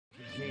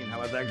14. How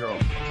about that girl?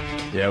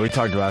 Yeah, we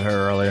talked about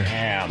her earlier.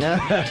 Damn.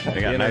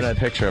 We got a nice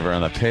picture of her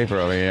on the paper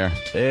over here.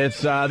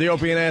 It's the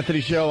Opie and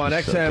Anthony show on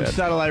XM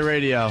Satellite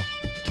Radio.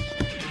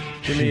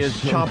 Jimmy is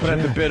chomping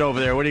at the bit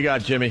over there. What do you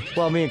got, Jimmy?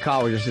 Well, me and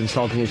Colin were just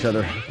insulting each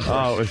other.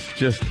 Oh, it's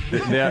just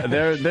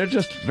they're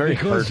just very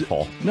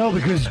hurtful. No,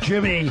 because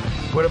Jimmy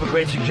put up a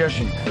great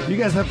suggestion. You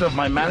guys have to have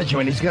my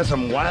manager, and he's got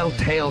some wild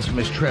tales from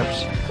his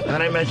trips. And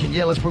then I mentioned,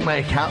 let's bring my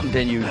accountant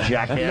in, you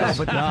jackass.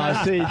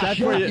 No, see, that's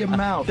Shut where your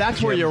mouth.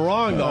 That's where you're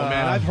wrong, though,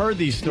 man. I've heard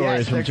these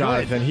stories from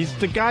Jonathan.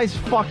 The guy's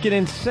fucking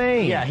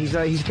insane. Yeah,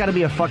 he's got to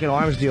be a fucking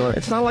arms dealer.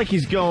 It's not like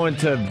he's going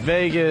to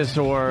Vegas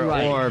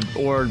or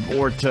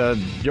to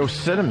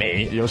Yosemite.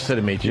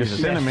 Yosemite.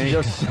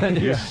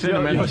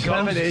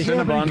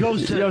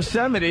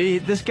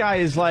 This guy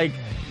is like,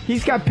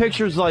 he's got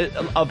pictures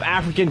of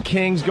African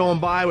kings going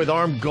by with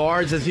armed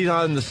guards as he's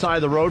on the side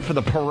of the road for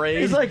the parade.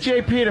 He's like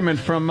Jay Peterman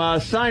from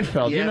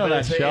Seinfeld. You know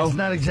that show. It's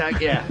not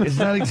exactly. Yeah, it's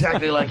not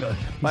exactly like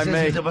my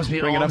mate. It must be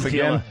Bring it up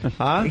again.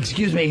 Huh?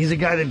 Excuse me. He's a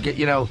guy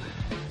that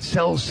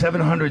sells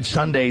 700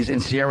 Sundays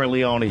in Sierra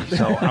Leone.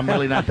 So I'm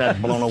really not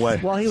that blown away.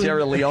 Well,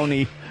 Sierra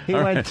Leone. He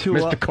went to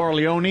Mr.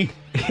 Corleone.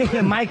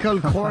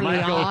 Michael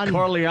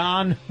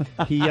Corleone.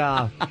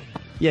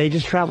 He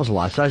just travels a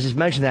lot. So I was just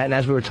mentioning that, and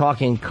as we were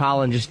talking,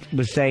 Colin just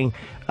was saying,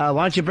 why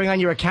don't you bring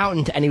on your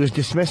accountant? And he was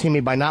dismissing me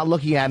by not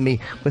looking at me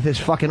with his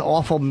fucking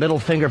awful middle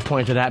finger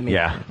pointed at me.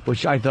 Yeah.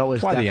 Which I thought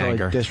was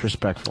definitely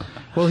disrespectful.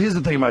 Well, here's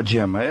the thing about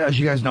Jim. As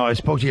you guys know, I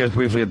spoke to you guys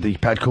briefly at the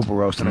Pat Cooper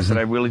roast, and I said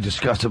I really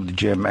discussed it with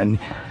Jim. And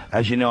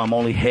as you know, I'm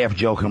only half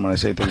joking when I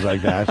say things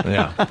like that.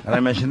 Yeah. And I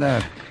mentioned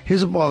that.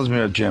 Here's what bothers me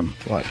about Jim.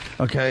 What?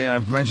 Okay,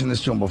 I've mentioned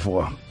this to him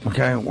before.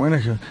 Okay, we're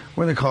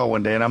in a car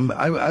one day, and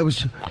I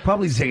was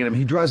probably thinking him.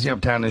 He drives me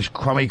uptown in his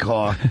crummy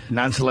car,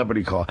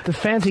 non-celebrity car. The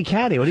fancy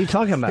caddy. What are you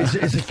talking about?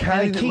 It's a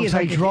caddy that looks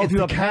like drove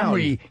you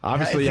uptown.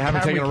 Obviously, you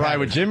haven't taken a ride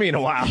with Jimmy in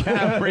a while.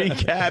 Camry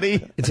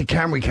caddy. It's a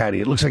Camry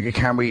caddy. It looks like a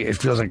Camry. It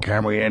feels like a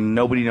Camry, and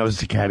nobody knows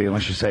it's a caddy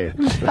unless you say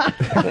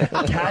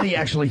it. Caddy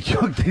actually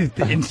took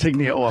the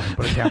insignia off and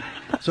put it down.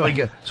 So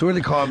we're in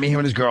the car, me, him,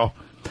 and his girl.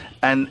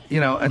 And,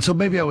 and so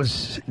maybe I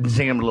was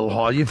singing him a little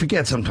hard. You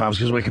forget sometimes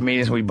because we're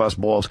comedians and we bust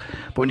balls.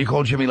 But when you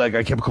call Jimmy,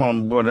 I kept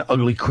calling him an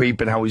ugly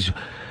creep and how he's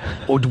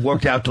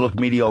worked out to look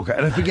mediocre.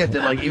 And I forget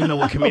that, even though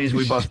we're comedians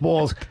and we bust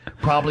balls,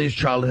 probably his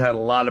childhood had a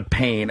lot of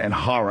pain and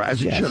horror,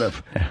 as it should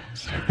have.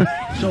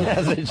 So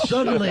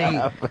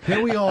suddenly,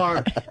 here we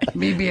are,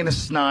 me being a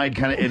snide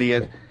kind of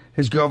idiot.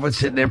 His girlfriend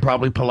sitting there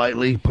probably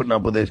politely putting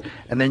up with it.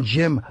 And then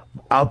Jim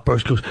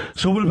outbursts, goes,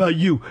 so what about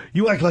you?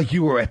 You act like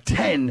you were a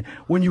 10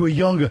 when you were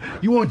younger.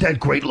 You weren't that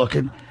great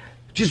looking.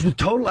 Just with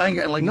total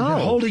anger and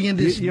holding in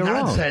this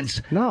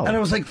nonsense. No. And I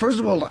was like, first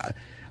of all,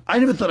 I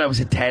never thought I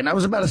was a 10. I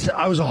was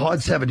a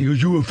hard 7. He goes,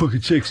 you were a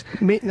fucking 6.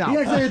 No. He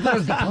actually thought I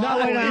was the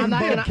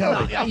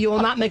you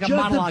will not make a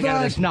monologue out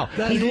of this. No.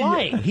 He's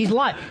lying. He's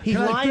lying. He's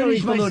lying or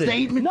he's deluded.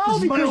 Statement? No,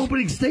 this is my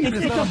opening statement.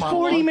 It's a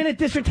 40-minute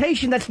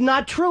dissertation. That's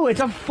not true.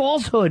 It's a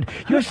falsehood.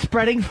 You're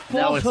spreading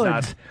falsehoods. No,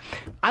 it's not.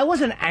 I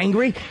wasn't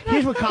angry.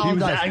 Here's what Colin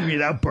does. He was angry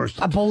at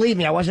outburst. Believe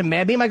me, I wasn't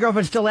mad. Me and my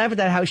girlfriend still laugh at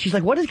that house. She's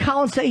like, what did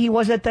Colin say he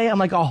was that day? I'm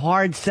like, a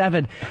hard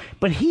 7.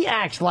 But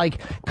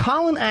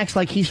Colin acts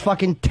like he's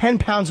fucking 10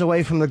 pounds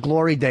away from the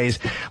glory days.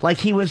 Like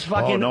he was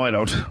fucking... Oh, no, I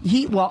don't.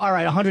 All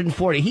right,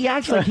 140. He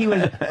acts like he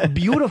was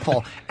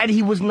beautiful, and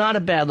he was not a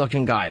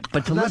bad-looking guy.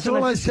 But that's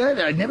all I said.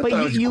 I never thought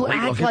I was you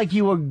act looking. like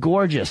you were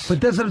gorgeous. But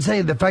that's what I'm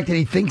saying. The fact that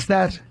he thinks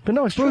that... But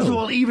no, it's First true. of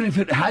all, even if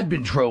it had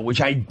been true, which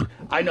I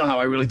know how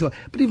I really thought,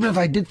 but even if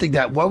I did think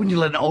that, why wouldn't you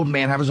let an old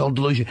man have his own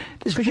delusion?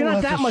 Because you're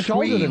not that much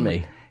older than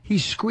me. He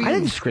screamed. I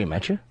didn't scream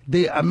at you.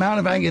 The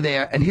amount of anger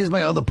there, and here's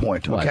my other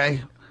point,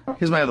 okay?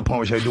 Here's my other point,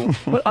 which I do.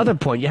 What other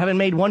point? You haven't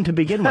made one to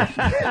begin with.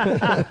 All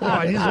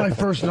right, here's my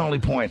first and only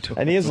point.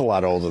 And he is a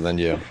lot older than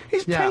you.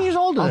 He's 10 years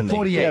older than me. I'm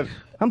 48. Yeah.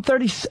 I'm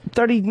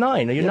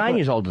 39. You're 9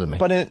 years older than me.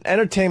 But in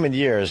entertainment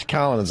years,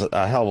 Colin is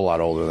a hell of a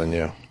lot older than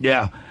you.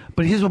 Yeah.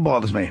 But here's what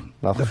bothers me.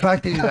 Nothing. The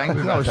fact that he's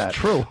angry about that. It's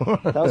true.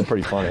 That was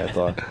pretty funny, I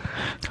thought.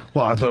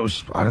 Well, I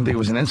didn't think it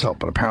was an insult,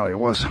 but apparently it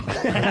was. You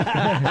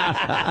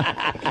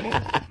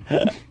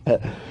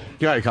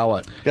got to call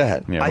it. Go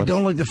ahead. Yeah, I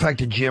don't like the fact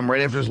that Jim,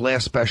 right after his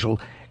last special,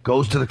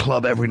 goes to the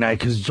club every night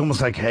because it's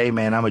almost like, hey,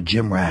 man, I'm a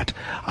gym rat.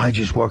 I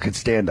just work at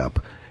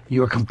stand-up.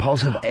 You're a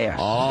compulsive ass.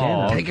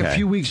 Oh, Take a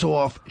few weeks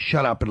off,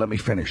 shut up, and let me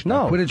finish.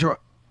 No. Now, quit at your...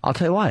 I'll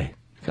tell you why.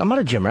 I'm not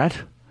a gym rat.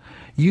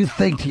 You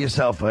think to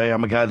yourself, hey,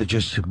 I'm a guy that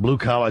just blue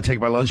collar. I take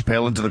my lunch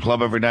pail into the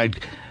club every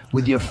night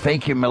with your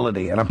fake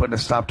humility, and I'm putting a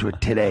stop to it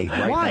today.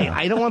 Why? Now.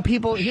 I don't want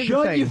people. Here's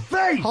Shut the thing. your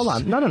face. Hold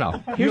on. No.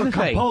 Here's You're the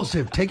thing.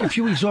 compulsive. Take a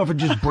few weeks off and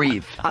just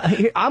breathe.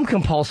 I'm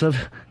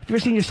compulsive. Have you ever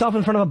seen yourself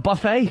in front of a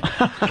buffet?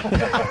 Oh,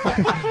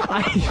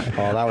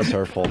 that was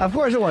hurtful. Of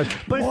course it was.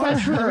 But it's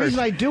not true. The reason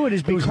I do it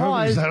is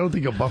because I don't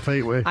think a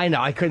buffet way. I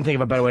know. I couldn't think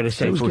of a better way to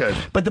say it. Was food. good.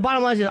 But the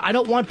bottom line is I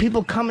don't want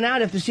people coming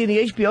out after seeing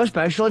the HBO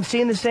special and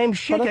seeing the same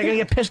shit. They're going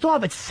to get pissed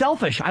off. It's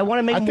selfish. I want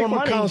to make more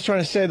money. What Colin's trying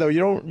to say, though,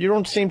 you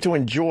don't seem to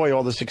enjoy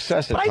all the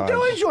success at times. I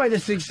do enjoy the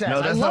success.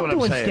 No, that's I not love what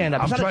doing I'm saying.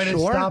 stand-up. I'm trying to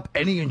stop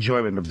any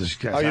enjoyment of the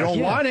success. Oh, you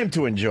don't want him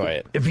to enjoy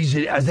it. If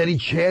he has any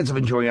chance of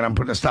enjoying it, I'm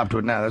putting a stop to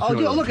it now. That's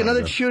really look,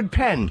 another chewed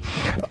pen.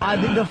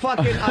 The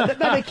fucking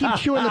they keep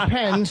chewing the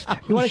pens.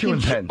 You want to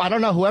keep pens? I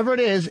don't know. Whoever it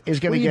is going to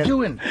get. What are you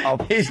doing? Oh,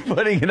 he's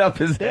putting it up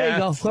his There you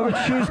go. ass. Whoever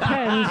chews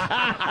pens,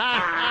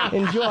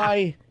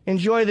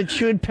 enjoy the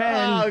chewed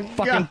pen.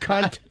 Fucking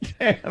cunt.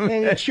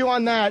 And you chew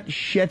on that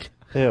shit.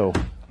 Ew.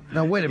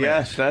 Now wait a minute.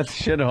 Yes, that's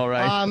shit, all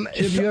right.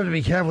 Jim, you have to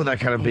be careful with that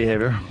kind of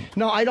behavior.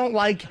 No, I don't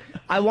like.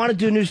 I want to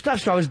do new stuff,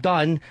 so I was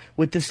done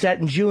with the set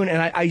in June,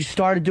 and I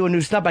started doing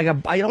new stuff. You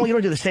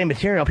don't do the same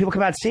material. People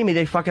come out and see me,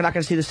 they fucking not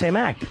going to see the same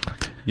act.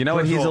 You know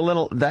what? He's a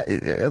little.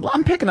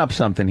 I'm picking up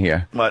something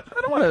here. What?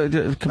 I don't want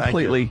to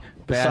completely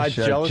bash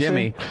jealousy?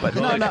 Jimmy, but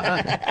no.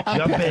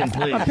 Jump in,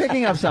 please. I'm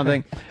picking up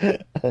something.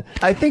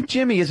 I think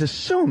Jimmy is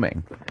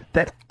assuming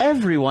that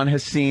everyone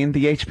has seen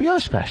the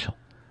HBO special.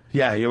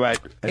 Yeah, you're right.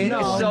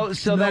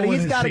 So that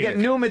he's got to get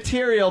new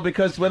material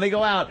because when they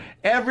go out,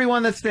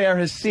 everyone that's there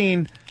has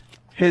seen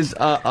his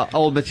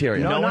old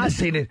material. No one has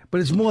seen it,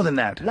 but it's more than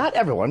that. Not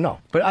everyone, no.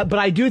 But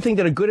I do think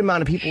that a good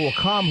amount of people will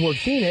come who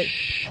have seen it.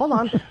 Hold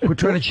on. We're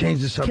trying to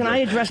change the subject. Can I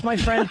address my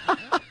friend?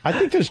 I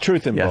think there's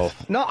truth in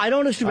both. No, I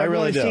don't assume I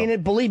everyone's really do. seen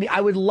it. Believe me, I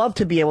would love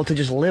to be able to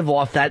just live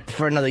off that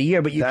for another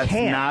year, but you That's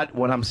can't. not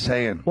what I'm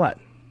saying. What?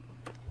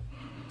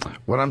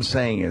 What I'm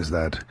saying is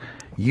that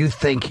you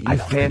think you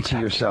fancy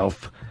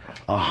yourself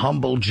a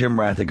humble gym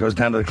rat that goes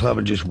down to the club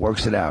and just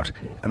works it out.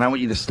 And I want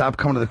you to stop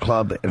coming to the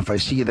club, and if I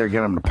see you there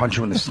again, I'm going to punch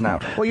you in the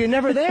snout. Well, you're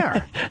never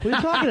there. What are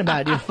you talking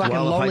about? You fucking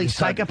lonely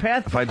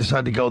psychopath? If I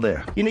decide to go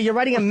there. You know, you're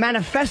writing a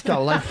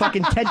manifesto like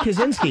fucking Ted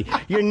Kaczynski.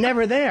 You're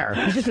never there.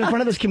 He's just in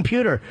front of his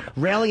computer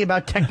railing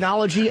about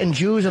technology and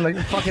Jews and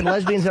the fucking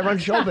lesbians that run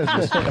show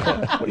business.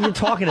 What are you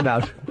talking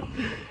about?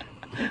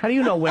 How do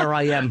you know where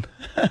I am?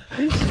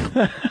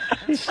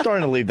 He's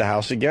starting to leave the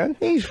house again.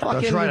 He's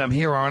fucking... That's right, I'm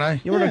here, aren't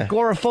I? You were an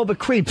agoraphobic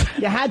creep.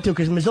 You had to,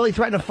 because Mazzilli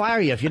threatened to fire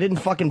you if you didn't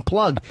fucking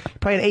plug. You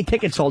probably had 8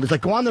 tickets sold. He's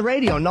like, go on the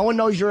radio. No one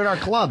knows you're at our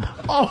club.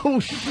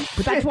 Oh, shit.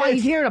 But that's why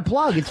he's here to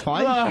plug. It's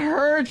fine. The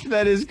hurt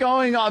that is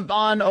going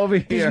on over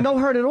here. There's no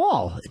hurt at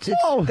all.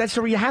 That's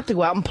where you have to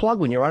go out and plug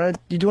when you're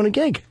doing a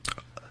gig.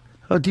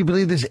 Oh, do you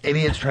believe this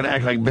idiot's trying to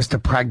act like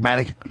Mr.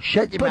 Pragmatic?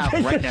 Shut your mouth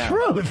right now. It's the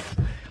truth.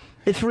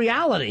 It's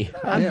reality.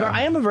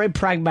 I am a very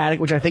pragmatic,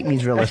 which I think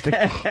means realistic,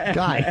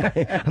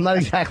 guy. I'm not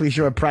exactly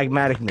sure what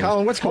pragmatic means.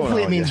 Colin, what's going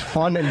Hopefully on it means with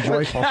fun and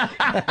joyful.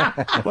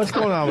 What's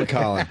going on with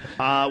Colin?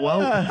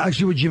 Well,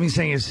 actually, what Jimmy's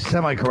saying is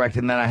semi-correct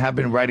in that I have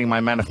been writing my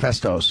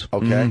manifestos.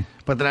 Okay. Mm-hmm.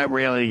 But they're not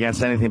really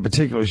against anything in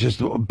particular. It's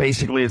just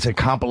basically it's a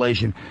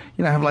compilation.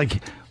 You know, I have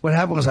like, what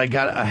happened was I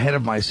got ahead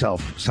of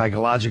myself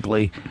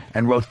psychologically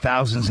and wrote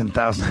thousands and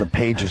thousands of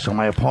pages. So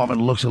my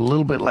apartment looks a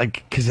little bit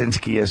like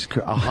Kaczynski-esque,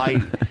 a high...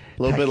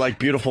 A little bit like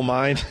Beautiful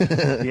Mind.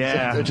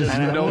 Yeah. They're just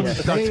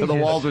notes stuck to the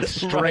walls with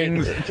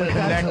strings,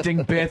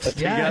 connecting bits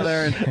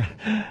together.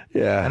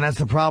 Yeah. And that's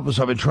the problem.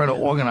 So I've been trying to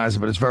organize it,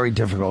 but it's very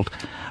difficult.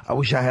 I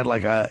wish I had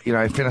like I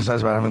fantasize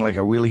about having like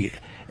a really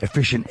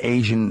efficient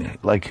Asian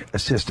like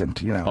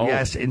assistant, you know. Oh.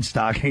 Yes, in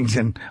stockings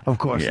and of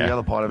course the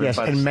other part of it. Yes,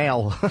 but and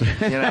mail.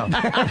 You know.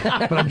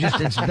 But I'm just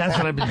that's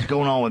what I've been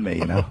going on with me,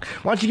 you know.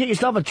 Why don't you get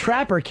yourself a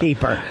trapper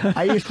keeper?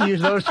 I used to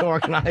use those to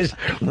organize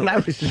when I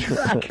was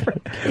trapper.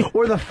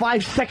 Or the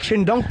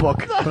 5-section dunk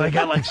book. But I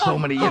got like so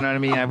many, you know what I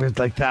mean? I was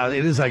like thousands.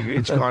 It is like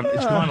it's gone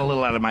a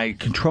little out of my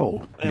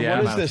control.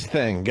 And what is this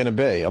thing going to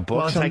be? A book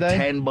Well, it's someday? like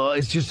 10 books.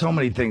 It's just so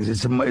many things.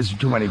 It's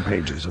too many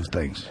pages of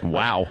things.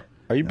 Wow.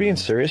 Are you being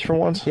serious for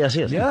once? Yes,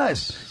 he is.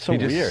 Yes. So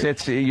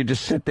weird. You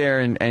just sit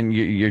there and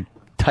you're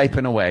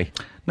typing away.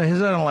 No,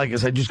 his I don't like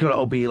is I just go to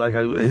Opie, like,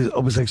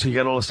 Opie's like, so you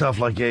got all the stuff,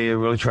 like, yeah, you're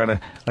really trying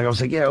to, like, I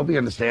was like, yeah, Opie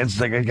understands.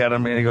 It's like, I got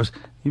him, and he goes,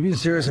 you being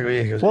serious? I go,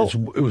 yeah, he goes, Well,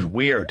 it was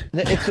weird.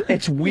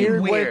 It's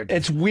weird.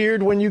 It's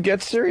weird when you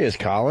get serious,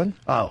 Colin.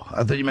 Oh,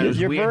 I thought you meant it was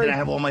You're weird very- that I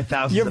have all my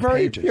thousands of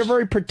pages. You're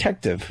very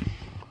protective.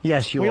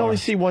 Yes, you We are. only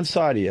see one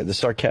side of you, the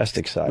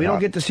sarcastic side. We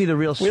don't get to see the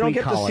real sweet We don't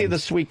get Colin. to see the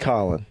sweet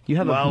Colin. You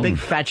have a big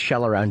fat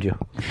shell around you.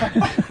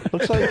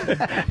 Looks like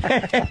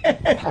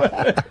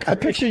I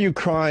picture you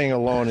crying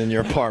alone in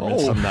your apartment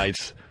some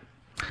nights.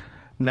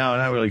 No,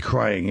 not really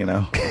crying, you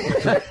know.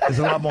 There's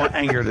a lot more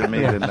anger than me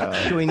than...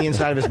 Chewing the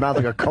inside of his mouth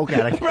like a coke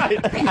addict.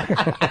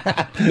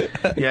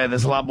 yeah,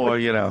 there's a lot more,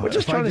 you know. We're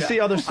just trying to see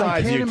other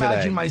sides of you I can't today.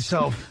 imagine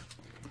myself...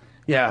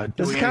 Yeah.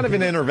 This is doing kind of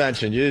an anything.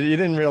 intervention. You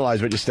didn't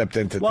realize what you stepped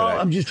into Well, today.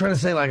 I'm just trying to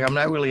say, like,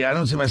 I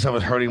don't see myself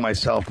as hurting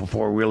myself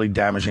before really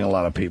damaging a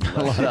lot of people.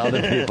 A lot of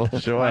other people.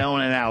 Sure. My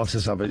own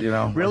analysis of it, you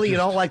know. Really, you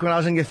don't like when I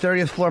was in your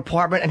 30th floor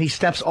apartment and he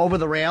steps over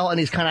the rail and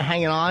he's kind of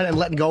hanging on and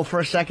letting go for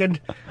a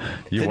second? You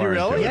Did you weren't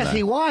really? doing Yes, that.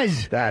 he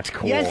was. That's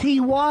cool. Yes, he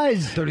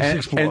was.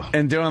 36th floor.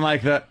 And doing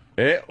like the,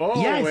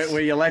 Yes.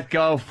 Where you let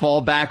go,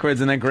 fall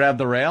backwards, and then grab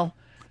the rail?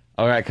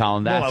 All right,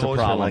 Colin, that's I've a always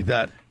been problem. like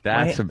that.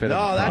 That's a bit of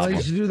a I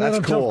used to do that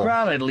on Tough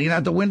Crowd. I'd lean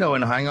out the window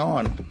and hang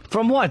on.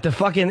 From what? The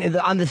fucking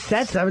on the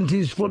set?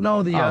 17th floor?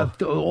 No, the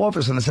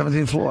office on the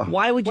 17th floor.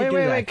 Why would you do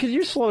that? Wait, could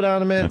you slow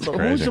down a minute?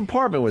 Whose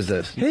apartment was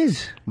this?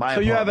 His. My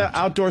So you have an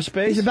apartment. outdoor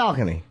space? It's a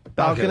balcony.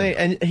 Balcony,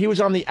 and he was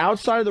on the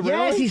outside of the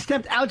railing? Yes, he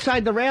stepped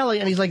outside the railing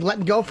and he's like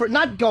letting go for it,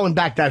 not going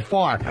back that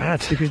far.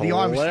 That's because the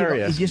arm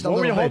hilarious. is just a What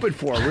were you little bit.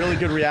 hoping for? A really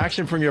good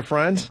reaction from your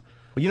friends?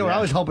 Well, you know what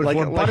I was hoping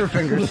for?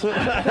 Butterfingers.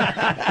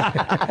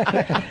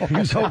 He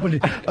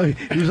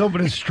was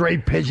hoping a stray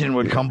pigeon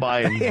would come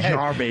by and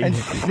jar me. And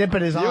snip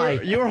at his eye.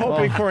 You were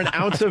hoping for an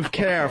ounce of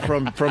care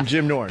from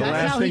Jim Norton. The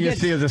That's last how thing he you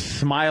gets- see is a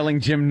smiling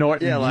Jim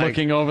Norton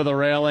looking over the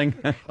railing.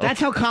 That's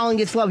how Colin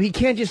gets love. He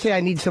can't just say,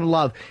 I need some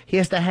love. He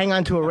has to hang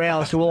on to a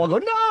rail so we'll all go,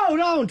 no,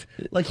 don't.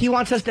 Like he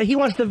wants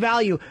the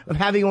value of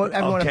having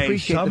everyone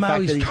appreciate the somehow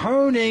fact that he's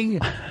turning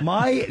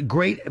my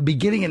great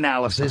beginning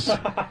analysis.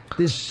 What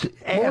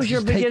was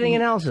your beginning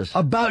analysis?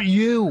 About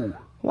you.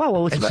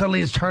 Well, And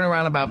suddenly it's turned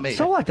around about me.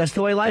 So what? That's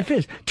the way life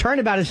is.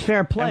 Turnabout is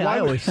fair play, I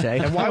always say.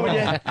 And why would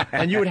you?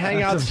 And you would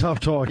hang out. That's some tough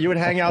talk. You would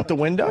hang out the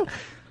window.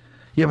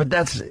 Yeah, but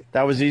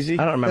that was easy.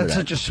 I don't remember That's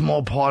that. such a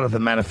small part of the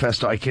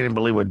manifesto. I can't even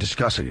believe we're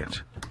discussing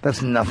it.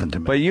 That's nothing to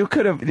me. But you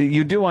could have,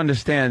 you do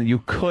understand, you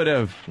could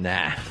have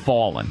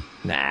fallen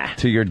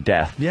to your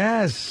death.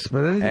 Yes,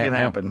 but anything can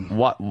happen.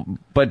 What?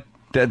 But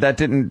that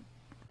didn't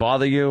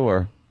bother you,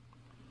 or?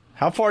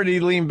 How far did he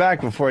lean back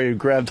before he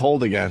grabbed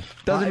hold again?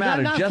 Doesn't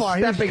matter. not Just far.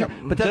 He was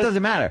stepping. But that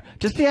doesn't matter.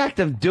 Just the act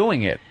of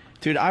doing it.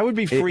 Dude, I would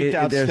be freaked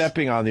out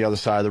stepping on the other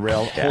side of the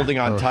rail, holding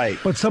on tight.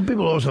 But some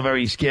people are also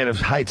very scared of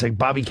heights. Like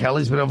Bobby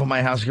Kelly's been over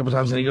my house a couple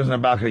times, and he goes on the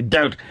balcony.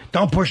 Don't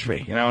push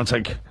me. You know, it's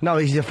like No,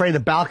 he's afraid the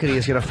balcony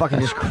is going to fucking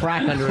just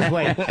crack under his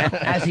weight,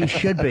 as he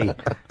should be.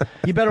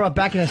 You better up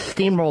back in a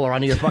steamroller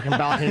onto your fucking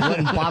balcony and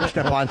letting Bob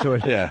step onto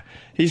it. Yeah.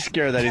 He's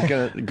scared that he's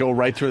going to go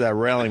right through that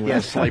railing with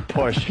a slight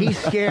push. He's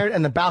scared,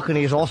 and the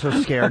balcony is also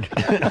scared.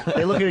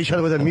 They look at each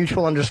other with a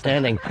mutual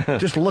understanding.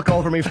 Just look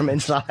over me from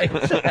inside.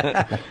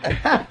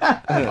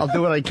 I'll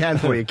do what I can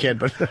for you, kid.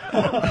 But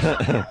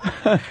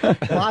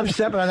Bob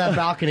stepping on that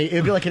balcony,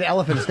 it'd be like an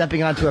elephant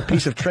stepping onto a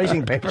piece of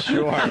tracing paper.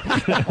 Sure.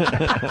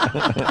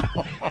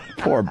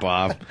 Poor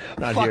Bob.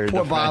 Not Fuck here to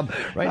poor defend, Bob.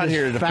 Right not in his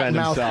here to fat defend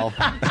mouth. himself.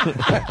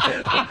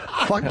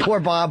 Fuck poor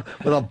Bob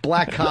with a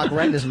black cock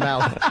right in his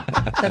mouth.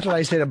 That's what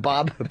I say to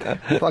Bob.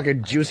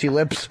 Fucking juicy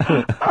lips.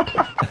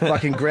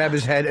 Fucking grab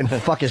his head and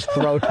fuck his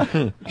throat.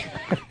 You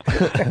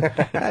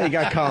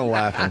got Colin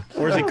laughing.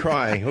 Or is he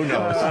crying? Who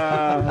knows?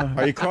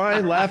 Are you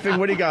crying, laughing?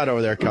 What do you got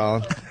over there,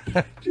 Colin?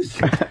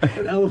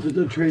 an elephant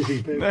in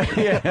tracing paper.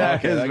 Yeah,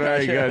 it's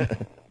very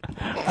good.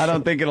 I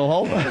don't think it'll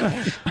hold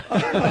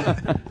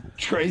up.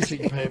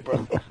 Tracing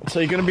paper. So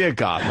you're going to be a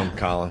Gotham,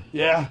 Colin.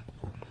 Yeah.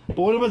 But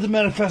what about the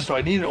manifesto?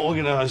 I need an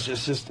organized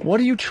system. What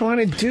are you trying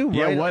to do?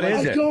 Yeah, right? what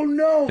is it? I don't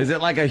know. Is it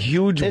like a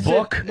huge Is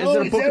book? Is it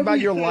a it's book about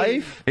your everything.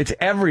 life? It's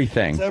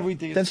everything. It's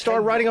everything. Then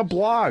start writing a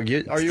blog.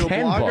 Are you a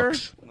 10 blogger?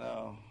 books.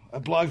 No. I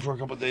blogged for a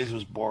couple of days. It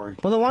was boring.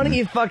 Well, then why don't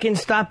you fucking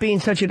stop being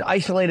such an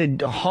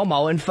isolated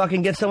homo and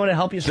fucking get someone to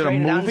help you it a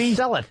straighten it out movie? and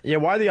sell it? Yeah,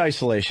 why the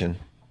isolation?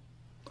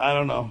 I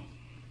don't know.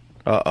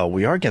 Uh-oh,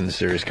 we are getting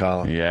serious,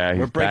 Colin. Yeah, We're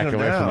he's breaking back him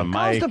away down. from the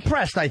Colin's mic.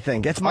 depressed, I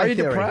think. That's my Are you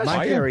theory. depressed? My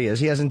Are you? theory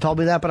is he hasn't told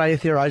me that, but I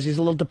theorize he's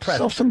a little depressed.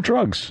 Self some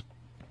drugs.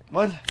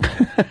 What?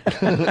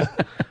 The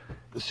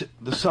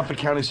Suffolk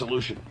County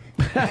solution.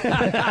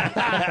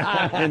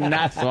 In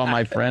Nassau,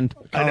 my friend.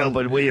 I know,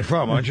 but where you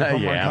from? Aren't you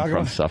from Yeah, I'm Ronkonkoma?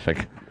 from Suffolk.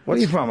 Where are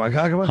you from,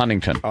 Ronkonkoma?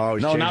 Huntington. Oh,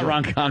 he's no, not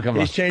changing- Ronkonkoma.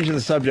 He's changing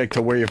the subject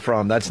to where you're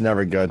from. That's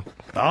never good.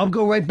 I'll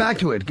go right back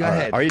to it. Go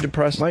ahead. Are you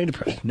depressed? Why are you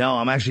depressed? No,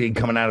 I'm actually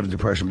coming out of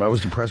depression, but I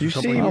was depressed You for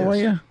a couple seem- of Oh, years. well,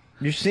 yeah.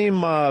 You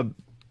seem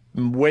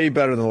way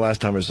better than the last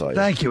time I saw you.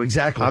 Thank you,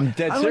 exactly. I'm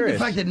dead I like serious.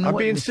 the fact that I'm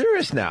being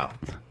serious now.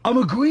 I'm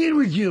agreeing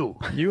with you.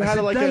 You I had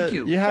said, like thank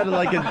you. you had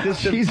like a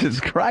distant. Jesus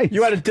Christ.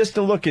 You had a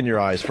distant look in your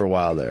eyes for a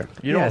while there.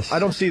 You Yes. don't. I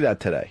don't see that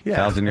today. Yeah,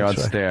 1,000-yard that's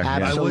right. stare. Yeah. I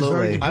was very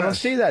Absolutely. depressed. I don't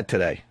see that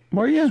today.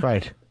 Were you?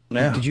 Right.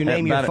 Yeah. Did you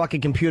name your about it.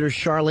 fucking computer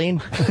Charlene?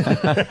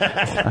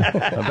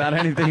 About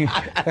anything?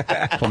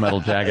 Full Metal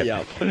Jacket.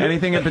 Yep.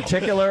 Anything in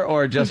particular,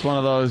 or just one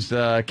of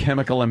those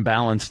chemical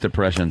imbalance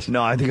depressions?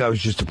 No, I think I was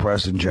just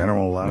depressed in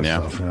general. A lot of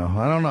Yeah. stuff. You know,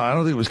 I don't know. I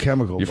don't think it was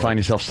chemical. You but- find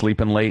yourself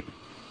sleeping late?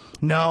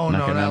 No,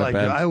 Not getting out not of like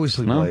bed? that. I always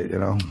sleep No? late. You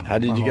know. How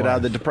did you get out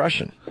of the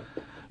depression?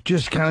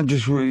 Just kind of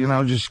just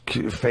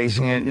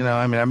facing it. You know,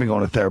 I mean, I've been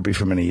going to therapy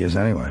for many years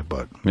anyway.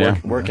 But Yeah.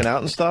 Working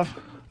out and stuff.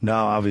 no,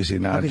 obviously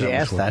not. How could you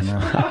ask that?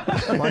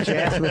 Why don't you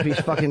ask him if he's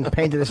fucking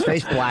painted his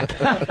face black?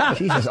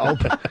 Jesus,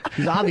 open.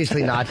 He's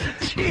obviously not.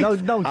 No,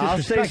 I'll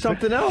say disrespect.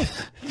 something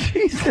else.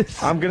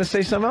 Jesus. I'm going to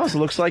say something else. It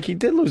looks like he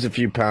did lose a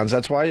few pounds.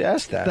 That's why I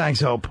asked that. Thanks,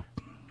 Hope.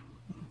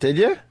 Did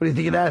you? What do you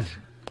think of that?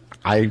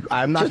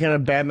 I'm not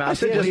going to badmouth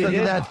What do you think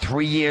of that?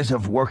 3 years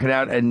of working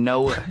out and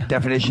no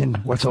definition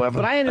whatsoever.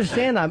 But I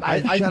understand.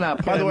 Shut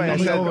up. By the way, I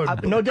said- no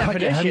Cut your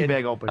definition. honey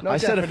bag open. No I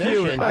said a few.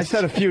 definition. I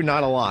said a few,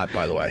 not a lot.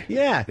 By the way.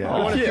 Yeah. You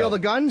want to Yeah. feel the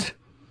guns?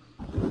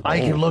 I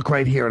can look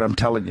right here, and I'm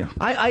telling you.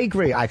 I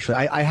agree, actually.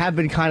 I have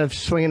been kind of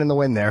swinging in the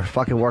wind there,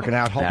 fucking working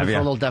out, hoping for a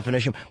little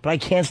definition, but I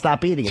can't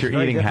stop eating. It's your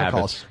very eating difficult.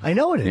 habits. I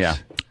know it is. Yeah.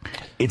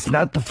 It's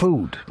not the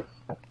food.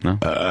 No?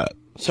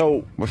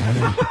 So what?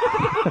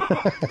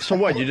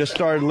 You just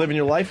started living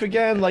your life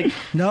again? Like,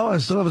 no, I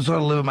still haven't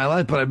started living my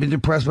life, but I've been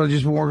depressed. But I've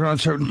just been working on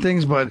certain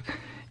things. But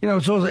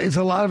it's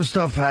a lot of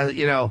stuff. I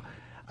mean,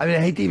 I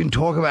hate to even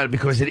talk about it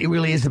because it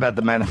really is about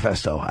the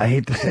manifesto. I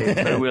hate to say it,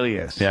 but it really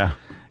is. Yeah.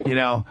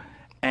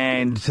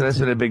 And so that's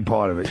been a big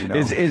part of it.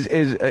 Is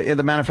in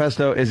the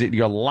manifesto? Is it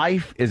your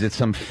life? Is it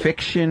some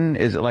fiction?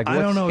 Is it like what's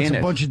I don't know. It's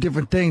a bunch of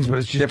different things, but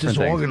it's just different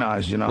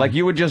disorganized. Things. Like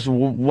you would just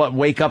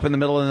wake up in the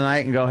middle of the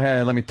night and go,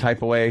 "Hey, let me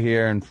type away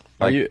here," and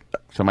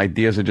some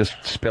ideas would just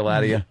spill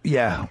out of you.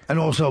 Yeah, and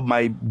also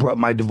my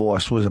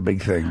divorce was a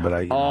big thing, but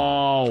I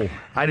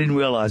didn't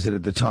realize it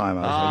at the time.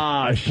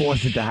 I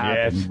forced it to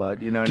happen, but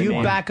Do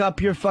you back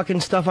up your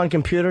fucking stuff on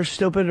computers,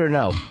 stupid, or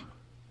no?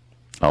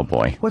 Oh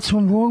boy, what's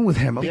wrong with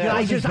him? Yeah,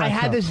 I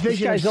had this vision.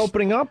 This guy's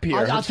opening up here.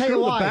 I'll tell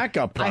you why. The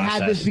backup process. I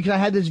had this because I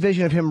had this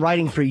vision of him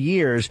writing for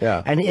years,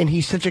 and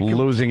he's such a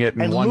losing it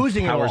in one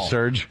power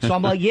surge. So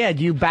I'm like, yeah,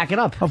 do you back it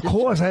up? Of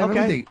course, I have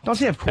everything. Don't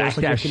say of course.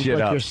 Back that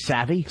shit up. You're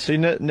savvy. So you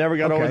never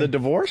got over the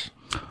divorce?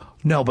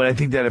 No, but I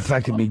think that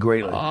affected me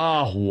greatly.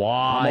 Oh,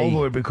 why? I'm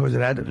over it because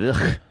it had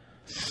to.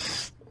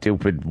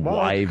 Stupid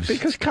wives.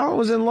 Because Colin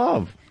was in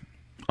love.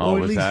 Oh,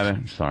 was that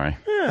it? Sorry.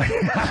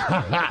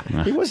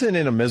 Yeah. He wasn't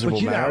in a miserable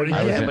marriage.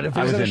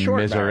 I was in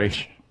misery.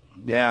 Marriage.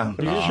 Yeah.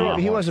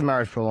 He wasn't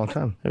married for a long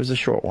time. It was a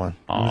short one.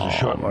 It was a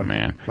short one.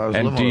 Man. I was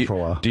living with it for a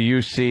while. Do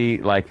you see,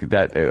 like,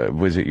 that,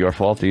 was it your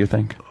fault, do you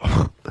think?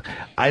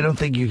 I don't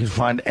think you could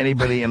find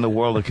anybody in the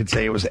world that could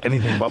say it was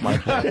anything but my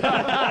fault.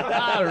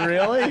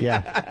 Really?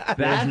 Yeah. That's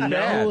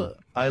bad.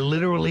 I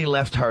literally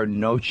left her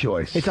no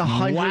choice. It's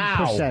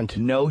 100%.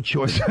 No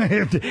choice.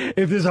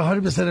 If there's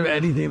 100% of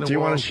anything in the world. Do you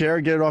want to share,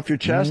 get it off your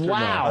chest?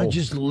 Wow. I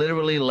just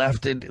literally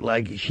left it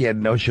like she had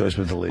no choice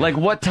but to leave. Like,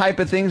 what type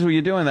of things were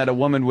you doing that a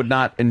woman would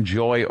not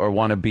enjoy or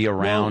want to be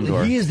around?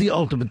 Well, here's the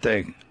ultimate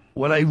thing.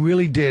 What I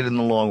really did in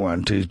the long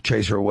run to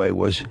chase her away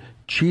was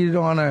cheated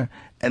on her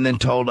and then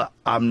told her,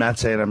 I'm not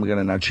saying I'm going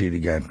to not cheat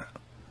again.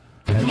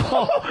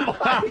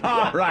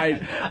 All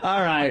right.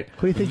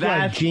 Who do you think you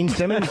are, Gene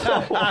Simmons?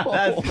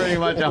 That's pretty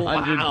much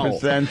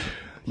 100%.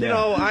 You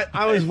know,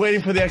 I was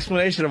waiting for the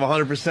explanation of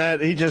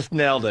 100%. He just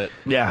nailed it.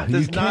 Yeah.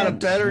 There's not a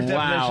better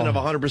definition of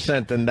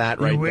 100% than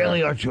that right there. You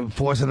really are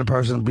forcing the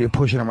person to be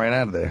pushing him right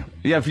out of there.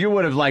 Yeah, if you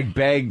would have, like,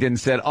 begged and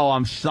said, oh,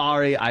 I'm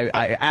sorry,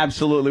 I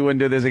absolutely wouldn't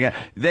do this again,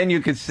 then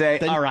you could say,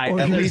 all right,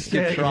 at least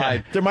you tried.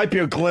 Yeah. There might be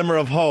a glimmer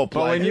of hope.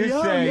 But when you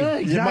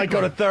say... You might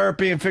go to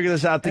therapy and figure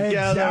this out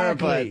together.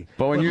 Exactly.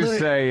 But when you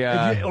say...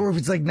 or if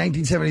it's like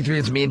 1973,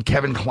 it's me and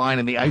Kevin Kline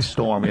in the ice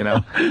storm,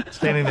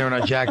 standing there in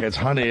our jackets.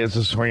 Honey, it's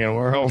a swinging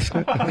world.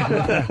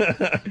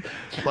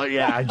 But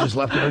yeah, I just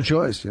left it her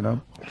choice,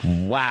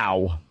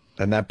 Wow.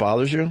 And that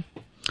bothers you?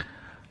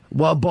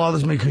 Well, it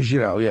bothers me because,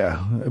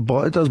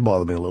 it does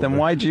bother me a little bit. Then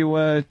why'd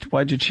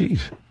you cheat?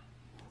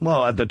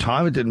 Well, at the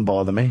time, it didn't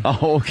bother me.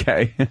 Oh,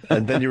 okay.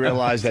 And then you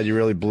realized that you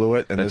really blew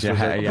it, and this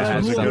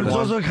was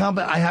also a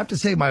compliment. I have to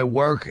say, my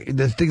work,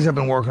 the things I've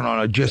been working on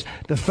are just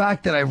the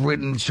fact that I've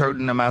written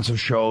certain amounts of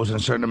shows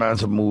and certain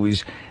amounts of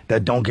movies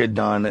that don't get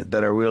done,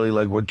 that are really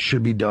like what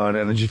should be done,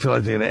 and I just feel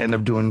like they're going to end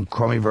up doing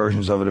crummy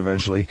versions of it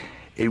eventually.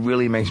 It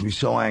really makes me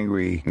so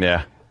angry.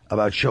 Yeah.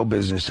 About show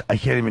business. I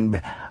can't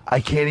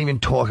even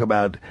talk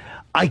about.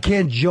 I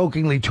can't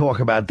jokingly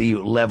talk about the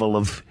level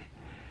of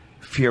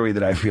fury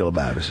that I feel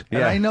about it. Yeah.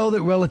 And I know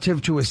that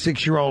relative to a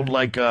 6-year-old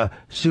like a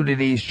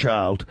Sudanese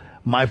child,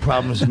 my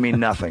problems mean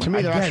nothing. To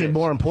me, they're actually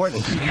more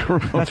important.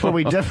 That's where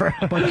we differ.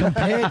 But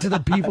compared to the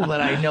people that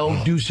I know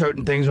do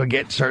certain things or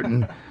get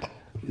certain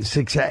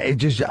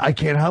success, I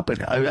can't help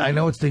it. I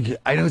know it's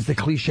the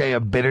cliche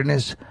of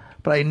bitterness,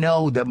 but I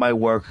know that my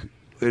work,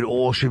 it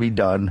all should be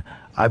done.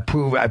 I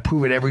prove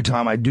it every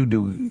time I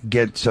do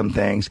get some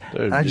things.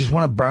 And I just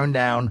want to burn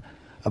down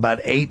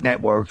about 8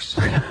 networks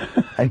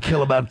and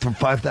kill about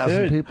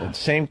 5,000 people.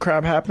 Same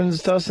crap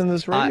happens to us in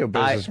this radio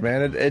business,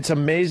 man. It's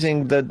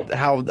amazing that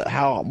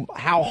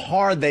how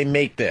hard they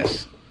make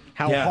this.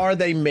 Hard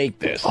they make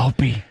this.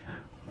 Opie,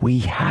 we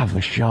have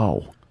a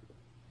show.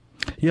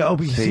 Yeah,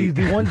 Opie, see,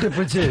 the one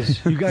difference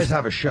is you guys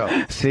have a show.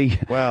 See,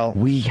 well,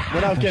 we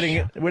have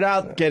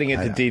without getting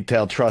into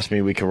detail, trust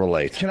me, we can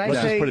relate.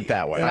 Let's just put it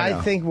that way. I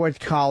think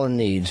what Colin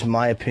needs,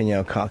 my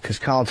opinion, because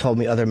Colin told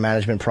me other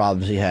management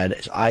problems he had,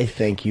 is I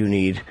think you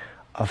need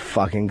a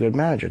fucking good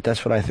manager.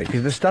 That's what I think.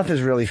 Because this stuff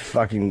is really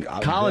fucking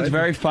Colin's good.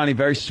 very funny,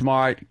 very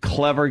smart,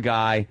 clever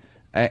guy,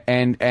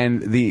 and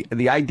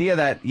the idea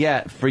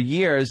that, for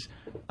years...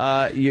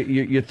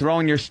 you're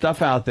throwing your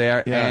stuff out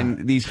there,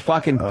 and these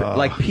fucking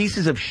like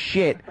pieces of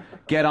shit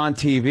get on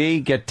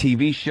TV, get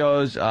TV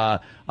shows,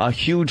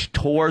 huge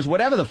tours,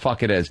 whatever the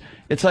fuck it is.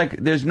 It's like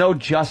there's no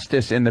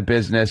justice in the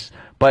business,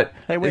 but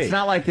it's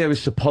not like there was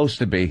supposed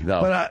to be,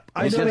 though. But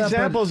I know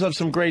examples of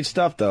some great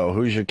stuff, though.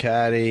 Who's Your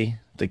Caddy?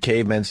 The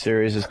Caveman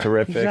series is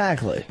terrific.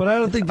 Exactly. But I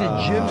don't think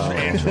that Jim's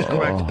answer is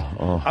correct.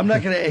 I'm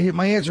not going to.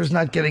 My answer is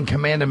not getting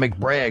Commander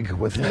McBragg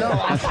with him.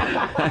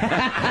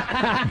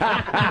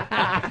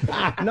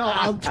 No,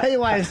 I'll tell you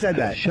why I said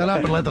that. Shut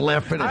up and let the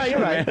laugh finish. You're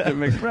right.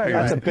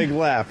 That's a big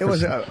laugh. It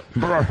was There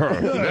we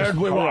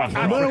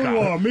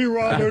are, me,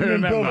 Robert,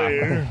 and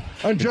Billy,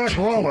 and Jack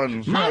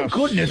Rollins. My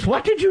goodness,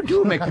 what did you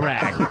do,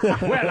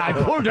 McBragg? Well, I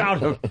pulled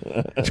out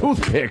a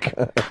toothpick.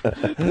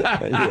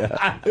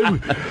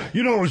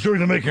 You know, I was doing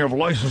the making of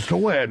License to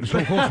Wed, so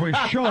of course we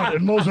shot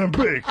in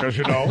Mozambique, as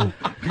you know,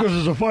 because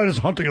it's the finest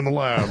hunting in the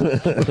land.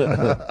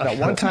 that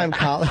one time,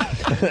 Colin.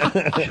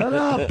 Shut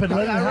up and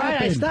let it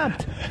happen. I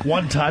stopped.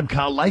 One time,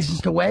 Kyle,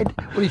 License to Wed?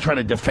 What are you trying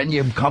to defend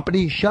your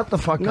company? Shut the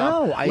fuck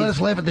up. Let us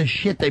laugh at the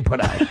shit they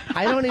put out.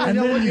 I don't even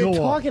know what you're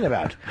talking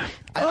about.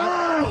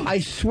 I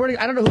swear to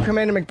God, I don't know who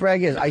Commander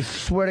McBragg is. I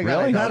swear to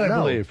God. Really? I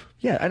believe.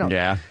 Yeah, I don't.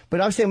 Yeah. But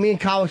I was saying, me and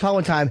Colin talked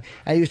one time,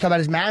 and he was talking about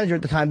his manager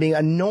at the time being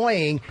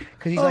annoying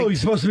because he's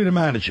he's supposed to be the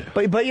manager.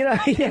 But you know,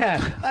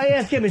 yeah. I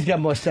asked him, he's got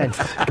more sense.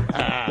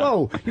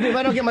 Whoa, you mean if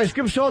I don't get my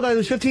script sold, I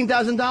lose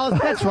 $15,000?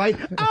 That's right.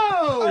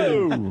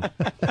 Oh!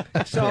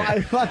 So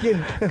I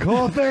fucking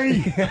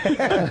Coffee?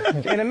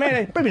 in a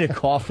minute, bring me the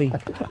coffee.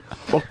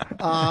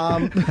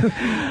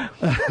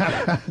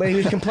 But he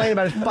was complaining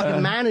about his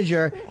fucking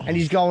manager, and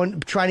he's trying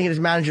to get his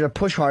manager to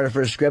push harder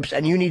for his scripts,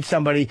 and you need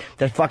somebody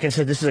that fucking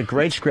says this is a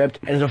great script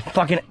and is a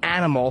fucking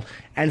animal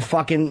and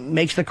fucking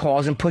makes the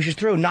calls and pushes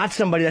through. Not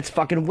somebody that's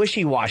fucking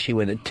wishy-washy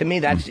with it. To me,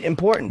 that's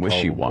important.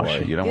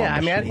 Wishy-washy. You don't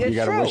want it's You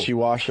got true. a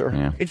wishy-washer?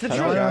 Yeah. It's the I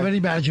truth. don't have any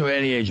manager or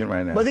any agent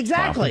right now. But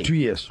exactly. For 2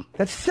 years.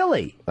 That's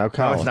silly. Now, No,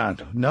 Colin, it's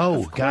not.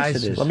 No,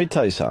 guys. it is. let me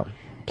tell you something,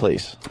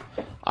 please.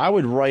 I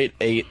would read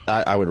a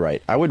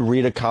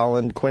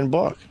Colin Quinn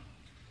book.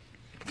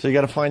 So you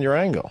got to find your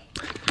angle.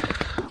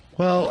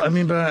 Well, I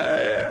mean, but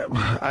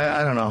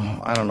I don't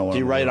know. I don't know what Do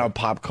you write on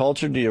pop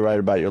culture? Do you write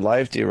about your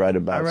life? Do you write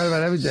about I write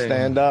about everything.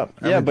 stand up?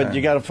 Yeah, but Everything.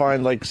 you got to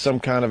find like some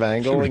kind of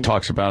angle. He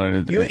talks about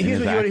it.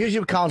 Here's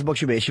what Colin's book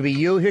should be. It should be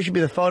you. Here should be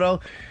the photo.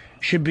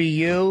 Should be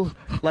you,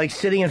 like,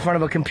 sitting in front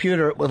of a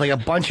computer with, like, a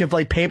bunch of,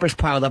 like, papers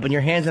piled up and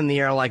your hands in the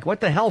air, like,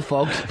 what the hell,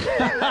 folks?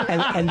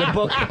 and the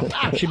book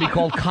should be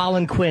called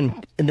Colin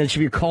Quinn, and then should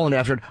be a colon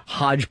after it,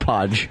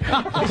 Hodgepodge.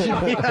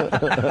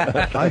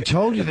 I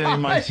told you that in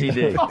my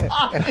CD. Oh,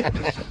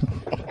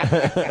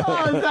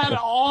 is that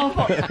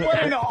awful?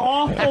 What an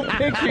awful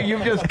picture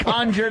you've just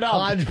conjured up.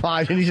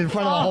 Hodgepodge, and he's in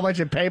front of a whole bunch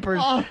of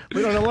papers.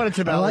 We don't know what it's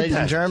about, ladies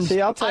and germs.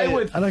 See, I'll tell I you.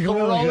 would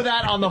throw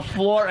that on the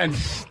floor and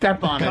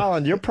step on it.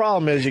 Colin, your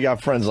problem is you got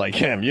friends like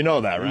him. You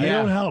know that, right? They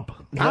don't help.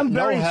 I'm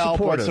No very help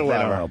supportive.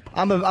 whatsoever.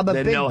 I'm a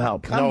They're big no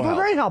help. I'm No help.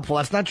 very helpful.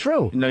 That's not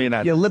true. No, you're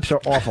not. Your lips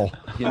are awful.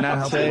 You're not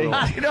helping.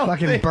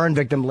 Fucking burn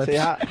victim lips. See,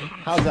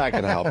 how's that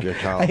going to help you,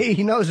 Colin?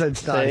 He knows that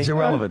it's not. It's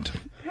irrelevant.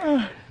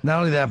 Not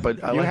only that,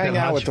 but I You like hang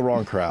that out with the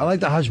wrong crowd. I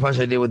like the hodgepodge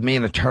idea with me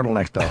in a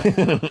turtleneck, though.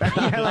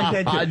 I like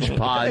that too.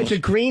 Hodgepodge. It's a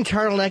green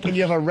turtleneck, and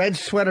you have a red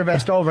sweater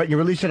vest over it, and you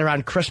release it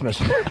around Christmas.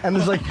 And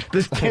there's like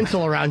this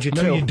tinsel around you,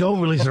 too. No, you don't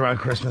release it around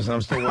Christmas, and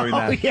I'm still worried Oh,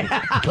 that.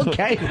 yeah.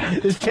 Okay.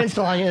 There's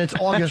tinsel on you, and it's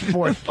August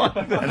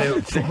 4th. And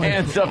it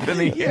Hands up in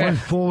the air. went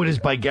forward is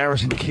by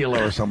Garrison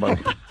Keeler or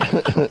somebody.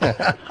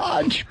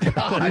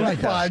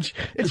 Hodgepodge.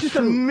 It's just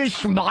a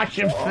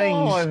mishmash of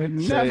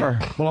things. Never.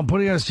 Well, I'm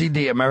putting on a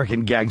CD,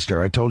 American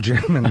Gangster. I told you.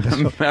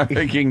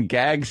 American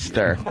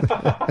Gangster.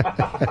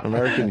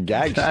 American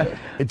Gangster.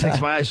 It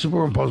takes I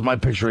superimpose my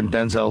picture in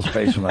Denzel's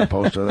face from that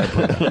poster.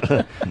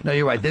 No,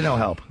 you're right. They don't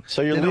help.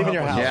 So you're They don't leaving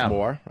your help house us.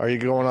 more. Are you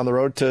going on the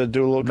road to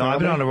do a little No, I've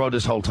comedy? been on the road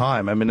this whole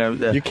time. I mean,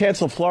 You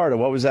canceled Florida.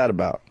 What was that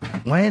about?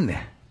 when?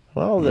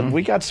 Well,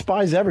 we got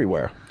spies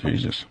everywhere.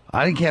 Jesus.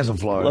 I didn't cancel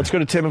Florida. Let's go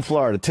to Tim in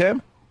Florida.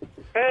 Tim?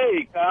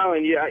 Hey,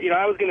 Colin. Yeah,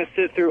 I was going to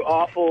sit through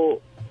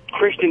awful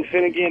Christian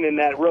Finnegan and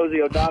that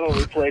Rosie O'Donnell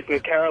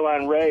replacement,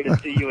 Caroline Ray, to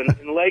see you in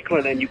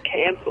Lakeland, and you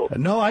canceled.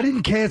 No, I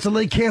didn't cancel.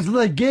 They canceled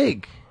that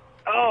gig.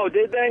 Oh,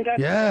 did they?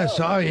 Yeah,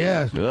 sorry,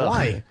 yeah.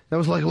 Why? That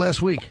was like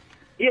last week.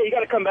 Yeah, you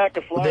got to come back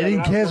to Florida. They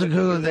didn't I mean, I was cancel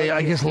because they,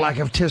 I guess, lack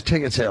of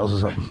ticket sales or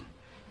something.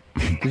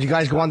 Did you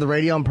guys go on the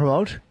radio and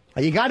promote?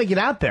 You got to get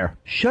out there.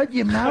 Shut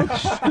your mouth,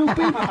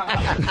 stupid.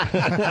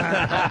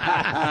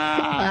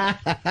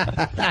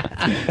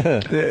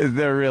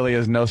 There really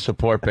is no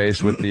support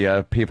base with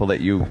the people that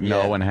you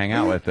know and hang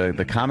out with.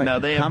 The comics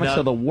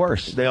are the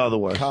worst. They are the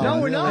worst. No,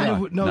 we're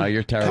not. No,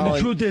 you're terrible. And the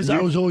truth is, I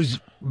was always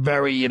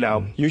very,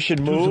 You should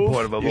too move.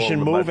 supportive of You all should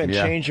of them, move but- and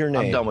Yeah. change your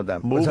name. I'm done with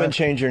them. Move What's and that?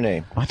 change your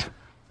name. What?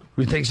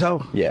 You think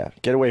so? Yeah,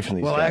 get away from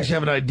these Well, guys. I actually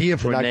have an idea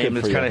for They're a not name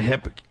good that's for kind of you.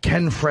 hip.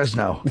 Ken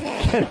Fresno.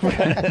 That's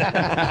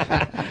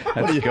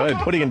good.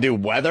 What are you going to do,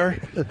 weather?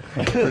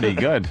 Pretty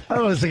good. I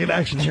don't know, it's like an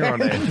action hero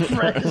name.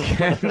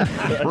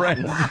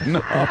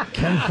 Fresno.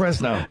 Ken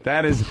Fresno.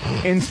 That is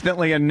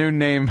instantly a new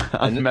name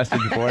on the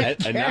message board.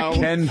 And now,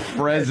 Ken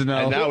Fresno.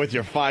 and now with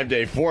your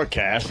 5-day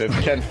forecast, it's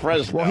Ken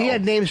Fresno. Well, he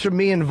had names for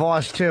me and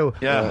Voss, too.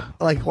 Yeah.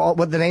 Like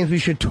what the names we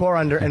should tour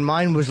under, and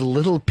mine was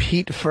Little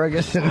Pete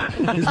Ferguson.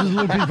 This is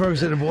Little Pete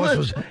Ferguson, and boss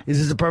was, is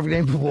this the perfect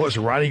name for the boss?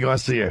 Ronnie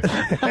Garcia.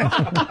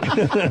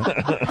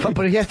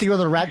 But he has to go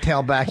the rat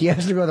tail back.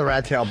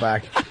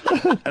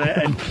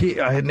 And Keith,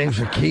 I had names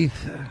for Keith.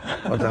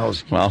 What the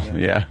hell's Keith? Well,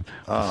 yeah.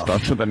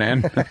 Starts with an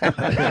N.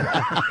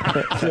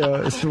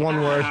 So it's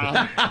one word.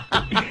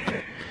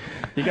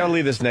 You got to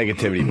leave this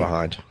negativity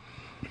behind.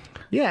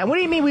 Yeah, what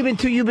do you mean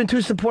you've been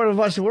too supportive of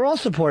us? We're all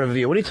supportive of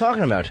you. What are you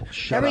talking about?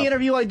 Every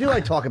interview I do, I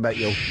talk about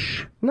you.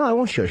 No, I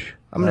won't shush.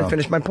 I'm going to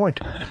finish my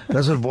point.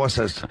 That's what Voss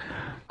says.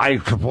 I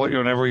support you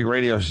on every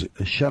radio.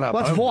 Shut up.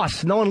 What's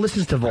Voss? No one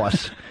listens to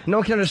Voss. No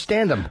one can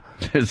understand him.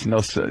 There's no...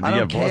 I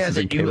don't care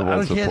that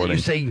you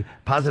say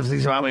positive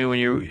things about me when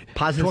you...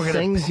 Positive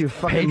things? You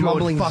fucking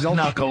mumbling fuck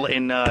knuckle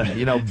in,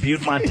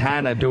 Butte,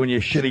 Montana doing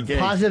your shitty game.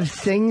 Positive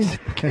things?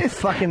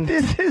 Fucking...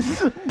 This is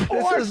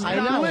support. I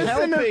know.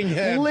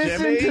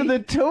 Listen to the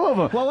two of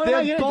them. Well, what am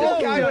I going to do?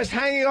 This guy was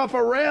hanging off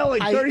a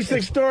railing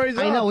 36 stories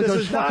up. I know, with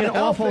those fucking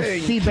awful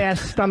sea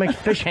bass stomach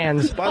fish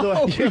hands. By the way,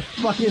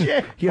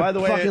 your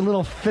fucking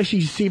little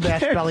fishy sea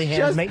bass belly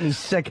hands make me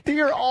sick.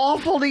 They're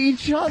awful to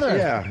each other.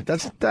 Yeah,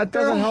 that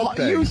doesn't help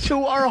things. You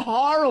two are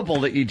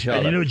horrible to each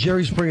other. And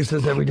Jerry Springer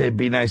says every day,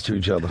 be nice to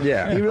each other.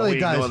 Yeah, he really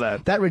does.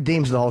 That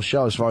redeems the whole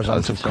show as far as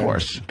I'm concerned. Of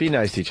course. Be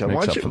nice to each other.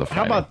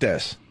 How about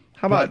this?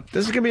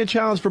 This is going to be a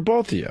challenge for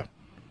both of you.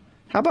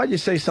 How about you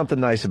say something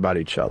nice about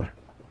each other?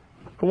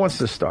 Who wants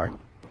to start?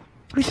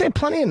 We say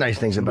plenty of nice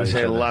things about each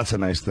other. We say lots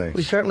of nice things.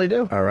 We certainly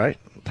do. All right.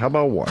 How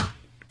about one?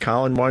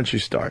 Colin, why don't you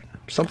start?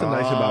 Something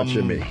nice about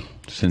Jimmy.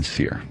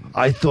 Sincere.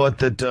 I thought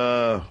that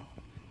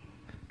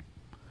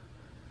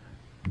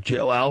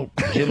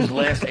Jim's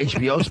last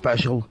HBO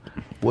special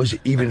was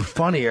even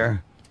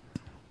funnier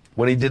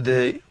when he did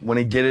it.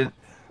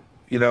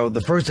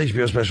 The first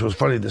HBO special was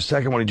funny. The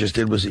second one he just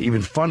did was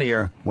even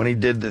funnier when he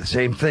did the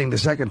same thing the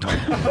second time.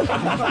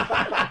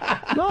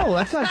 No,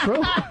 that's not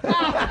true.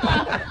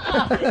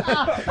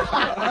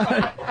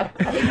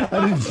 I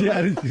didn't see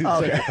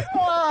okay.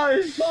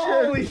 Oh, shit.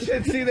 Holy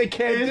shit. See, they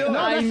can't do it. No,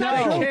 I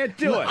know. They can't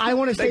do it. I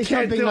want to say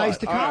something nice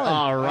to Colin.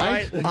 All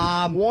right.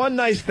 One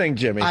nice thing,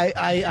 Jimmy.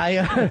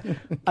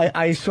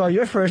 I saw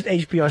your first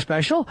HBO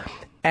special,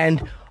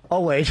 and... Oh,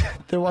 wait.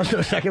 There was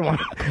no second one.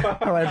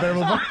 All right, better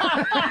move on.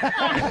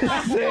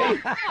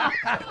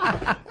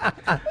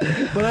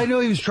 But I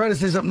know he was trying to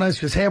say something nice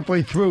because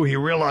halfway through he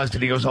realized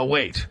it. He goes, oh,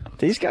 wait.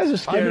 These guys are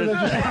scared.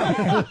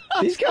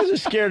 These guys are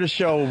scared to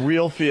show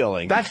real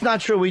feelings. That's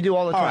not true. We do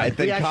all the time. All right,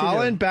 then,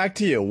 Colin, back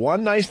to you.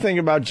 One nice thing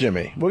about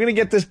Jimmy. We're going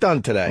to get this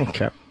done today.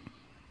 Okay.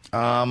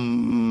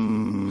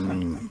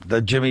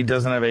 That Jimmy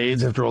doesn't have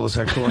AIDS after all the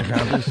sexual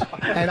encounters.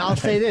 And I'll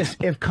say this: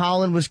 if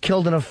Colin was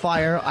killed in a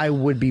fire, I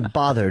would be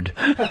bothered.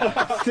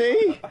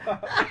 See?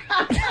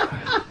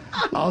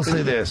 I'll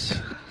say this.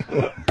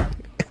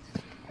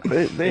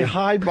 They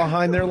hide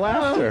behind their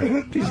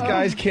laughter. These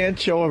guys can't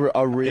show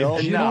a real.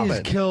 If Jimmy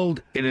is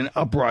killed in an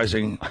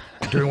uprising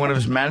during one of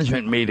his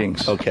management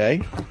meetings.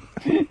 Okay.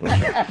 In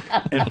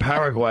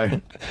Paraguay.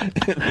 In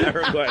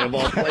Paraguay, of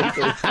all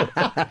places.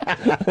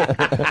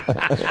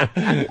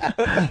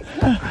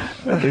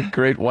 The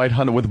great white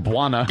hunter with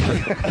Buana.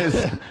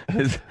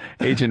 his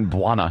agent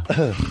Buana.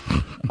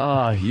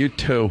 You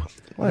too.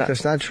 Well,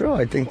 that's not true.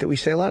 I think that we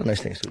say a lot of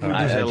nice things.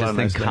 I just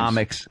think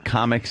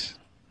comics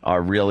are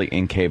really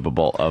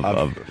incapable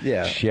of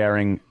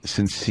sharing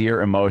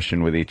sincere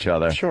emotion with each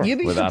other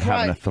without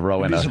having to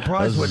throw in a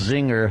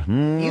zinger.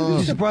 You'd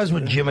be surprised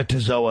what Jim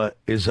Tazoa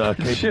is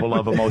capable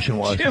of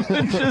emotion-wise. Jim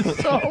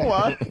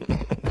Tazoa?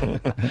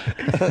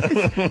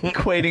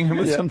 Equating him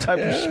with some type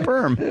of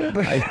sperm,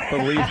 I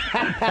believe.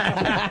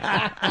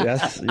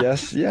 Yes.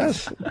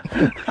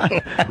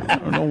 I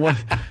don't know what...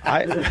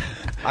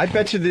 I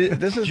bet you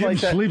this is Jim like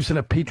that. Sleeps in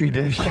a petri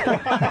dish.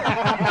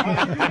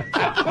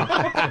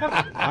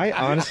 I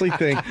honestly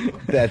think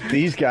that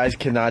these guys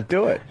cannot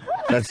do it.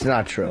 That's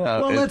not true.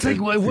 Well, that's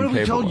like, what if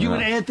we told you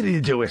and Anthony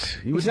to do it?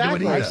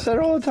 Exactly. I said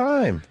it all the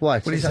time.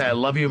 What do you say? I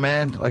love you,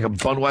 man? Like a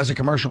Budweiser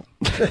commercial?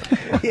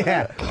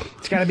 Yeah.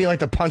 It's got to be like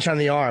the punch on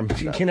the arm.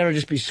 It can never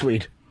just be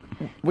sweet.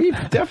 We've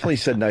definitely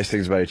said nice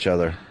things about each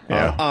other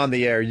on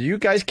the air. You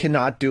guys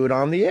cannot do it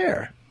on the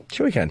air.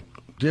 Sure we can.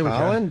 Yeah,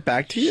 Colin,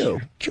 back to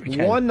you. Sure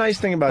one nice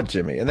thing about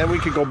Jimmy, and then we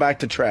could go back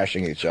to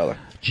trashing each other.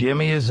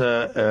 Jimmy is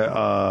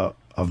a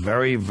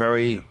very,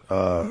 very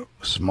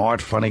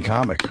smart, funny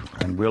comic,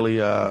 and really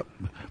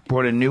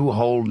brought a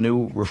whole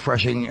new,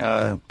 refreshing,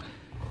 mindset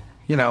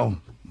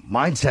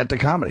to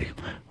comedy.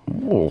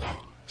 Whoa.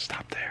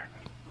 Stop there.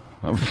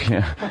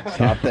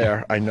 Stop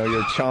there. I know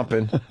you're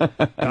chomping.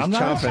 I'm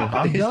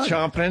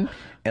chomping.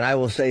 And I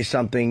will say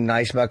something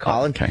nice about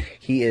Colin. Okay.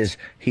 He is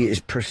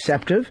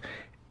perceptive,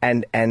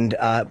 and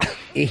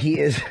he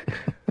is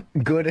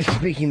good at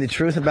speaking the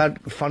truth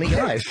about funny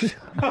guys.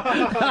 Come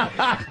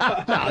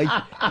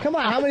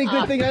on, how many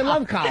good things? I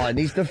love Colin.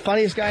 He's the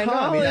funniest guy I know.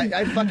 I mean,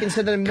 I fucking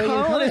said that a million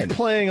times. Colin is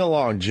playing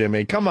along,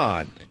 Jimmy. Come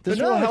on. This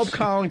will help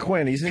Colin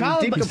Quinn. He's in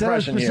deep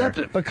depression here.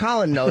 But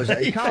Colin knows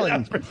that.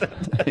 Colin,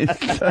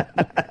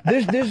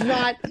 there's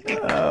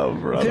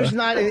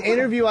not an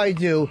interview I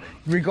do,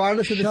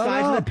 regardless of the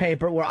size of the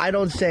paper, where I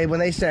don't say, when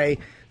they say,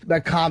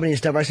 about comedy and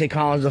stuff, I say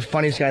Colin's the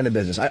funniest guy in the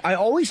business. I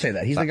always say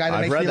that. He's the guy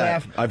that makes me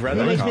laugh. I've read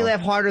that. He makes me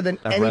laugh harder than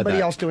anybody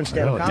else doing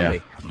stand-up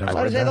comedy.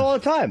 I say that all the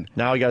time.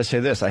 Now I got to say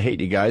this. I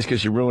hate you guys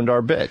because you ruined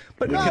our bit.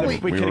 But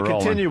we could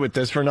continue with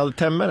this for another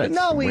 10 minutes.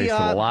 No, we wasted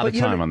a lot of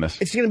time on this.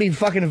 It's going to be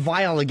fucking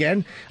vile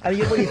again. I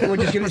mean, it's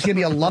going to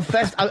be a love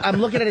fest. I'm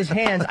looking at his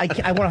hands.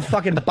 I want to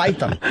fucking bite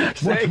them.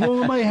 What's wrong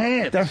with my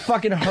hands? They're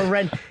fucking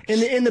horrendous.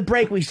 In the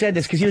break, we said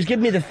this because he was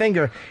giving me the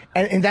finger,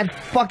 and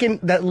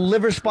that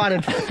liver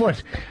spotted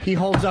foot he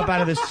holds up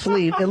out of his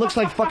sleeve. It looks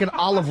like fucking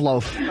olive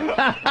loaf.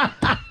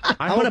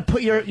 I want to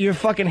put your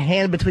fucking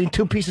hand between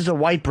two pieces of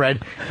white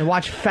bread and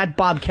watch Fat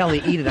Bob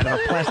Kelly eat it out of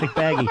a plastic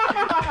baggie.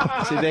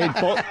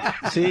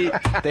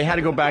 They had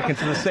to go back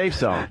into the safe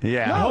zone.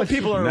 Yeah. I hope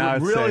people are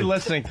really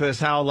listening to this.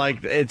 How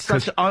like it's so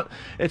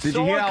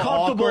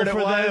uncomfortable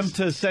for them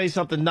to say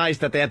something nice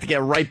that they have to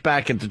get right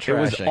back into trashing. It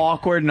was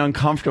awkward and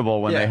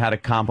uncomfortable when they had to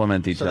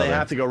compliment each other. So they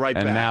have to go right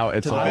back. And now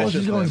it's all I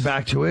wasn't going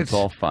back to it. It's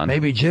all fun.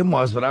 Maybe Jim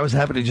was, but I was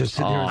happy to just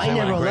sit there and say I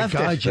never what a left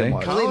great guy it. Jim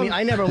was. Believe me,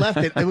 I never left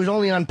it. It was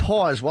only on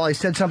pause while I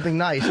said something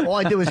nice. All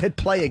I did was hit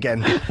play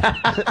again.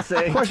 Of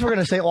course, we're going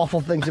to say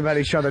awful things about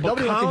each other.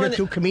 Nobody wants to hear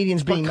two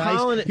comedians being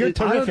nice. You're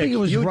terrific. I don't think it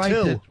was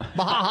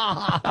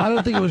I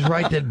don't think it was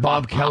right that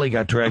Bob Kelly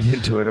got dragged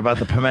into it about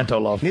the pimento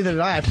loaf. Neither did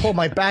I. I pulled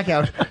my back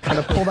out trying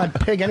to pull that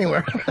pig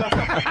anywhere.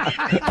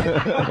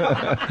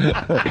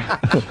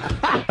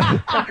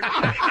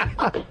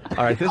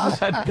 All right,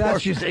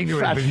 that's just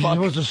ignorant because you're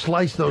supposed to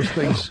slice those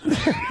things.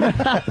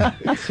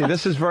 See,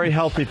 this is very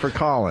healthy for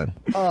Colin.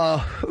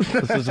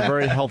 This is a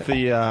very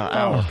healthy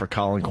hour for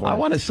Colin Quinn. I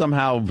want to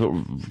somehow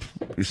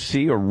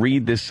see or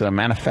read this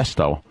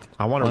manifesto.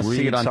 I want to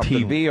see it on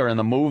TV or in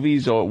the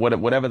movies or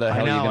whatever the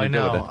hell you're going to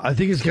do with it. I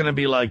think it's going to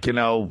be like,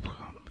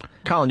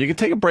 Colin, you can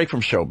take a break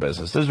from show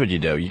business. This is what you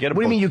do. You get. What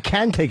do you mean you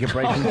can take a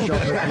break from show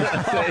business?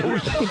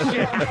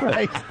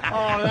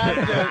 Oh,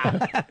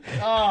 that's it.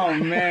 Oh,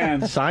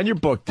 man. Sign your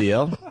book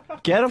deal.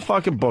 Get a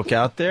fucking book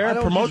out there.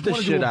 Promote the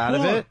shit out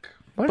of it.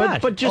 Why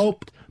not?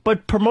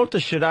 But promote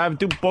the shit out of it.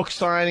 Do book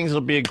signings.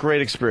 It'll be a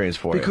great experience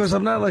for you. Because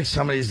I'm not like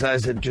some of these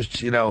guys that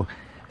just,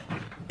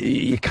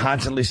 you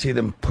constantly see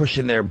them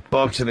pushing their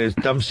books and their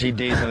dumb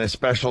CDs and their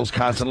specials,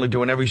 constantly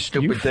doing every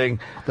stupid thing.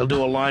 They'll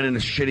do a line in a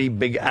shitty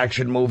big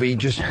action movie.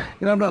 Just,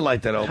 I'm not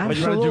like that.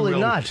 Absolutely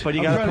not. But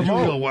you got to do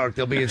real work.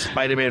 They'll be in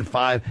Spider-Man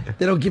 5.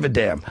 They don't give a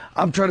damn.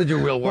 I'm trying to do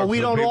real work. Well, we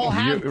don't all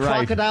have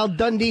Crocodile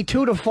Dundee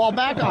 2 to fall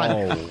back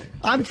on.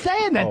 I'm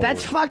saying that.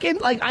 That's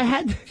fucking, I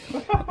had...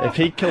 If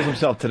he kills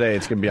himself today,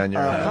 it's going to be on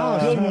your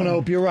head. Good one,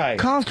 Hope. You're right.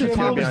 It's going to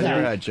be on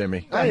your head,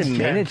 Jimmy. I didn't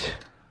mean it.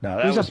 No,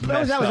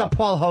 that was a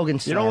Paul Hogan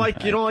song. You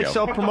don't like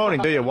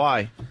self-promoting, do you?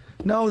 Why?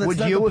 No, that's would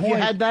not you the if you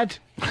point. had that?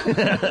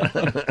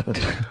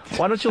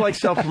 Why don't you like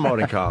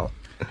self-promoting, Colin?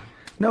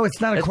 No, it's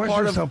not a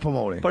question of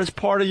self-promoting. But it's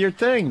part of your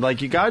thing.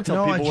 Like, you got to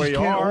tell people where you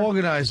are. I just can't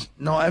organize.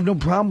 No, I have no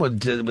problem with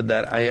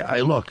that.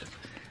 I look,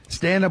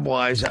 stand-up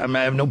wise, I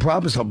have no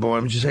problem with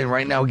self-promoting. I'm just saying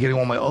right now, getting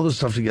all my other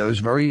stuff together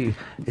is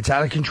it's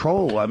out of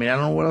control. I mean, I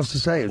don't know what else to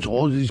say. It's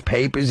all these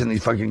papers and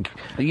these fucking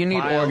You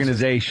need files.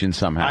 organization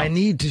somehow. I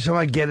need to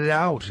somehow get it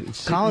out.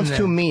 Colin's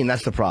too mean.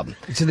 That's the problem.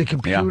 It's in the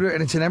computer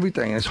and it's in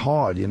everything. And it's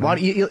hard,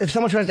 if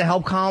someone tries to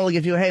help Colin,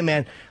 if you, hey,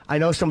 man, I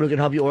know someone who can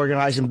help you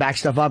organize and back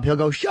stuff up, he'll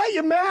go, shut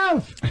your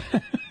mouth.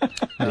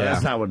 No,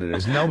 that's not what it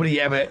is. Nobody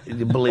ever,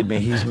 believe me,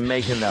 he's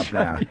making it up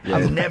now.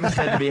 I've never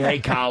said to me, hey,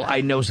 Kyle, I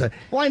know so.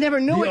 Well, I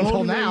never knew it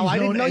until now. I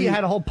didn't know you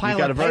had a whole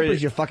pile of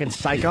papers, you fucking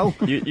psycho.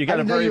 You got I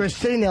didn't know you were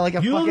sitting there like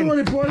a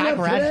fucking pack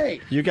rat.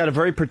 You got a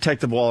very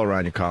protective wall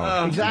around you,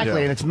 Colin.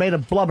 Exactly, and it's made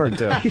of blubber.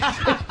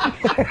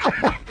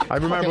 I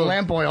remember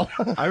lamp oil.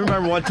 I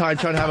remember one time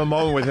trying to have a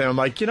moment with him. I'm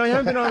like, you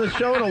haven't been on the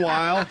show in a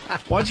while.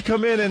 Why don't you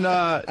come in and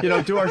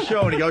do our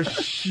show? And he goes,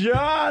 shut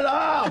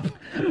up.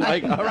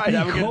 Like, all right,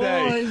 have a good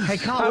day. Hey,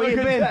 Colin, where you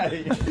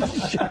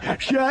been?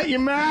 Shut your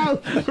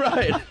mouth.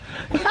 Right.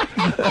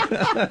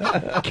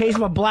 In case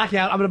of a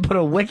blackout, I'm going to put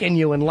a wick in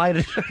you and light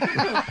it.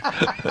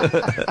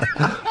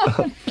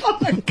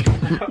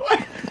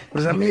 What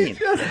does that mean?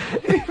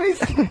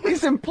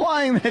 He's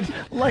implying that,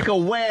 like a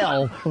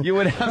whale, you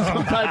would have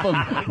some type of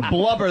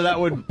blubber that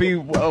would be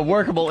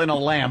workable in a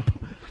lamp.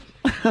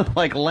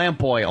 Like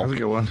lamp oil. That's a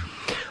good one.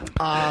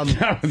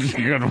 That was a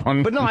good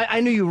one. But no, I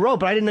knew you wrote,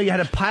 but I didn't know you had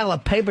a pile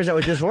of papers that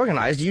were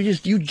disorganized.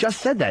 You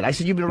just said that. I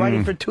said you've been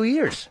writing for 2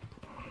 years.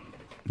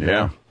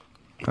 Yeah.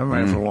 I've been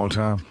writing for a long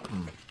time.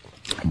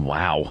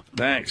 Wow.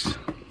 Thanks.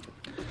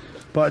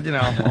 But,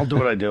 I'll do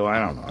what I do. I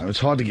don't know. It's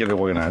hard to get it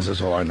organized. That's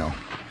all I know.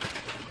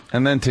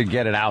 And then to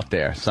get it out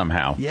there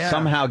somehow. Yeah.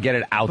 Somehow get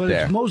it out but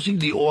there. It's mostly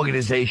the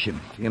organization.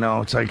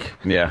 It's like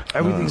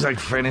everything's like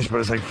finished,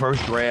 but it's like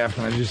first draft,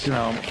 and I just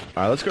All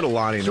right, let's go to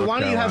Lonnie. So why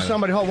don't you have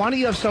somebody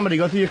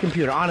go through your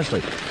computer?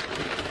 Honestly,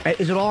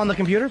 is it all on the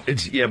computer?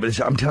 But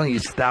I'm telling you,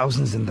 it's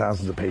thousands and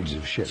thousands of pages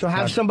of shit. So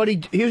have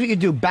somebody. Here's what you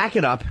do: back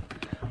it up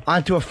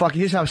onto a fucking.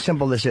 Here's how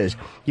simple this is: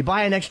 you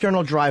buy an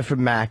external drive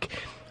from Mac.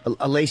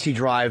 a Lacey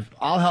drive.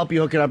 I'll help you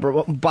hook it up.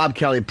 Or Bob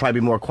Kelly would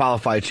probably be more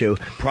qualified to.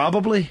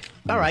 Probably.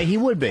 All right, he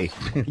would be.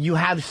 You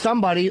have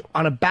somebody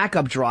on a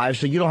backup drive,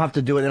 so you don't have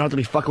to do it. They don't have to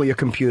be fucking with your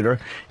computer.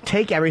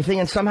 Take everything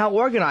and somehow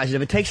organize it.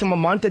 If it takes them a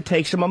month, it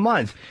takes them a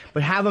month.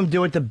 But have them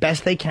do it the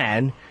best they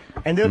can.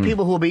 And there are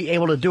people who will be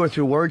able to do it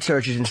through word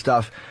searches and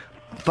stuff.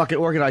 Fucking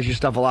organize your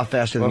stuff a lot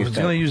faster than you think. If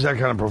it's going to use that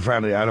kind of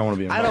profanity, I don't want to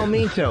be involved. I don't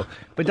mean to,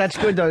 but that's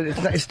good though.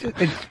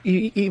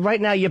 Right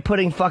now, you're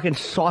putting fucking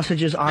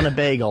sausages on a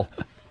bagel.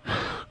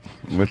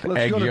 With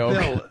egg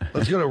yolk.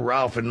 Let's go to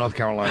Ralph in North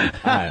Carolina.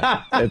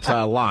 It's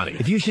Lonnie.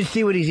 If you should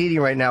see what he's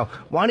eating right now,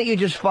 why don't you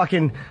just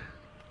fucking...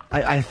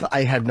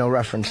 I had no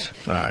reference.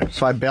 All right.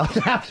 So I bailed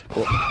out.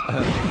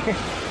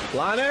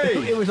 Lonnie!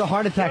 It was a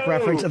heart attack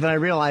reference, and then I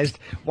realized,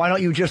 why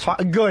don't you just...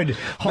 Good.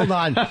 Hold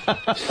on.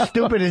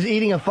 Stupid is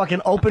eating a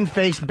fucking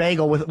open-faced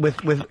bagel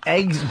with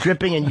eggs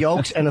dripping and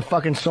yolks and a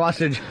fucking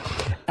sausage.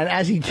 And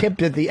as he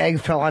tipped it, the egg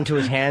fell onto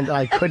his hand, and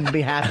I couldn't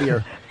be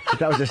happier.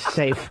 That was a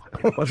safe.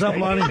 What's up,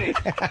 Lonnie?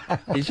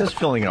 He's just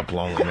filling up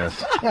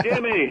loneliness.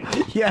 Jimmy,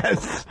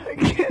 Yes.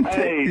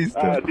 hey,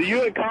 do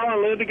you and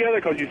Colin live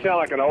together? Because you sound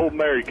like an old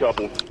married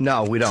couple.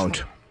 No, we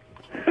don't.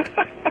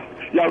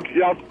 Y'all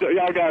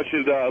guys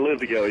should live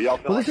together.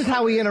 Well, this is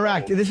how we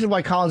interact. This is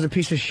why Colin's a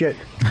piece of shit.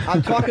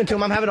 I'm talking to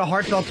him. I'm having a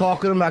heartfelt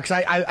talk with him because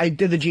I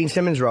did the Gene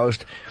Simmons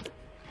roast,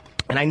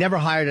 and I never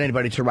hired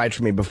anybody to write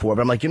for me before.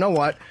 But I'm like, you know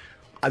what?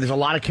 There's a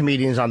lot of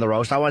comedians on the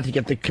roast. I wanted to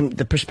get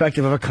the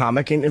perspective of a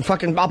comic, and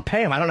fucking I'll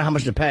pay him. I don't know how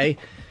much to pay.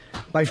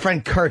 My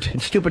friend Kurt,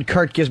 stupid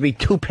Kurt, gives me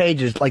 2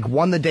 pages, like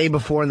one the day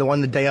before and the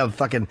one the day of.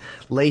 Fucking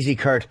lazy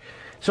Kurt.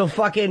 So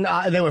fucking,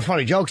 they were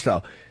funny jokes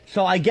though.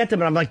 So I get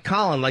them and I'm like,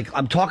 Colin, like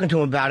I'm talking to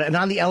him about it, and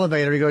on the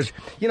elevator he goes,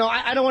 you know,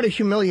 I don't want to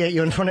humiliate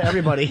you in front of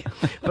everybody,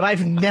 but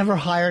I've never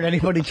hired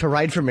anybody to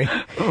write for me.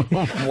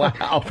 Wow.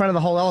 In front of the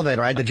whole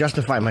elevator, I had to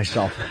justify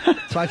myself.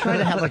 So I try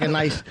to have like a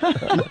nice,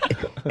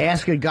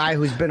 ask a guy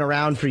who's been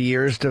around for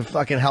years to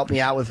fucking help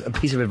me out with a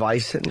piece of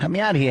advice. Help me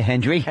out here,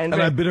 Hendry. And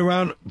I've been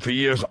around for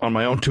years on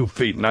my own 2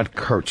 feet, not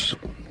Kurt's.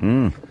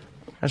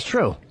 That's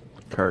true.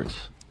 Kurt's.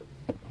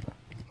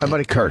 My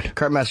buddy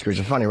Kurt Metzger is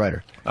a funny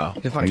writer. Oh.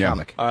 He's a funny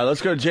comic. All right,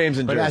 let's go to James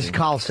in But Jersey. as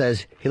Carl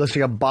says, he looks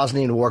like a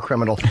Bosnian war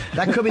criminal.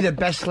 That could be the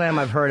best slam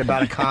I've heard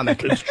about a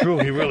comic. It's true.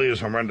 He really is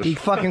horrendous. He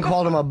fucking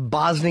called him a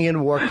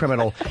Bosnian war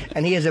criminal.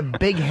 And he has a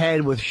big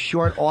head with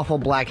short, awful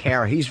black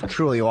hair. He's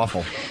truly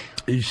awful.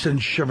 He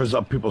sends shivers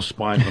up people's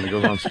spines when he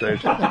goes on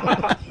stage.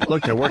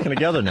 Look, they're working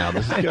together now.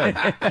 This is good.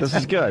 This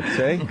is good.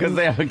 See? Because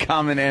they have a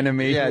common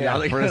enemy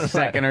for a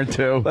second or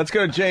two. Let's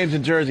go to James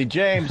in Jersey.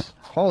 James.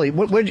 Holy,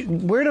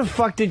 where the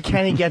fuck did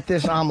Kenny get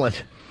this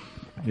omelet?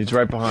 He's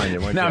right behind you.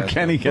 Now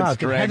Kenny gets Wow, did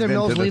dragged Heather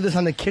Mills into leave this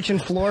on the kitchen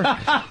floor?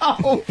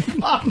 Oh,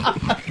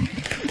 fuck.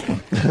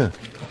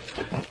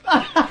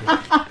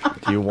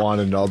 Do you want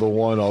another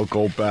one? I'll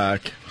go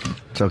back.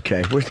 It's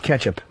okay. Where's the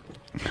ketchup?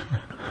 Am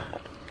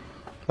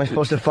I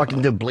supposed to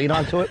fucking bleed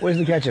onto it? Where's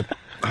the ketchup?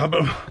 How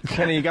about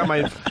Kenny, you got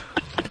my...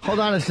 Hold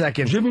on a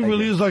second. Jimmy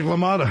really is like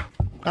LaMotta.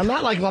 I'm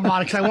not like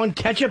LaMotta. I want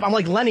ketchup. I'm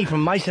like Lenny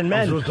from Mice and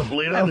Men. I'm supposed to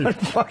bleed I on want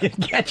it. fucking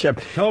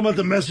ketchup. Tell him about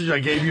the message I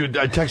gave you.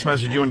 I text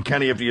messaged you and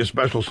Kenny after your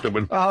special,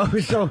 stupid. Oh,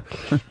 so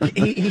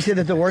he said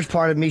that the worst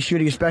part of me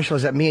shooting a special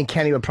is that me and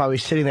Kenny were probably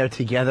sitting there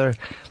together,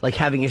 like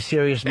having a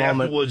serious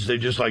moment. Afterwards, they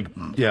just like,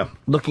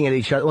 looking at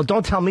each other. Well,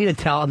 don't tell me to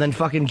tell and then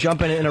fucking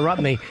jump in and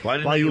interrupt me. Why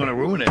didn't you want to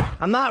ruin it?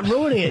 I'm not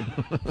ruining it.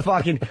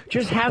 Fucking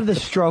just have the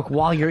stroke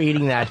while you're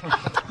eating that.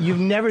 You've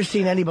never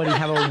seen anybody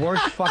have a worse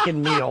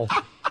fucking meal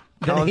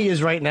than he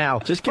is right now.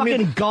 Just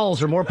fucking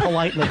gulls are more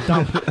polite in the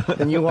dump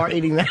than you are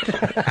eating that.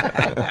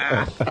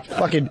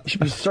 Fucking should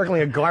be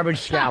circling a garbage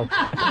scow.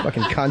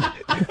 Fucking cunt.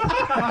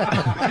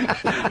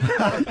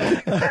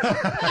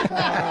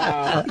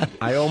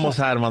 I almost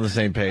had him on the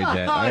same page,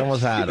 Ed. I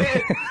almost had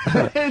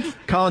him.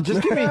 Colin,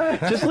 just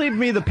leave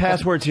me the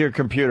password to your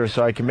computer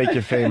so I can make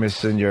you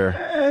famous in your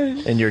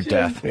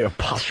death. Yeah,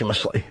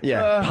 posthumously.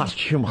 Yeah,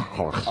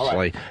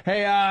 posthumously.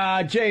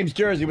 Hey, James,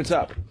 Jersey, what's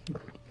up?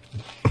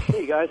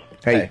 Hey, guys.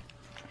 Hey.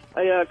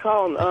 Hey,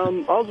 Colin, I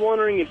was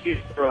wondering if you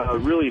were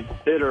really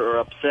bitter or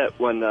upset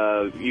when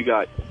you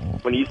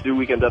used to do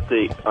Weekend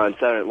Update on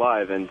Saturday Night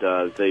Live and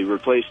they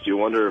replaced you.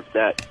 I wonder if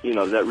that,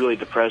 does that really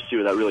depress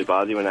you or that really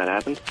bother you when that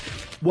happened?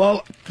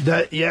 Well,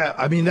 that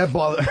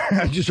bothered.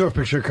 I just saw a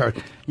picture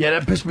card. Yeah,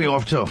 that pissed me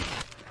off too.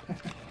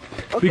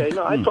 Okay,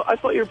 no, I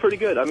thought you were pretty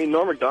good. I mean,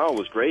 Norm Macdonald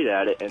was great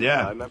at it, and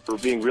I remember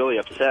being really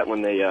upset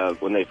when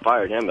they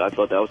fired him. I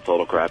thought that was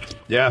total crap.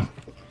 Yeah.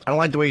 I don't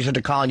like the way you said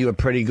to Colin you were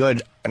pretty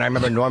good, and I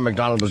remember Norm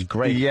Macdonald was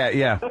great.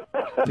 Yeah.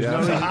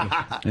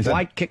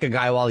 Why kick a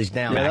guy while he's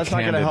down? Yeah, that's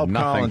not going to help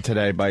Colin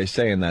today by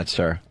saying that,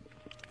 sir.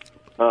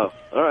 Oh.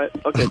 All right.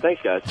 Okay,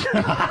 thanks, guys.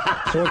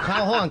 So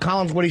hold on,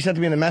 Colin's, what he said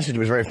to me in the message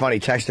was very funny. He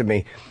texted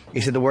me.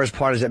 He said the worst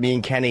part is that me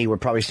and Kenny were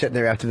probably sitting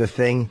there after the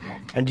thing.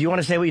 And do you want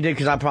to say what you did?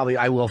 Because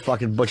I will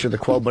fucking butcher the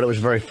quote, but it was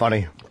very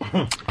funny.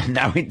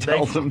 Now he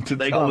tells them to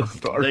tell the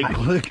story.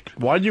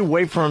 Why did you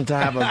wait for him to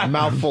have a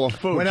mouthful of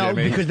food, Well, no,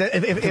 Jimmy? because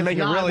if make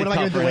it not, really what am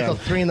I going tough to do? for Wait till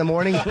him. 3 in the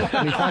morning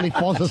when he finally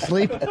falls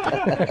asleep?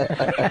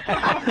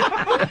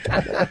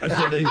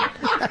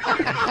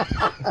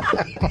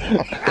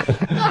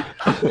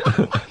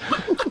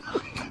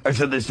 I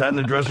said they sat in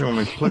the dressing room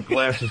and clicked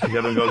glasses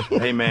together and goes,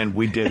 "Hey man,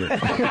 we did it."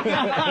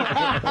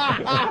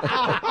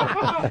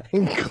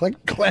 And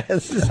click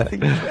glasses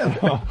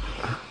together.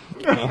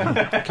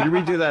 Can you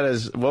redo that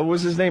as, what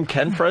was his name?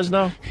 Ken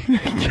Fresno?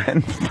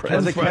 Ken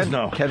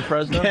Fresno. Ken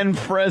Fresno? Ken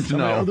Fresno.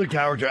 My other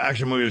character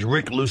action movie is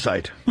Rick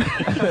Lucite.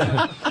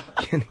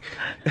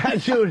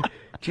 Dude,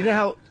 do you know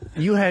how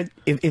you had,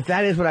 if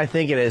that is what I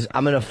think it is,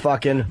 I'm going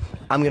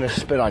to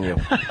spit on you.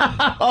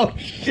 Oh,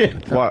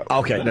 shit. What?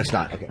 Okay, that's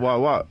not. Okay.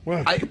 What?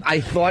 I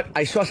thought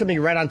I saw something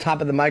right on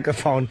top of the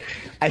microphone.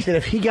 I said,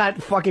 if he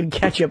got fucking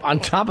ketchup on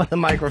top of the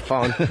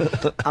microphone,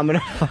 I'm going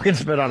to fucking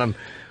spit on him.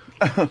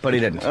 But he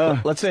didn't.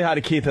 Let's say hi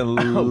to Keith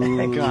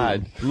in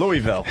God.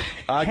 Louisville.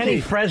 Kenny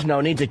Keith. Fresno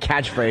needs a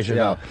catchphrase,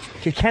 though.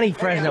 Kenny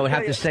Fresno would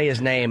have to say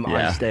his name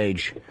on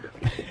stage.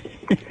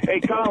 Hey,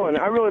 Colin,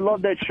 I really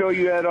love that show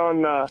you had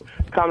on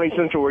Comedy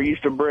Central where you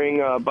used to bring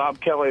Bob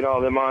Kelly and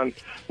all them on.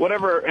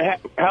 Whatever,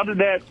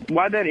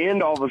 why'd that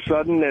end all of a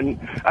sudden?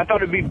 And I thought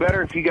it'd be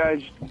better if you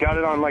guys got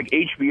it on like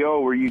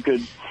HBO where you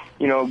could,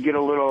 get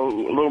a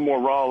little more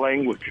raw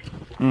language.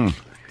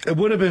 It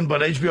would have been,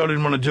 but HBO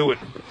didn't want to do it.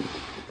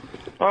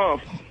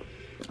 Oh.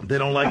 They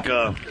don't like,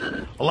 a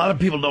lot of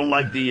people don't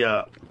like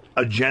the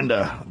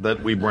agenda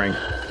that we bring.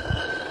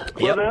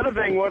 Well, the other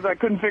thing was I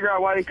couldn't figure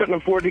out why they couldn't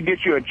afford to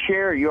get you a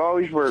chair. You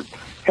always were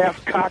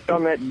half cocked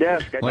on that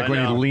desk. Like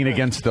when you lean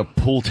against a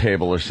pool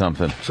table or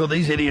something. So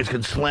these idiots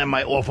can slam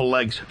my awful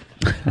legs.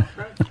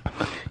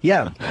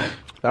 Yeah.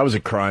 That was a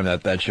crime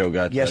that show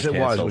got Yes, it was.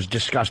 canceled. It was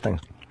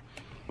disgusting.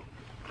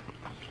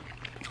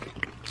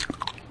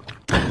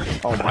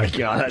 Oh, my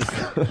God.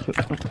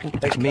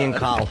 That's me and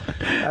Kyle.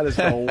 That is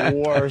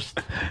the worst.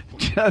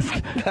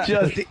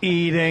 just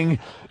eating.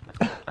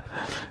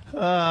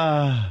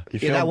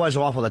 That was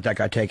awful that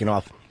got taken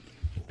off.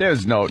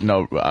 There's no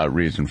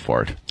reason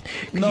for it.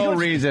 No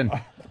reason.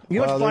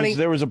 You know what's funny?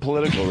 There was a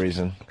political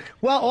reason.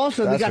 Well,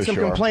 also, they That's got for some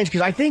sure. complaints,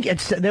 because I think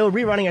they were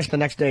rerunning us the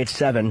next day at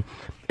 7,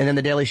 and then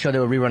The Daily Show, they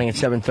were rerunning at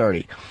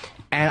 7:30.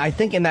 And I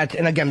think and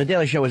again, The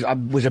Daily Show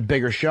was a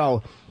bigger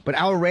show, but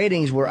our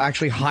ratings were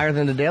actually higher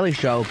than The Daily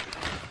Show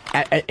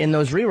in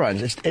those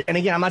reruns. And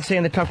again, I'm not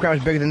saying the Tough Crowd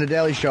was bigger than The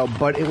Daily Show,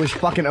 but it was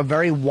fucking a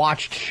very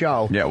watched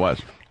show. Yeah, it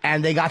was.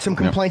 And they got some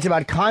complaints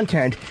about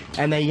content,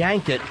 and they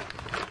yanked it.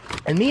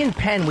 And me and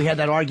Penn, we had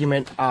that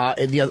argument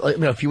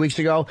a few weeks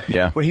ago,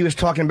 where he was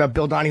talking about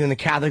Bill Donahue in the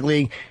Catholic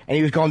League, and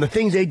he was going, the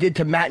things they did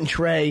to Matt and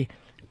Trey,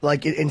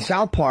 like in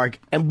South Park.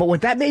 But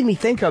what that made me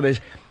think of is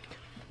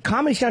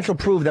Comedy Central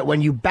proved that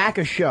when you back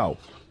a show,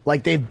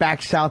 like they've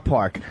backed South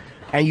Park,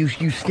 and you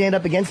stand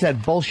up against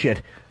that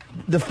bullshit,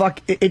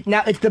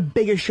 now it's the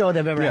biggest show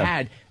they've ever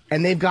had,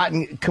 and they've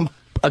gotten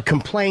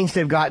complaints,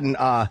 they've gotten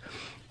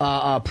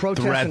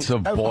protests, threats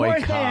of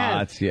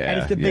boycotts, and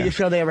it's the biggest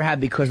show they ever had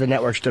because the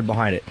network stood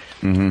behind it.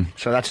 Mm-hmm.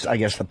 So that's, I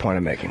guess, the point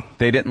I'm making.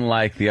 They didn't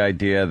like the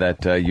idea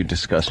that you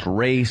discussed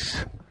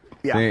race.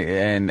 Yeah.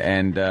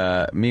 And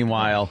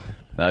meanwhile,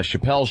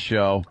 Chappelle's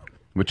show,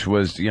 which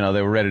was, they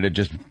were ready to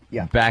just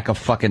back a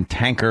fucking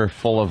tanker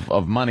full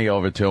of money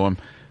over to him.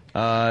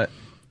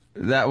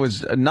 That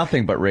was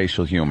nothing but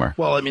racial humor.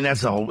 Well, I mean,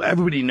 that's the whole.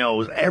 Everybody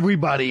knows.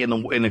 Everybody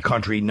in the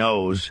country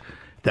knows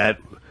that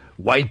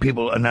white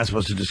people are not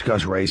supposed to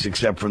discuss race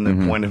except from the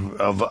point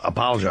of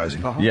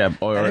apologizing. Yeah,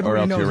 or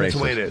else knows you're racist. that's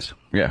the way it is.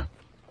 Yeah,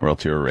 or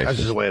else you're a racist. That's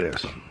just the way it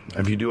is.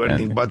 If you do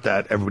anything but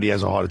that, everybody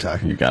has a heart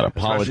attack. You got to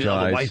apologize. Especially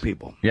other white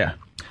people. Yeah.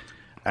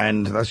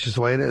 And that's just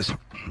the way it is.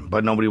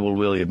 But nobody will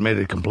really admit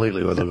it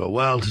completely. Or they'll go,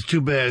 well, it's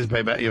too bad, it's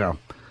payback,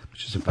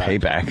 It's just a fact.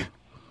 Payback.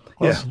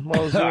 Well,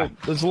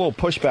 there's a little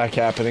pushback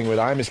happening with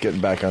Imus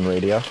getting back on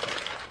radio.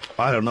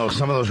 I don't know.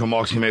 Some of those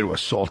remarks he made were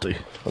salty.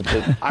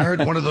 I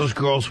heard one of those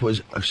girls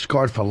was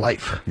scarred for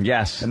life.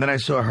 Yes. And then I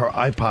saw her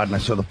iPod and I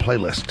saw the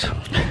playlist.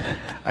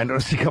 I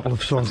noticed a couple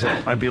of songs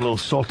that might be a little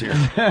saltier.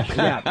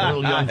 Yeah, a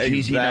little young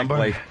cheesy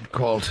number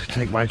called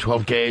 "Take My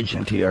 12 Gauge"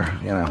 into your,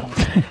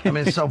 I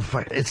mean,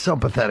 it's so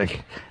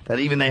pathetic that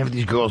even they have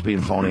these girls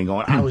being phony and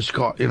going, "I was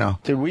scarred,"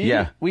 Did we?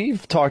 Yeah.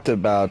 We've talked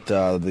about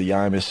the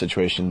Imus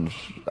situation.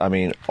 I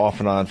mean,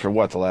 off and on for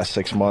the last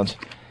 6 months.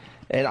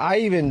 And I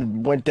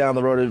even went down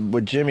the road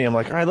with Jimmy. I'm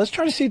like, all right, let's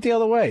try to see it the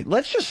other way.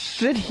 Let's just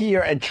sit here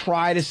and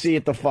try to see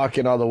it the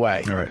fucking other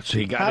way. All right, so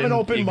you got Have an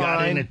open got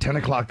in mind. at 10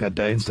 o'clock that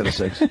day instead of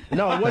 6.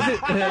 No, it wasn't.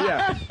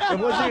 It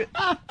wasn't.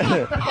 Wow.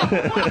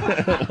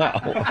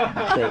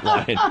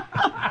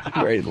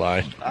 Great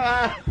line.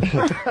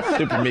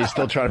 Stupid me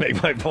still trying to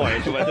make my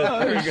point. But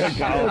that's very good,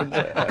 Colin.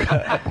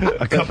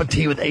 A cup of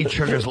tea with 8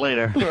 sugars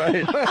later.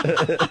 Right.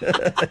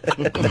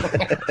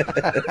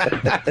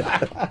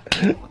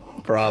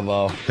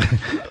 Bravo.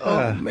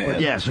 Oh,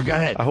 man. Yeah, so go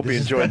ahead. I hope you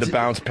enjoyed the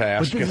bounce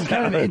pass. But this is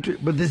kind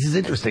of but this is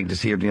interesting to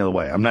see it the other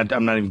way. I'm not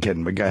even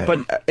kidding, but go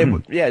ahead.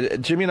 But yeah,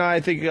 Jimmy and I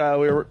think we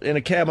were in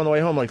a cab on the way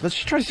home. Like, let's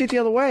just try to see it the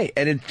other way,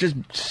 and it just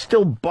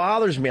still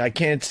bothers me. I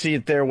can't see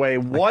it their way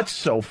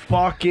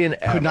whatsoever.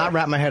 Could not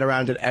wrap my head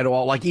around it at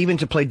all. Like, even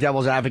to play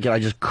devil's advocate, I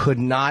just could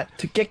not.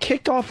 To get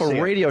kicked off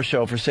a radio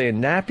show for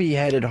saying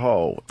nappy-headed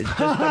hoe, it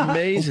just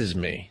amazes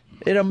me.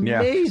 It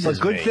amazes me.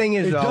 But good thing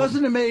is, it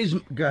doesn't amaze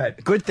me. Go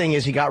ahead. Good thing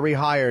is he got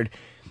rehired.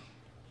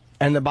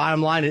 And the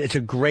bottom line is, it's a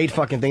great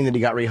fucking thing that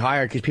he got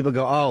rehired, because people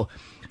go, oh,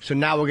 so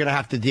now we're going to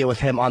have to deal with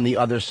him on the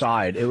other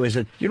side. It was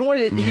a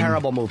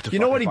terrible move to You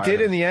know what he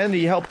did in the end?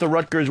 He helped the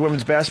Rutgers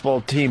women's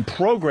basketball team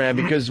program,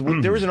 because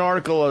there was an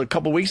article a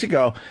couple weeks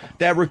ago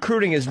that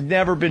recruiting has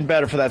never been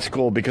better for that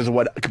school because of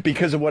what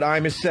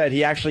Imus said.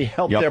 He actually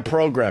helped their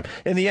program.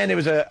 In the end, it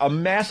was a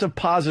massive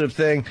positive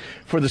thing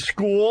for the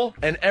school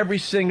and every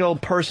single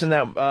person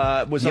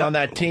that was on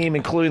that team,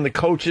 including the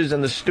coaches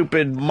and the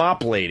stupid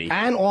mop lady.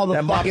 And all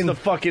the mops the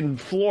fucking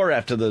floor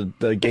after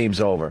the game's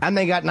over. And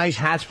they got nice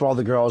hats for all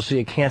the girls, so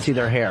you can't see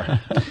their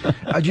hair.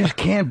 I just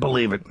can't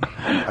believe it.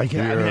 I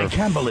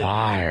can't believe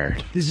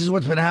it. This is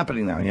what's been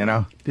happening now, you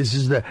know? This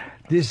is a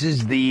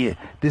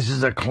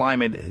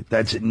climate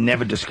that's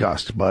never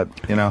discussed, but,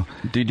 you know.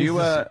 Did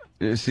you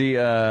see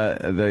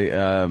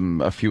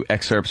a few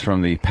excerpts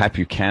from the Pat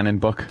Buchanan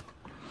book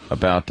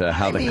about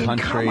how the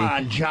country come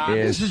on, John,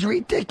 this is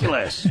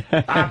ridiculous.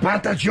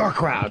 Pat, that's your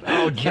crowd.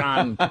 Oh,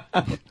 John.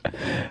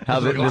 How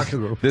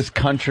this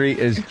country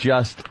is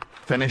just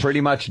pretty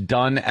much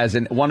done as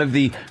one of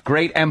the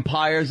great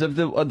empires of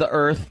the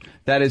earth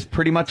that is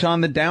pretty much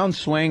on the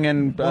downswing.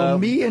 And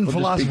me and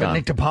philosopher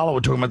Nick DiPaolo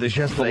were talking about this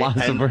yesterday. What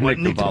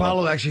Nick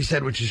DiPaolo actually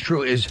said, which is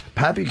true, is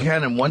Pat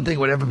Buchanan, one thing,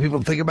 whatever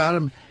people think about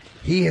him,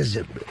 he has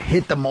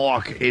hit the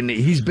mark, and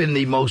he's been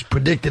the most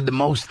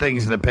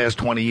things in the past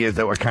 20 years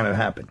that were kind of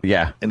happened.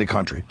 Yeah. In the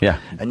country. Yeah.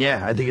 And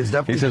I think it's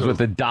definitely He says true. with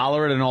the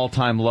dollar at an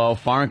all-time low,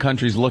 foreign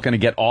countries looking to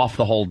get off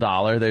the whole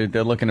dollar.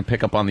 They're looking to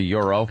pick up on the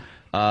euro.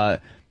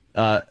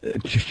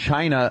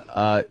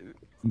 China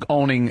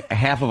owning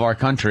half of our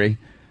country,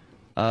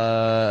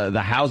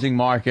 the housing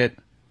market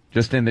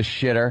just in the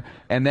shitter,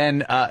 and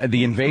then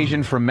the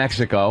invasion from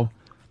Mexico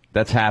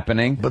that's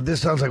happening. But this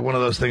sounds like one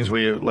of those things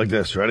where you like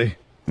this. Ready?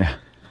 Yeah.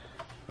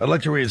 I'd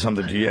like to read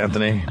something to you,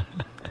 Anthony.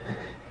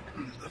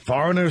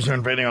 Foreigners are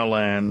invading our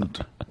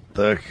land.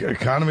 The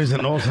economy's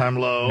at an all-time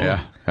low.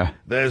 Yeah.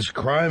 There's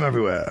crime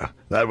everywhere.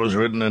 That was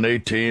written in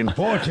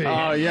 1840.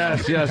 Oh,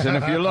 yes. And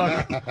if you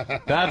look,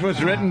 that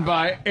was written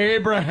by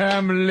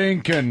Abraham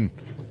Lincoln.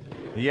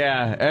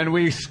 Yeah, and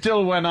we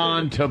still went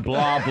on to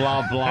blah,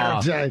 blah, blah.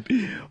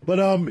 But, but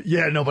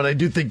I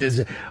do think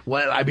there's,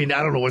 I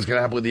don't know what's going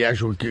to happen with the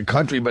actual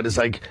country, but it's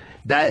like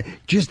that,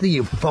 just the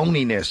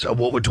phoniness of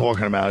what we're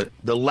talking about,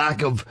 the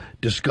lack of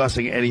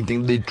discussing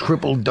anything, the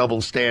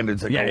triple-double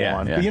standards that go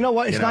on. But you know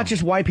what? It's not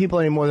just white people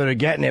anymore that are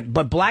getting it,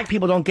 but black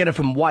people don't get it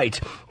from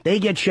whites. They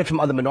get shit from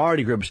other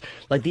minority groups.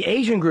 Like the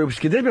Asian groups,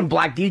 because there's been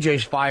black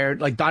DJs fired,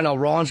 like Donnell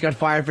Rawlins got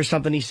fired for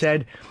something he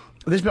said.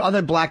 There's been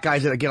other black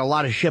guys that get a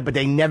lot of shit, but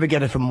they never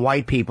get it from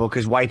white people,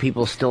 because white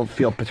people still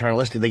feel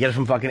paternalistic. They get it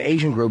from fucking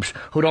Asian groups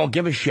who don't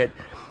give a shit.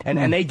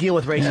 And they deal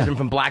with racism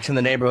from blacks in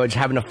the neighborhoods,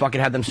 having to fucking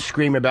have them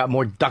scream about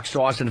more duck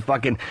sauce and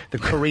fucking the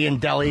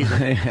Korean delis.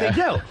 They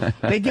do.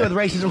 They deal with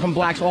racism from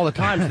blacks all the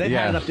time. So they've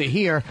had it up to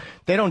here.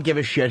 They don't give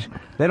a shit.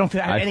 They don't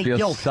feel any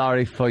guilt. I feel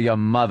sorry for your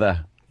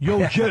mother.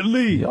 Yo, Jet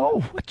Li.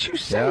 Yo, what you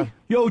say? Yeah.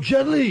 Yo,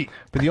 Jet Li.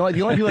 But the only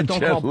people that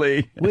don't call...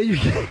 Li. Where you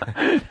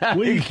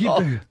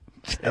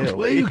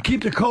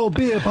keep the cold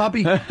beer,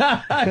 Poppy?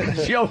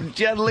 Yo,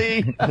 Jet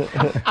Li.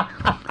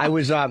 I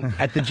was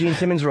at the Gene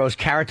Simmons roast.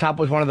 Carrot Top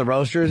was one of the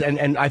roasters,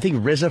 and I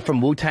think RZA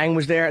from Wu-Tang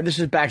was there. This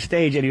is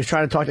backstage, and he was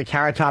trying to talk to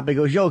Carrot Top. He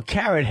goes, "Yo,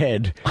 Carrot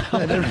Head."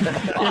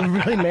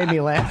 It really made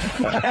me laugh.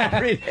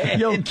 Carrot Head.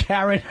 Yo,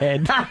 Carrot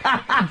Head.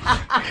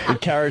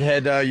 Did Carrot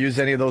Head use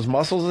any of those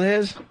muscles of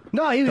his?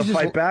 No, he was to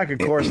fight back? Of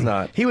course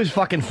not. He was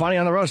fucking funny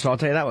on the roast, so I'll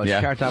tell you that much.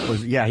 Carrot Top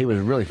was, he was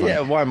really funny.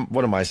 Yeah,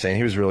 what am I saying?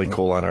 He was really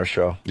cool on our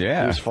show.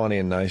 Yeah. He was funny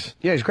and nice.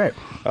 Yeah, he's great.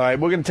 All right,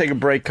 we're going to take a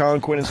break. Colin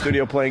Quinn in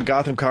studio playing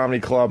Gotham Comedy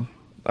Club.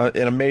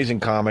 An amazing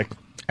comic.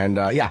 And,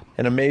 an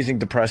amazing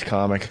depressed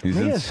comic. He's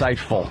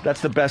insightful.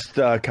 That's the best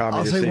comedy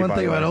I'll to say see, one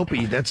thing about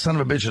Opie. That son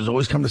of a bitch has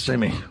always come to see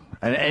me.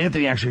 And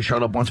Anthony actually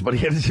showed up once, but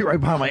he had to sit right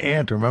behind my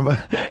aunt,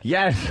 remember?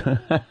 Yes.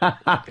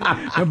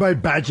 Remember I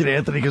badgered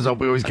Anthony because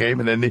Opie always came,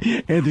 and then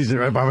Anthony's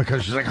sitting right behind my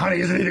cousin. She's like, "Honey,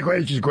 isn't he the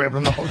great?" She's grabbing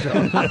him the whole show.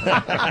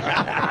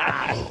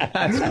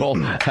 That's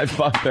cool. I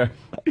fucked her.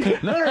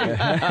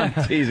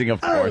 I'm teasing,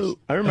 of course.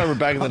 I remember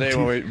back in the day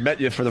when we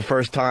met you for the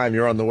first time,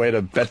 you were on the way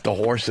to bet the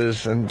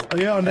horses. And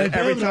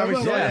every time we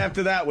saw you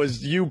after that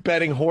was you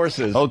betting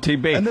horses.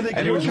 OTB. And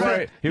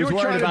he was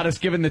worried about us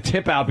giving the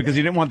tip out because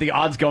he didn't want the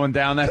odds going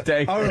down that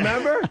day. Oh,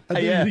 remember?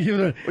 Yeah.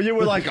 You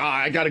were like,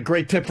 I got a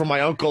great tip from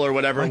my uncle or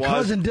whatever it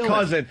was.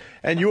 Cousin.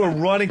 And you were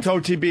running to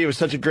OTB. It was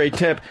such a great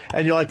tip.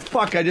 And you're like,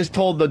 fuck, I just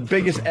told the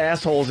biggest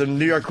assholes in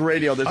New York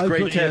radio this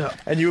great tip. Yeah.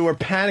 And you were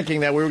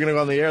panicking that we were going to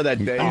go on the air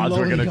that day. Odds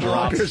were going to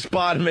drop. up your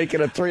spot and make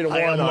it a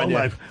 3-1 on you.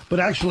 Life. But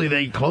actually,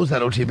 they closed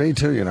that OTB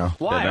too. You know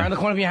why? Around the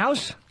corner of your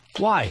house?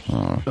 Why?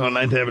 Oh,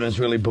 9th Avenue's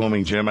really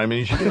booming, Jim. I mean,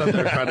 you should get up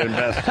there and try to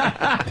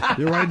invest.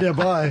 You're right there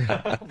by.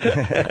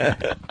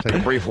 Take a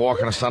brief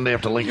walk on a Sunday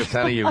after Lincoln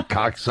Center, you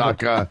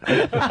cocksucker.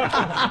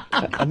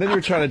 And then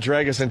you're trying to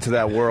drag us into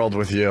that world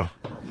with you.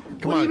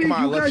 Come on, let's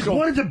go. You guys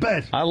wanted to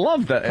bet. I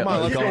love that. Come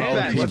on, let's go.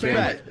 Let's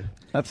bet.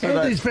 That's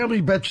these family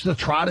bets the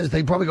trotters.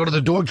 They probably go to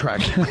the dog track.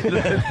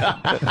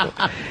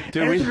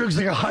 Dude, Anthony looks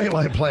like a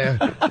highlight player.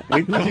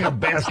 He looks like a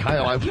Basque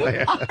highlight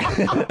player.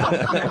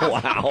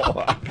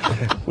 Wow.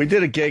 We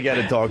did a gig at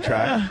a dog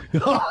track. We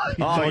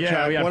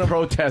had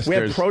protesters. We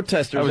had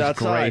protesters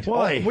outside. Great.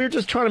 Why? We were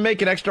just trying to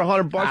make an extra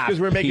 $100 because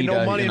we were making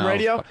no money in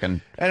radio.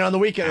 And on the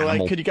weekend, we're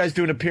like, could you guys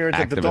do an appearance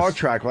at the dog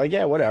track? We're like,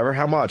 yeah, whatever.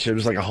 How much? It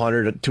was like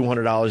 $100,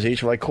 $200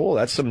 each. We're like, cool.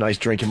 That's some nice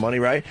drinking money,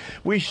 right?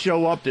 We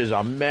show up. There's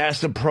a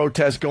massive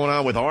protest going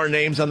on with our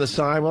names on the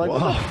sign. We're like,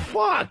 what the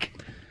fuck?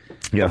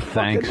 Yeah, What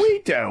thanks. did we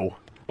do?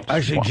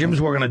 Actually,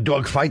 Jim's working a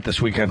dog fight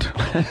this weekend.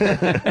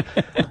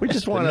 We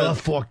just want to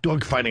North Fork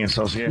Dog Fighting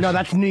Association. No,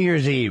 that's New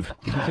Year's Eve.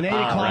 It's an 8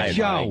 o'clock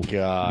show.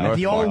 God. At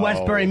the old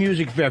Westbury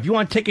Music Fair. If you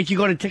want tickets, you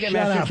go to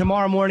Ticketmaster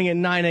tomorrow morning at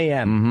 9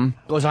 a.m.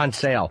 Goes on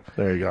sale.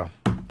 There you go.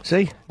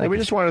 See? We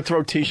just want to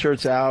throw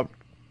T-shirts out.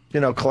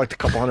 Collect a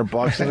couple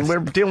 $100, and we're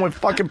dealing with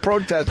fucking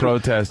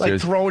protesters.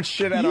 Like throwing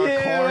shit at our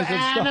cars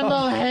and stuff.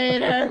 Animal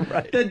hater.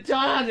 Right. The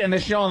dog. And they're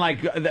showing,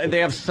 like,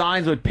 they have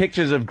signs with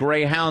pictures of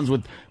greyhounds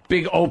with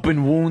big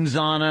open wounds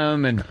on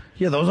them. And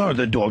yeah, those aren't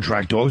the dog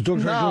track dogs.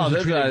 Dog track dogs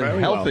are treated very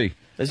healthy.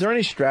 Well. Is there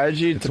any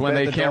strategy to when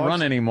they the can't dogs?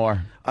 run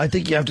anymore? I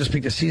think you have to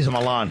speak to Cesar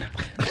Milan.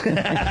 He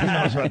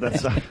knows about that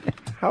stuff.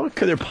 How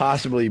could there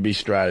possibly be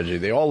strategy?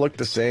 They all look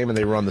the same and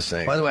they run the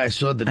same. By the way, I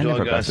saw the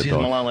dog Cesar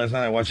Milan last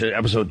night. I watched an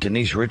episode of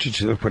Denise Richards.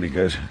 She looked pretty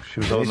good.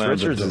 She was Denise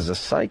Richards is a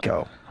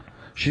psycho.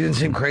 She didn't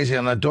seem crazy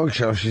on that dog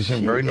show. She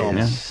seemed very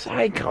normal.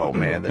 Psycho,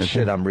 man. The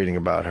shit I'm reading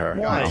about her.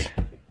 Why?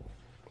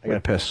 I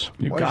gotta piss.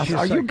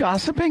 Are you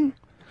gossiping?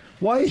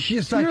 Why is she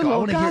a psycho? You're a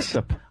little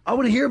gossip. I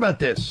want to hear about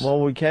this. Well,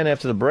 we can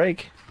after the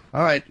break.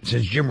 All right,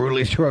 since Jim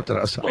rudely interrupted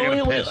us,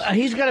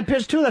 he's got to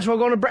piss too. That's why we're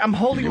going to break. I'm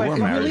holding my. It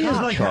really is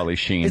like Charlie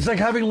Sheen. It's like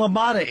having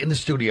LaMotta in the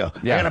studio.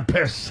 Yeah. I got to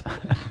piss.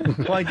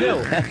 Well, I do.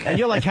 And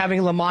you're like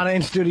having LaMotta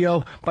in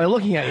studio by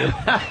looking at you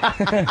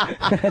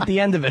at the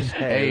end of it.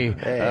 Hey,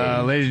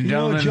 ladies and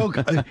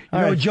gentlemen.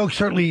 A joke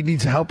certainly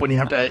needs help when you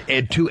have to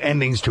add two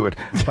endings to it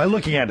by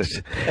looking at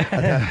it.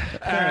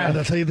 And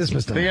I'll tell you this,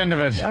 Mr. The end of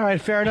it. All right,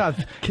 fair enough.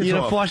 You're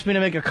going to force me to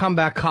make a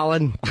comeback,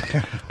 Colin.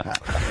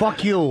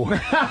 Fuck you.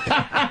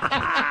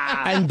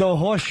 And the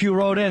horse you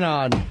rode in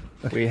on.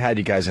 We had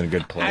you guys in a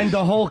good place. And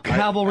the whole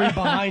cavalry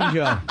behind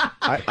you.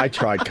 I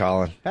tried,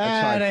 Colin.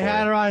 And they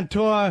had her on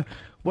tour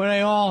where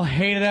they all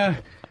hated her.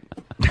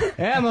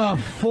 Emma,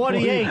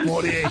 48.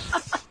 48.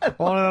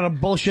 All that other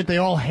bullshit, they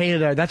all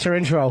hated her. That's her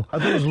intro. I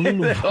thought it was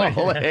Lulu.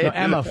 No,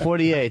 Emma,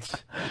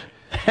 48.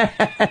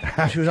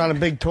 She was on a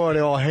big tour.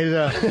 They all hated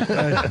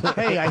her.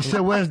 Hey, I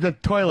said, where's the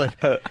toilet?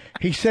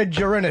 He said,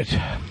 you're in it.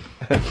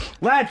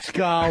 Let's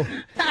go.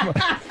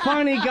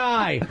 Funny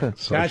guy.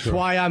 That's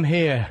why I'm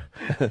here.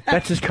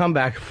 That's his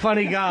comeback.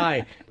 Funny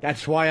guy.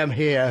 That's why I'm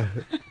here.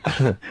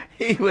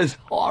 He was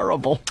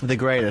horrible. The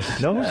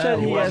greatest. Know who said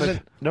he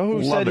hasn't? Know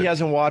who said he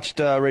hasn't watched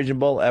Raging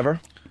Bull ever?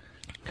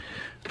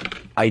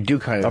 I do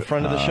kind of. A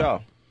friend of the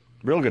show,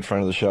 real good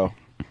friend of the show.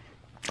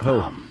 Who?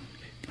 Let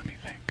me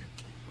think.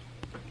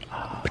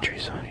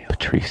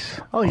 Patrice.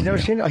 Oh, he's never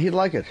seen it. Oh, he'd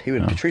like it. He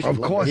would. Patrice. Of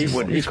course he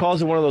would. He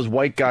calls it one of those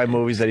white guy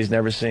movies that he's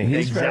never seen.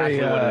 He's exactly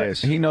very, what it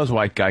is. He knows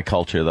white guy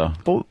culture,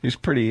 though. He's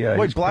pretty.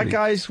 Wait, black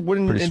guys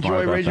wouldn't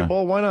enjoy Raging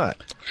Bull? Why not?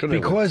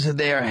 Because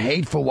their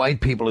hate for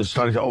white people is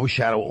starting to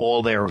overshadow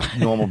all their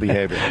normal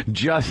behavior.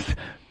 Just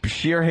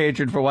sheer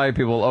hatred for white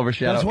people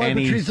overshadow That's why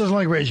any. Patrice doesn't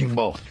like Raging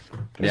Bull.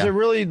 Is it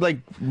really like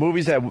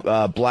movies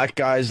that black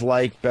guys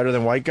like better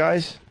than white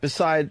guys?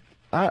 Besides,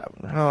 I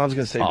was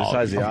going to say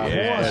besides the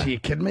obvious. Of course. Are you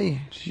kidding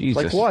me?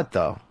 Jesus. Like what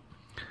though?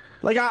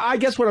 Like I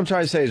guess what I'm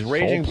trying to say is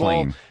Raging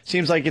Bull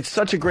seems like it's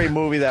such a great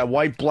movie that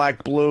white,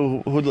 black,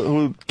 blue,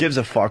 who gives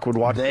a fuck would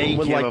watch.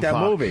 Would like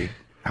that movie.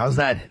 How's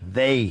that?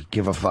 They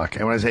give a fuck.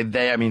 And when I say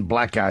they, I mean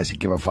black guys that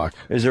give a fuck.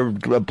 Is there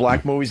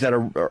black movies that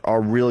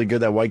are really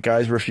good that white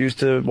guys refuse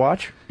to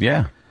watch?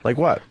 Yeah. Like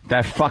what?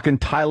 That fucking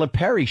Tyler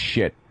Perry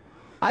shit.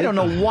 I don't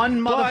know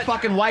one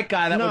motherfucking white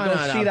guy that would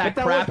go see that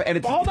crap, and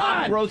it's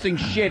top-grossing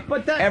shit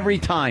every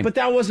time. But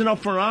that wasn't up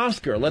for an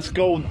Oscar. Let's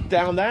go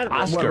down that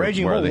Oscar.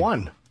 Raging Bull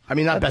won. I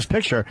mean, not Best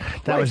Picture.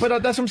 But that's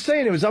what I'm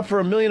saying. It was up for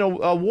a million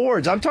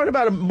awards. I'm talking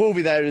about a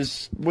movie that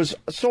was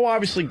so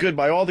obviously good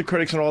by all the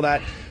critics and all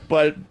that,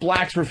 but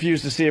blacks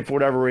refuse to see it for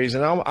whatever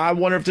reason. I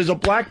wonder if there's a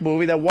black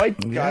movie that white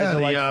guys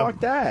are like,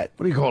 fuck that.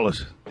 What do you call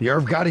this? The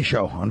Irv Gotti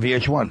Show on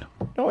VH1.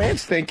 No,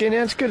 Ant's thinking.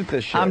 Ant's good at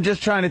this shit. I'm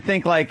just trying to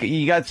think, like,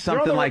 you got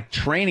something like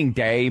Training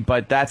Day,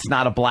 but that's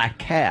not a black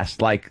cast.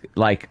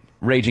 Like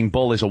Raging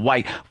Bull is a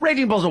white.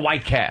 Raging Bull's a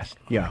white cast.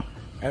 Yeah.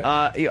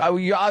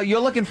 You're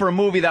looking for a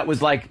movie that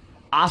was like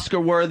Oscar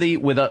worthy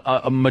with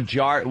a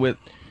majority with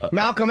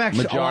Malcolm X,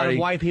 a lot of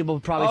white people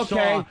probably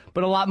saw,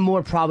 but a lot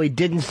more probably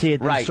didn't see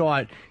it than saw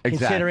it,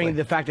 considering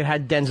the fact it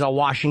had Denzel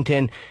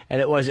Washington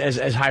and it was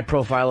as high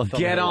profile a film.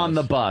 Get on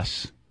the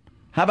bus.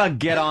 How about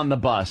Get on the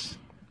Bus?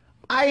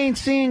 I ain't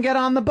seen Get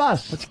on the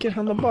Bus. Let's Get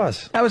on the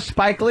Bus. That was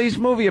Spike Lee's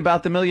movie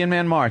about the Million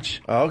Man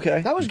March. Oh,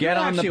 okay. That was Get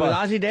good, on actually, the bus. with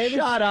Ozzie Davis.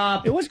 Shut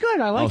up. It was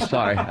good. I like it. Oh,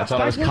 sorry. I thought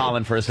I was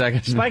Colin for a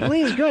second. Spike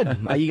Lee is good.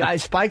 You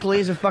guys, Spike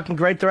Lee is a fucking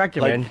great director,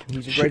 man.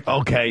 He's a great.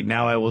 Okay,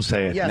 now I will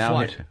say it. Yes, now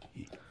what?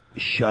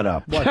 Shut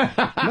up. What?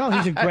 No,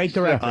 he's a great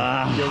director.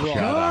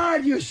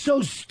 God, you're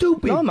so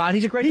stupid. No, man,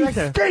 he's a great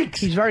director. He stinks.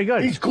 He's very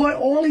good. He's got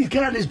all he's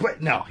got is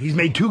no. He's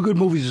made 2 good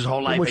movies his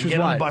whole life. Which is Get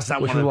on what? the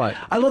Bus. Which is what?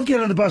 I love Get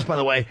on the Bus. By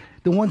the way,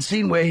 the one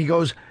scene where he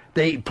goes.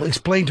 They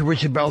explained to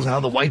Richard Bells how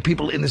the white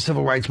people in the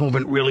civil rights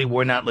movement really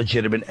were not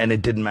legitimate, and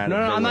it didn't matter. No,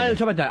 I'm not even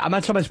talking about that. I'm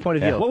not talking about his point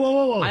of view.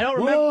 Whoa. I don't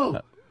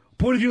remember.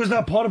 Point of view is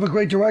not part of a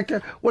great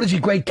director? What is he,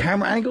 great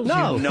camera angles?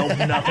 No. You know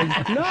nothing.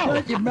 No.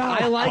 Shut your mouth,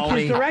 I like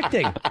his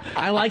directing.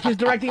 I like his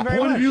directing very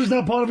much. Point of view is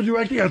not part of a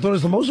directing? I thought it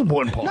was the most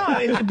important part. No,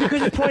 it's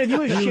because his point of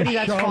view is shitty,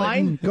 that's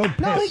fine. Go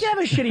No, he can have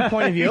a shitty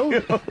point of view.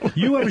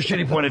 You have a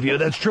shitty point of view,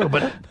 that's true,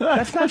 but...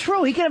 That's not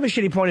true. He can have a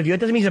shitty point of view. It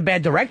doesn't mean he's a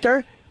bad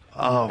director.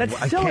 Oh, That's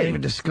I silly. can't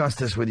even discuss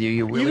this with you.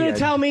 You're going to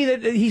tell me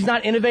that he's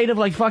not innovative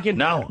like fucking...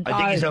 No, I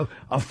think he's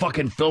a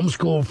fucking film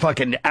school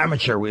fucking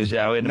amateur. Is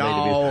how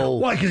innovative he is. No.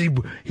 Why? Because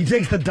he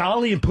takes the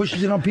dolly and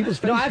pushes it on people's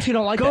faces? No, I actually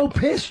don't like Go that.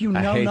 piss, you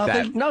know hate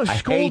nothing? that. No, I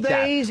School hate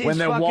that. Days is when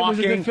they're fucking, was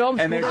a walking good film.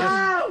 and they're School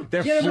just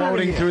they're Get him outta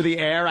floating here. through the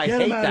air. I Get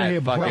hate him outta that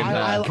here, bro.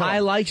 fucking. I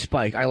like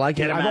Spike. I like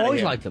Get him. him I've outta always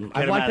here. liked him. Get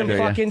I've him liked outta him here,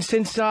 fucking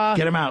since... Get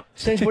him out.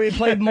 Since when he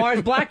played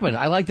Mars Blackman.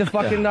 I like the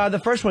fucking... the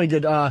first one he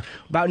did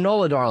about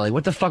Nola Darling.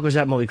 What the fuck was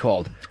that movie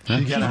called?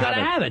 She's Gotta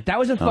Have It. That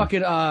was a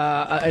fucking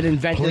an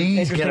inventive,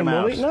 Please get interesting him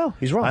out. movie. No,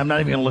 he's wrong. I'm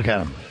not even going to look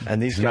at him.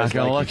 And these You're guys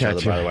not gonna like each look at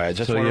other, you. by the way. I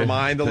just So want to you-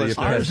 remind the so you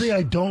listeners. Honestly,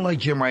 I don't like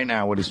Jim right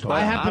now. What he's talking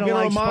I about. happen I'm to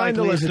going like to remind Spike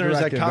the Lee as a listeners that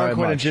director Colin very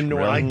Quinn and much. Jim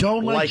Norton I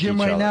don't like Jim each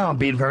right other. now. I'm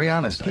being very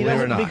honest. He Believe it or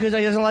doesn't, not. because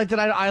he doesn't like that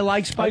I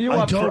like Spike.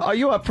 Are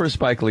you up for a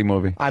Spike Lee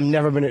movie? I've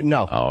never been...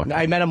 No. Oh, okay.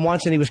 I met him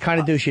once and he was kind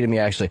of douchey to me,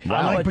 actually.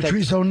 I like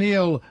Patrice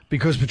O'Neill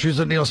because Patrice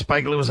O'Neill,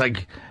 Spike Lee was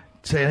like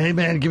saying, "Hey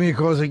man, give me a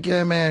call." I was like,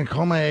 "Yeah man,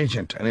 call my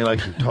agent," and he like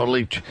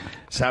totally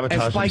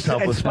sabotaged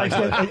himself with Spike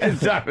Lee.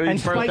 Exactly. And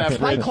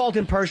Spike called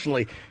him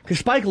personally because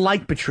Spike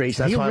liked Patrice.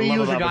 That's He what I love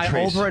reused the about guy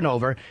Patrice. over and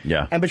over.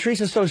 Yeah. And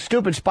Patrice is so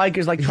stupid. Spike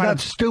is like He's trying not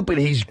to... stupid.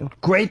 He's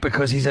great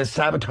because he's a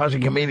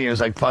sabotaging comedian who's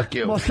like, "Fuck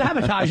you." Well,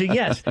 sabotaging,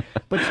 yes.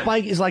 But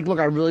Spike is like, "Look,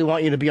 I really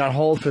want you to be on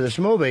hold for this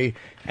movie."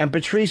 And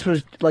Patrice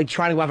was like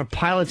trying to go out for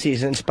pilot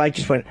season, and Spike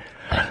just went,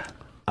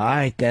 "All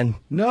right, then."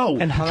 No,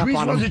 And hung up Patrice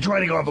on him. wasn't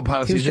trying to go off a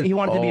policy. He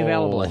wanted to be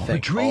available, I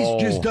think. Patrice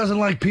just doesn't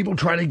like people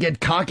trying to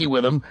get cocky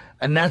with him,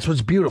 and that's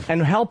what's beautiful.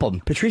 And help him.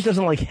 Patrice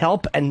doesn't like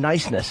help and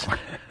niceness.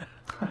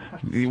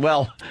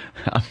 Well,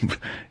 I've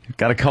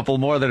got a couple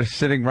more that are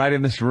sitting right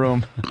in this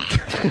room.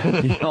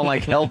 You don't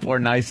like help or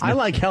niceness. I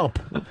like help.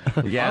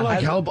 Yeah, I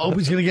like help.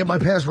 Opie's gonna get my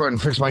password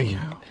and fix my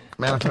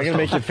manifesto. I'm going to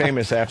make you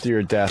famous after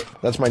your death.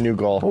 That's my new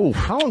goal. Oh,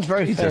 Colin's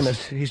very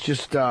famous. He's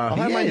just... I'll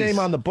have my is. name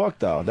on the book,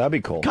 though. That'd be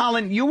cool.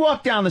 Colin, you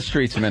walk down the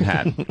streets of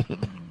Manhattan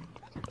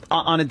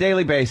on a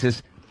daily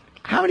basis.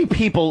 How many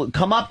people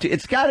come up to you?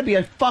 It's got to be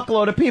a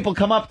fuckload of people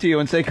come up to you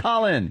and say,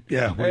 "Colin,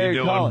 Yeah, what hey, are you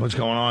doing? Colin." What's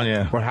going on?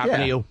 Yeah. What happened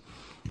to you?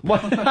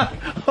 What?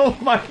 Oh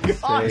my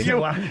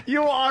God!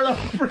 You are a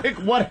prick.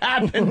 What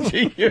happened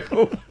to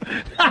you?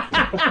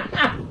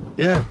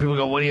 Yeah, people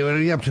go, what are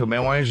you up to,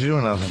 man? Why aren't you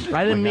doing nothing?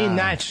 I didn't mean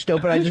that,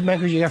 stupid. I just meant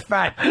because you got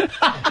fat.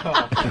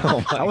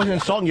 I wasn't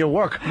insulting your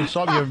work. I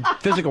insulting your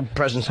physical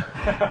presence.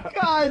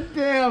 God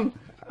damn!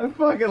 I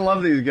fucking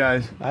love these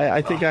guys.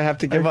 I think I have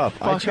to give up.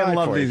 I fucking tried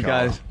love for you, these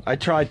Colin. guys. I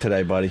tried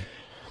today, buddy.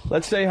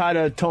 Let's say hi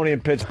to Tony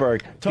in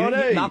Pittsburgh.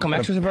 Tony! Malcolm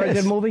X was a very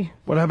good movie.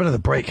 What happened to the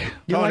break?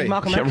 You Tony. like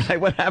Malcolm Yeah, X? right.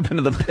 What happened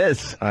to the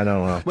piss? I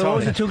don't know. Well, what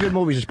was the 2 good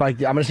movies? Spike?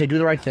 I'm going to say Do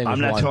the Right Thing. I'm was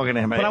not one. talking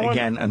to him But I want-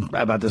 again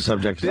about the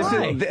subject.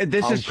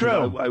 This is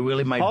true. I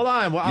really might. Hold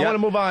on. Well, I want to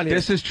move on here.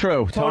 This is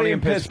true. Tony in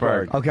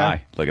Pittsburgh. Okay.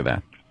 Hi. Look at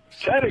that.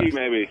 Teddy,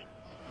 maybe.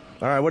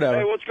 All right, whatever.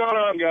 Hey, what's going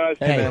on, guys?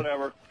 Hey.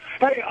 Whatever.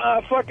 Hey,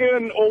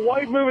 fucking a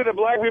white movie that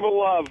black people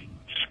love,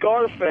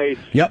 Scarface.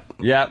 Yep.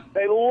 Yep.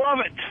 They love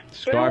it.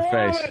 Scarface.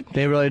 They love it.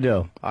 They really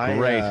do.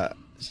 Great.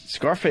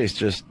 Scarface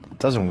just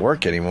doesn't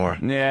work anymore.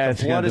 Yeah,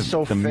 the blood is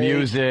so the fake.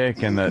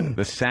 music and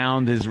the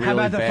sound is really How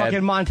about the bad.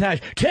 fucking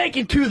montage? Take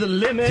it to the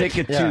limit. Take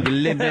it to the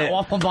limit.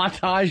 Awful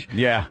montage.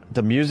 Yeah.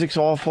 The music's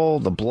awful.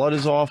 The blood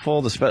is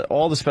awful.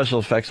 All the special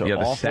effects are Yeah,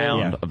 the awful.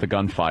 sound of the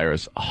gunfire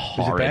is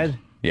horrid. bad?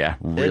 Yeah,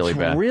 really It's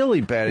bad.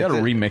 really bad. You gotta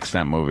It- remix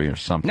that movie or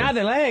something. Now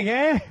the leg,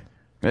 eh?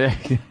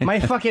 My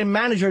fucking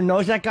manager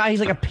knows that guy.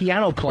 He's like a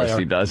piano player. course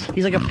he does.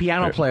 He's like a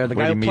piano player. The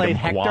Where guy do who you meet played him,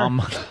 Hector.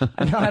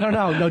 Guam? No, I don't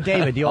know. No,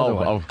 David, the older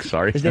one. Oh,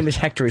 sorry. His name is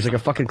Hector. He's like a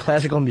fucking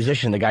classical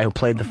musician. The guy who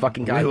played the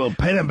fucking guy. We will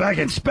pay them back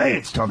in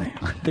spades, Tony.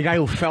 The guy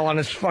who fell on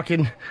his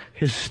fucking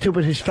he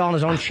fell on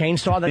his own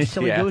chainsaw. That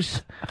silly Yeah.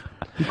 goose.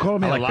 You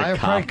called me I a like the liar,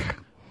 cop. Frank?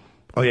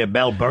 Oh yeah,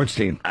 Mel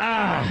Bernstein.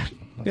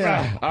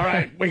 Yeah. All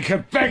right, we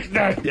can fix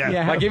that.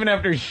 Yeah. Like even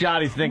after his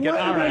shot, he's thinking, Wait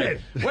a all right,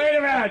 minute. wait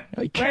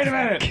a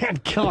minute.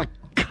 Can't kill a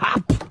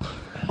cop.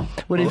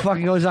 when he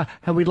fucking goes,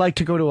 and we'd like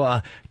to go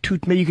to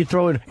maybe you could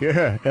throw in,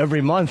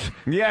 every month.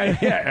 Yeah,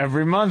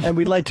 every month. And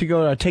we'd like to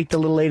go take the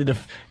little lady to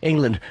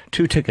England.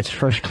 2 tickets,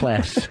 first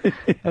class.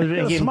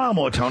 Smile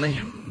more, Tony.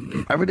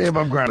 Every day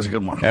above ground is a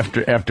good one.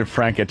 After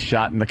Frank gets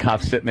shot and the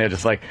cop's sitting there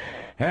just like,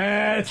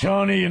 hey,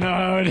 Tony, you know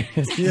how it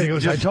is. Yeah, he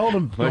goes, I told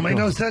him. Don't make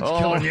no sense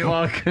killing you.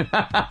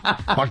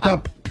 Fucked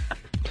up.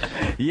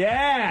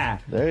 Yeah.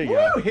 There you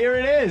go. Here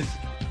it is.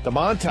 The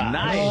montage.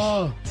 Nice.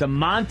 Oh. It's a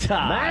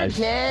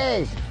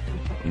montage.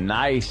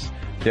 Nice.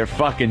 They're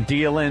fucking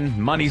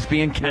dealing. Money's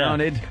being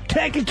counted. Yeah.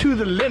 Take it to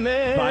the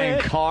limit. Buying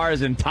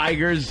cars and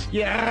tigers.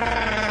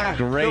 Yeah.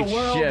 Great shit. The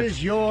world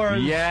is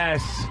yours.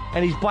 Yes.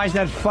 And he buys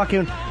that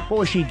fucking, what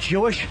was she,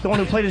 Jewish? The one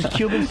who played his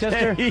Cuban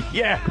sister?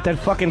 Yeah. With that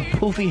fucking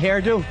poofy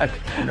hairdo?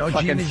 No,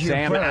 fucking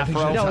Sam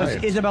Afro. No,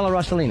 it's Isabella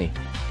Rossellini.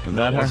 Is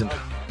that her?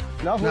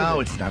 No,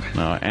 it's not.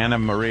 No, Anna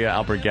Maria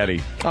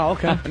Alberghetti. Oh,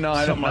 okay. No,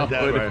 I don't know. Like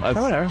that, right?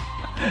 Oh, whatever.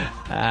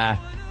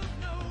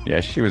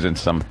 Yeah, she was in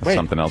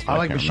something else. I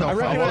like Michelle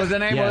Pfeiffer. What was her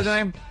name? Yes. What was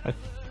her name?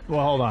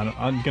 Well, hold on.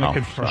 I'm going to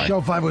confirm.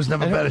 Michelle Pfeiffer was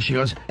never better. She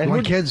goes, you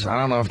want kids? I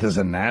don't know if there's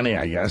a nanny,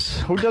 I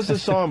guess. Who does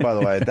this song, by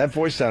the way? That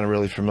voice sounded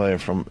really familiar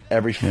from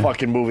every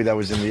fucking movie that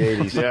was in the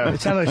 80s. Yeah.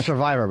 It sounded like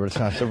Survivor, but it's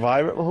not.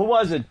 Survivor? Who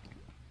was it?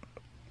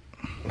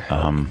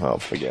 Oh,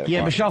 forget it.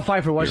 Yeah, Michelle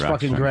Pfeiffer was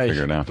fucking great.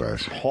 Figure it out.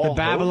 The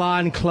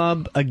Babylon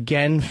Club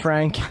again,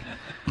 Frank.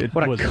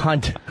 What a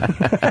cunt.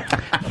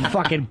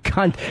 Fucking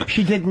cunt.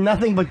 She did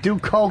nothing but do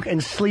coke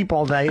and sleep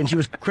all day, and she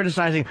was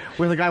criticizing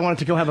where the guy wanted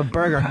to go have a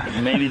burger.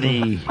 Maybe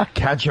the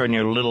catcher on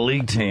your little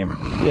league team.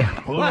 Yeah.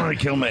 Who wanted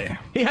to kill me?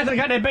 He hasn't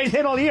got that base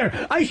hit all year.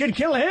 I should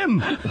kill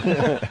him.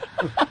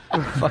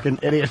 Fucking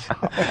idiot.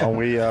 Are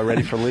we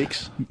ready for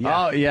leaks?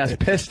 Yeah. Oh, yes.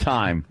 Piss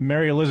time.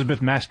 Mary Elizabeth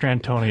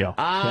Mastrantonio.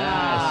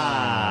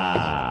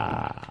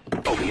 I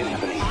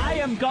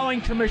am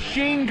going to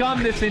machine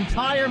gun this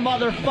entire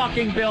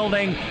motherfucking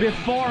building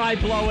before I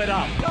blow it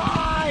up.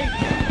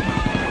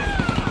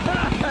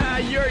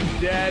 You're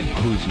dead.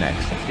 Who's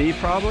next? Steve,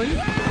 probably?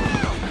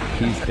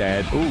 He's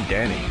dead. Ooh,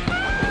 Danny.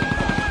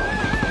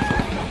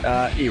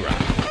 E-Rock.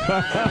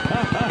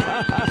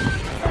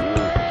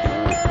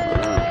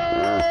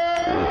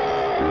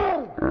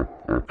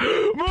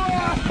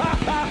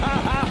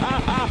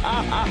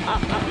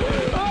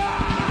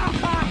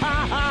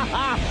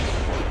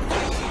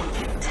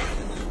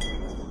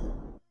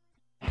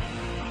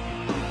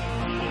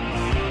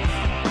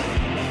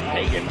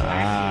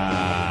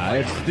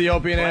 It's the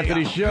Opie and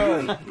Anthony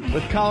Show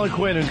with Colin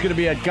Quinn, who's going to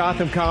be at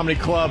Gotham Comedy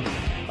Club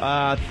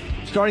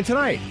starting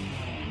tonight.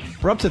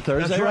 We're up to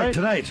Thursday, That's right, right?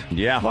 tonight.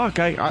 Yeah. Fuck,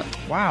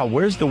 wow,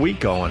 where's the week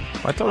going?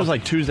 I thought it was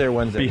like Tuesday or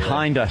Wednesday.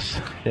 Behind us.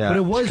 Yeah. But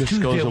it was Just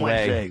Tuesday goes and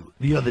away. Wednesday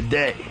the other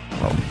day.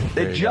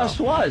 It just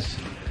was.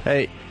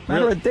 Hey,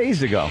 Matter of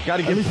days ago.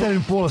 Gotta At get least I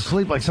didn't fall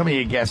asleep like some of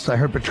you guests. I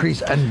heard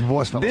Patrice and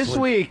Voss fell This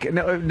asleep. week,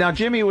 now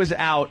Jimmy was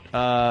out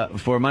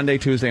for Monday,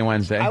 Tuesday, and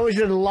Wednesday. I was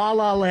in La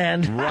La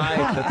Land. Right,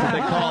 that's what they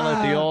call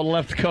it, the old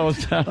left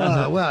coast.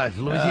 What,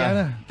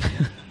 Louisiana?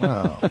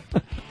 Oh.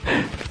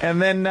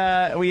 And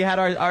then we had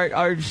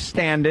our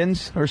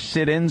stand-ins, or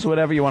sit-ins,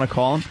 whatever you want to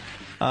call them.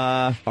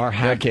 our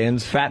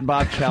hack-ins. Fat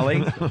Bob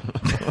Kelly.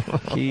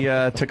 He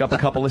took up a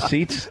couple of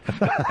seats.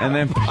 And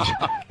then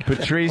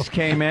Patrice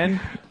came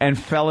in and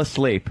fell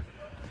asleep.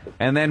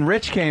 And then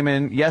Rich came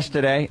in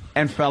yesterday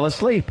and fell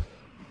asleep.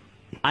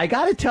 I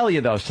got to tell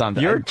you, though,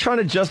 something. You're trying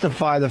to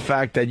justify the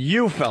fact that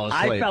you fell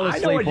asleep. I fell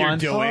asleep I know what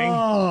once. you're doing.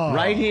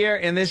 Right here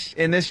in this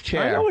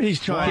chair. I know what he's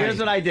trying. Here's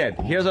what I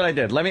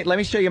did. Let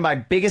me show you my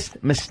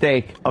biggest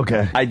mistake.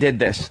 Okay. I did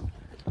this.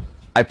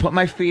 I put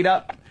my feet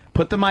up,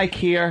 put the mic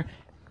here,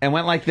 and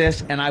went like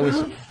this, and I was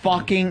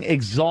fucking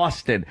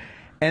exhausted.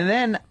 And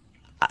then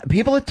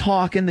people are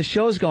talking, the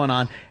show's going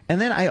on, and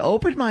then I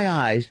opened my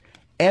eyes,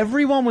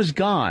 everyone was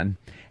gone,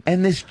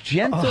 and this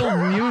gentle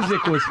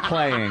music was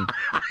playing.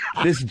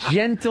 This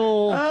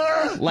gentle,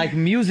 like,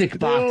 music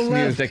box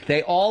music.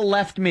 They all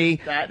left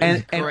me,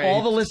 and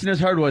all the listeners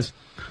heard was...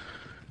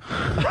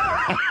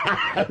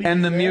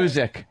 and the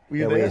music.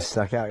 Yeah, we got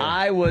stuck out. Yeah.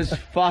 I was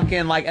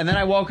fucking like, and then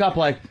I woke up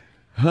like,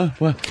 huh?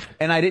 What?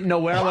 And I didn't know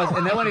where I was.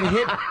 And then when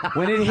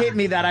it hit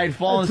me that I'd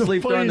fallen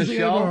asleep during the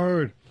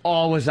show,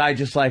 was I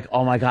just like,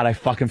 oh my God, I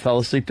fucking fell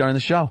asleep during the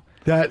show.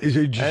 That is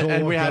a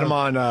And we had him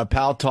on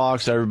Pal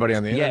Talks, everybody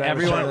on the internet. Yeah,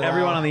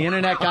 everyone on the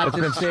internet got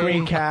to see.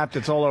 Screen capped.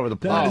 It's all over the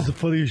place. That is the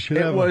funniest shit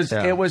ever.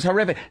 It was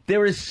horrific.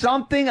 There is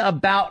something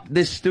about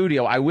this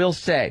studio, I will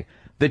say.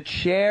 The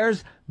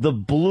chairs, the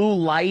blue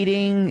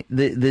lighting,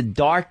 the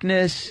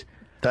darkness.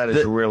 That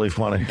is really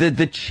funny.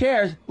 The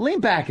chairs,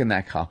 lean back in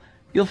that car.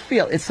 You'll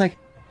feel, it's like,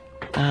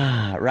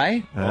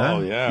 right?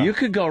 Oh, yeah. You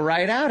could go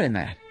right out in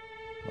that.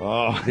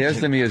 Oh,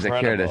 There's the music.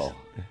 incredible. Here it is.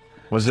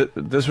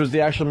 This was the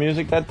actual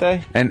music that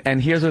day?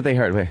 And here's what they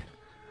heard. Wait.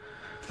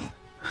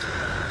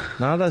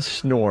 Not a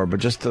snore, but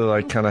just a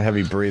like kind of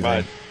heavy breathing.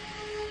 Right.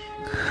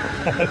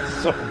 That's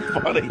so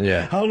funny.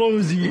 Yeah. How long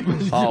was he?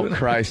 Oh,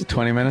 Christ,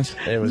 20 minutes?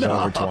 It was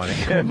over 20.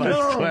 It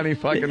was 20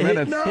 fucking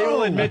minutes. No. He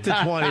will admit to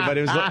 20, but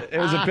it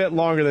was a bit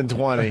longer than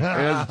 20.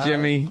 Here's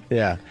Jimmy.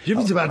 Yeah.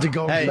 Jimmy's about to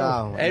go. Hey,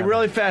 hey,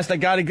 really fast. I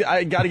gotta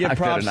give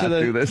props to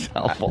the. Do this.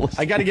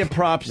 I gotta give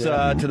props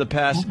to the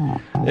past.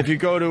 If you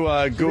go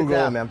to Google,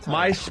 down, man. I'm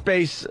tired.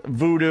 MySpace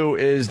Voodoo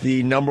is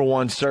the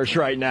 #1 search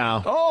right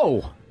now.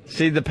 Oh,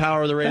 See the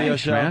power of the radio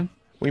Thanks, show? man.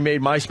 We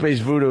made MySpace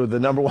Voodoo the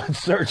 #1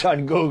 search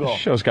on Google.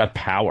 show's got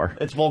power.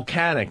 It's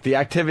volcanic. The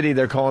activity,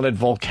 they're calling it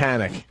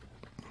volcanic.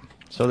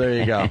 So there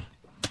you go.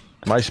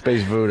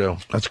 MySpace Voodoo.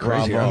 That's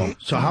crazy. Bravo. Huh?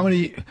 So how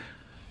many?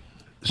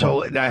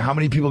 So how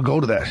many people go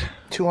to that?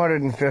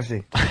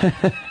 250.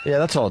 Yeah,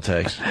 that's all it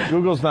takes.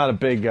 Google's not a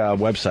big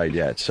website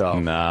yet, so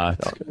Nah,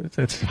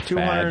 it's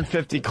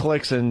 250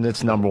 clicks and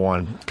it's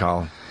 #1,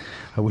 Colin.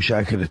 I wish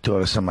I could have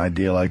taught us some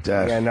idea like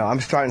that. Yeah, no, I'm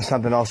starting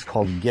something else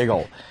called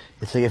Giggle.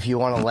 It's like if you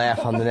want to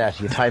laugh on the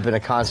net, you type in a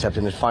concept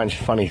and it finds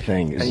funny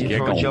things. And you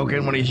throw a joke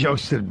in when he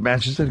jokes that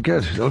matches it.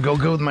 Good. It'll go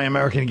good with my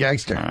American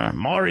gangster.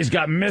 Maury's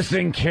got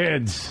missing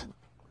kids.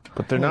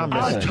 But they're not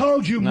I missing.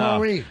 told you, No,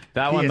 Maury.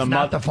 that He one is the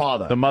not the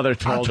father. The mother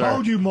told I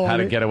told her you, how to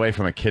Maury. get away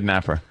from a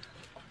kidnapper.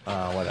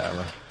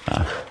 Whatever.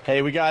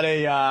 Hey, we got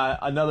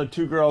another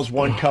 2 girls,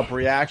 1 cup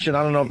reaction.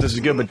 I don't know if this is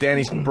good, but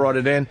Danny brought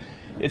it in.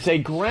 It's a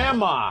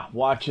grandma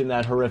watching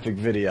that horrific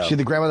video. See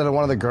the grandmother of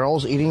one of the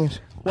girls eating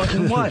it? What?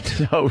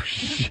 What? Oh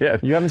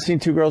shit! You haven't seen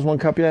 2 girls, 1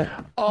 cup yet?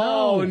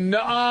 Oh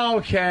no!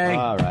 Okay.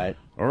 All right.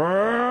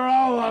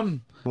 Roll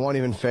 'em. It won't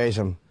even phase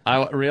him.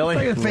 Really?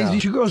 Like phase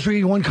these 2 girls for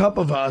eating 1 cup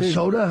of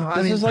soda.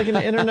 This is like an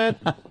internet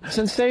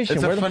sensation.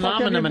 It's a Where the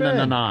fuck have you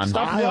phenomenon. been?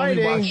 Stop I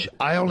writing.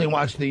 only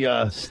watch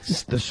the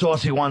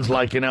saucy ones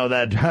like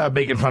that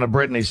making fun of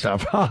Britney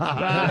stuff.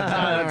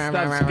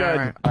 That's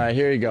good. All right,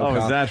 here you go. Oh, is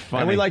Colin. that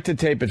funny? And we like to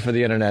tape it for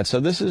the internet. So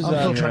this is I'm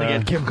still trying to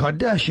get Kim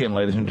Kardashian,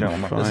 ladies and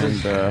gentlemen.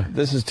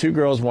 this is 2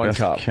 girls, 1 Best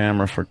cup.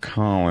 camera for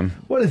Colin.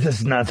 What is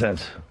this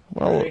nonsense?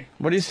 Well,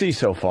 what do you see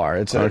so far?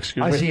 It's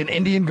Excuse I me. see an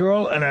Indian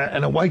girl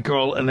and a white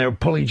girl, and they're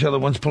pulling each other.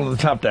 One's pulling the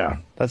top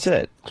down. That's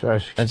it. So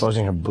she's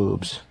exposing her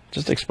boobs.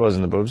 Just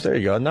exposing the boobs. There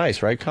you go.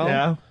 Nice, right, Colin?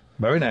 Yeah,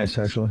 very nice,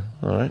 actually.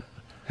 All right.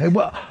 Hey,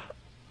 what?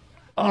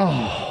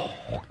 Oh,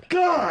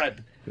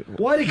 God!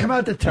 Why did it come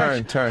out the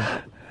texture? Turn.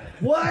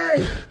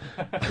 Why?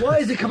 Why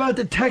does it come out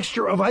the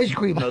texture of ice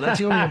cream, though? That's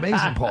the only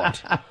amazing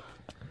part.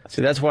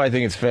 See, that's why I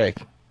think it's fake.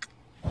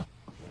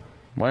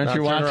 Why aren't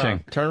you Now, watching?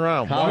 Turn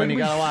around. Colin, you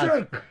gotta watch.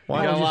 Sick.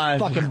 Why You don't gotta you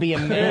just watch. fucking be a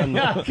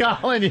man?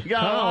 Colin, you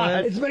gotta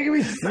watch. It's making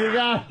me sick. You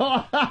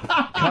gotta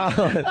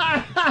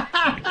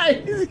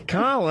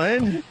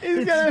Colin.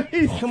 He's gonna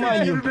be Come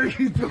on, you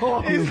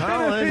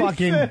Colin.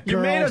 fucking You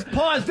made girls. us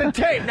pause the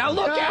tape. Now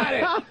look at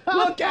it.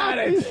 Look at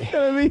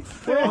it.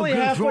 We're only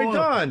halfway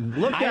done.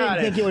 Look I at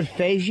didn't think it. it would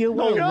phase you.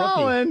 What a rookie.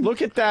 Colin.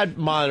 Look at that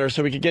monitor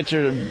so we can get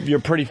your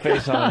pretty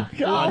face on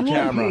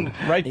camera.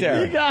 Right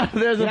there.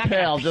 There's a You're not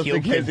pail gonna just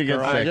in puke case you get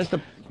girl.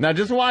 sick. Now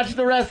just watch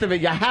the rest of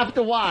it. You have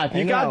to watch.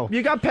 You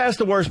got past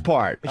the worst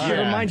part. It should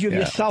remind you of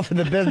yourself in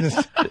the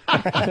business. All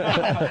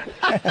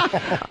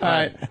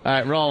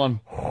right, roll them.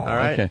 All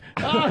right. Okay.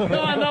 Oh, go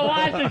on, no,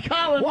 watch it,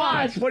 Colin.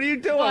 Watch. What are you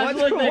doing? Watch,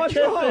 look, they're What's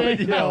wrong with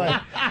kissing. you?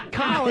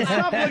 Colin,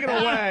 stop looking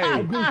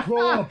away.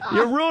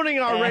 You're ruining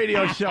our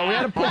radio show. We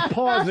had to put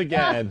pause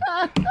again.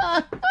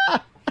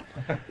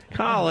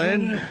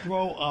 Colin.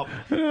 Throw up.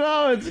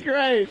 No, it's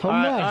great. All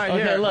right,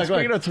 Okay, here. look.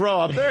 Speaking of throw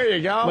up, there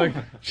you go. Look,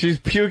 she's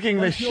puking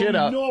the shit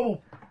up.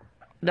 No.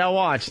 Now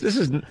watch. This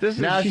is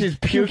Now she's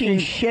puking puking.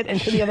 shit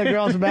into the other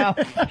girl's mouth.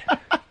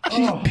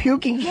 She's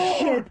puking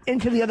shit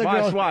into the other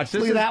girl's. Watch.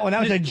 Look at that one.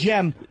 That was a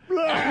gem. She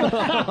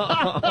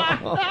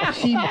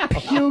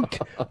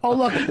puked. Oh,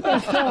 look. They're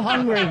still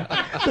hungry.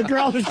 The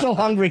girls are still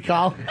hungry,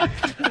 Carl.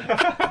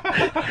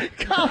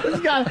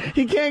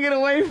 He can't get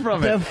away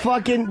from it.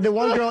 The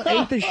one girl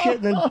ate the shit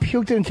and then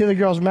puked it into the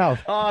girl's mouth.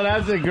 Oh,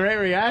 that's a great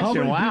How reaction. many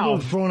people Wow.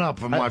 have thrown up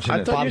from watching I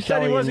this? thought you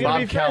said he wasn't going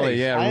to Bob be Kelly,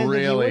 faced. I yeah, didn't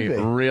think he would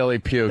be. really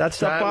puked. That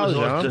stuff That was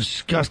bothers you, huh?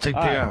 disgusting.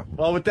 All right. Yeah.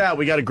 Well, with that,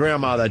 we got a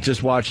grandma that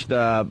just watched,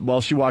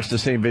 she watched the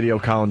same video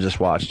Colin just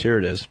watched. Here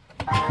it is.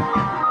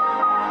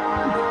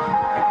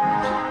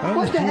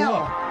 What the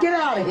hell? Get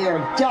out of here,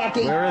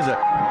 jockey. Where is it?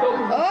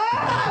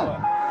 Oh!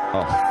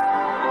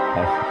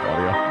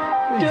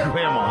 Audio.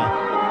 Grandma.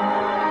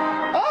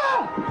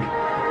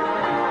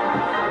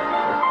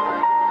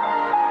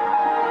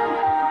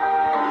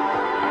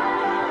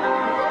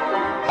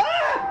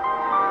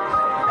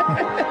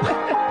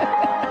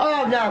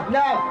 Oh, no,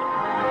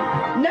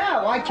 no.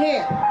 No, I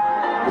can't.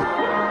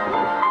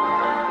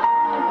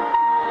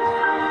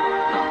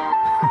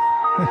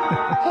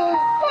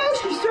 Oh,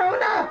 she's throwing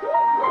up.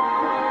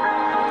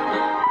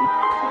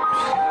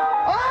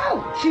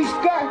 Oh, she's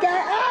got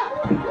up.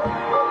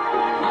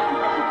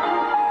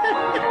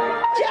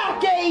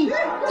 Jackie,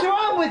 what's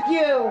wrong with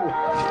you?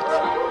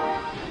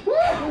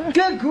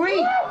 Good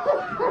grief.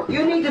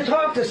 You need to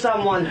talk to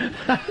someone.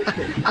 Oh,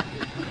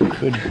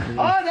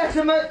 that's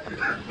a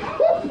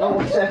Oh,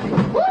 what's that?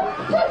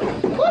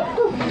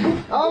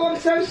 Oh, I'm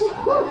so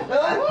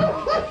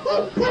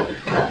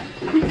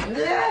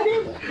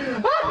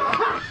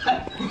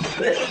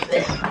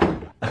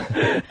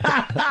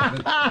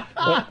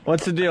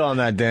What's the deal on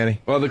that, Danny?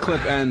 Well, the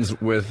clip ends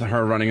with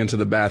her running into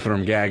the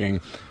bathroom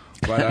gagging.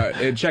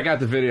 But check out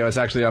the video. It's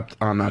actually up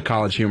on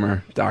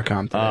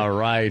collegehumor.com today. All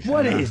right.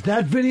 What is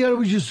that video that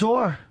we just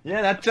saw?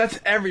 Yeah, that's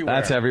everywhere.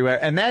 That's everywhere.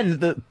 And then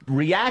the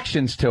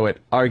reactions to it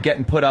are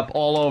getting put up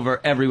all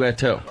over everywhere,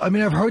 too. I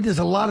mean, I've heard there's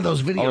a lot of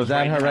those videos. Oh, is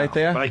that her now, right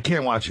there? But I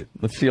can't watch it.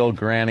 Let's see old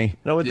Granny.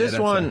 No, with this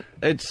one,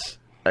 it's...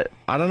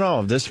 I don't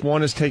know. This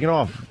one is taking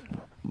off.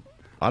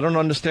 I don't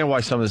understand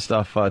why some of this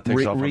stuff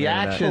takes off.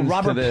 Reactions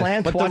Robert to this.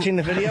 Plant watching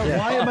the video?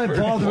 Why am I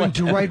bothering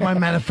to write my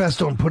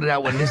manifesto and put it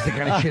out when this is the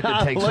kind of shit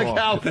that takes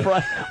off?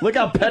 Look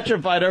how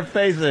petrified her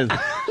face is.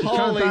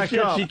 Holy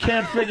shit, she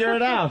can't figure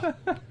it out.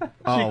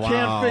 She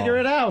can't figure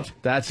it out.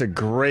 That's a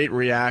great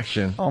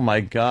reaction. Oh, my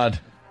God.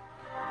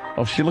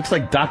 Oh, she looks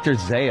like Dr.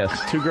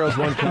 Zayas. 2 girls,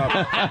 1 cup.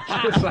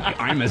 She looks like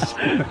Imus.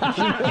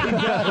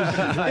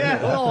 Yeah,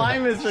 little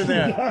Imus in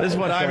there. This is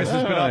what Imus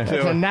has been up It's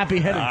to. a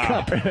nappy-headed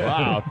cup.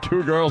 Wow,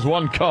 2 girls,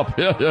 1 cup.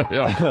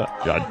 Yeah.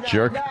 God,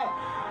 jerk. No,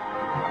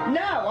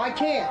 I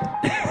can't.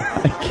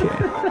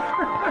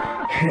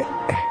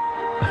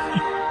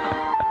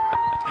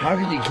 How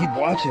can you keep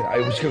watching? I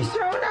was going to...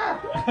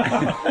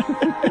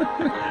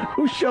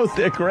 Who shows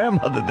their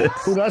grandmother this?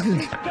 Who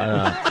doesn't?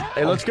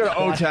 Hey, let's go to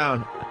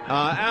O-Town.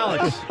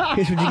 Alex.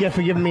 Here's what you get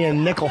for giving me a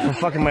nickel for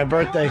fucking my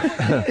birthday.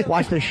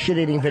 Watch this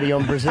shit-eating video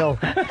in Brazil.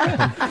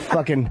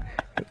 Fucking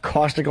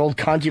caustic old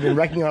cunt. You've been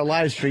wrecking our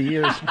lives for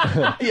years.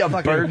 You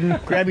burden.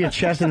 Grab your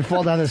chest and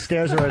fall down the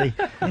stairs already.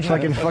 So I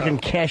can fucking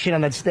cash in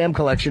on that stamp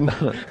collection.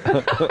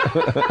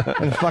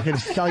 And fucking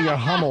sell your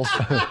Hummels.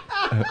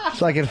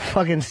 So I can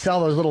fucking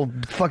sell those little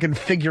fucking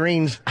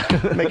figurines.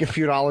 Make a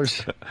few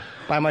dollars.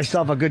 Buy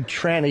myself a good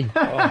tranny.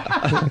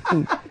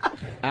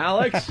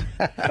 Alex?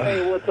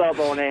 Hey, what's up,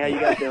 One? How you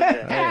guys doing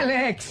today?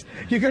 Alex,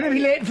 you're going to be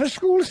late for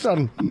school,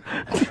 son.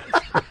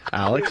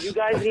 Alex? You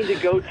guys need to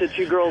go to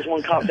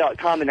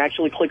twogirls1cup.com and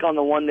actually click on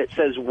the one that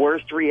says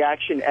worst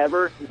reaction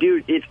ever.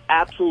 Dude, it's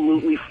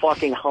absolutely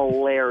fucking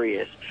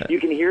hilarious. You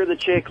can hear the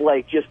chick,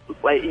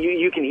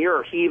 you can hear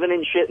her heaving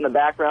and shit in the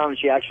background, and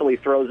she actually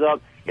throws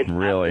up. It's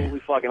absolutely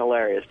fucking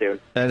hilarious,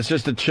 dude. And it's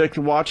just a chick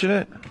watching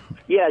it?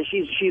 Yeah,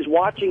 she's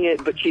watching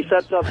it, but she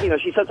sets up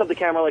the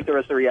camera like the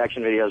rest of the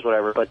reaction videos,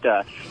 whatever. But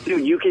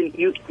dude, you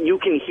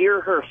can hear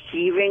her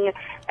heaving,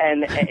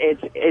 and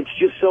it's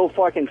just so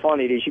fucking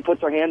funny, dude. She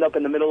puts her hand up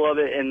in the middle of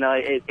it, and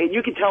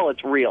you can tell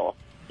it's real.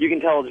 You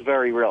can tell it's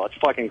very real. It's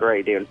fucking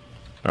great, dude.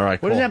 All right,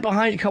 cool. What is that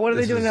behind you? What are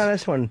they doing on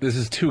this one? This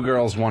is 2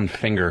 girls, 1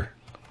 finger.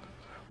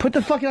 Put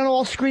the fucking on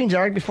all screens,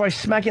 Eric, before I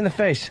smack you in the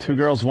face. 2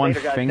 girls, 1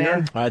 Later, guys.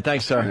 finger? All right,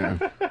 thanks,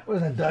 sir. What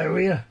is that,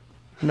 diarrhea?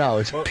 No,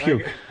 it's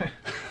puke.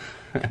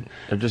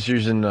 They're just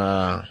using,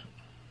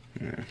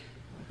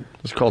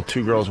 it's called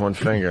 2 girls, 1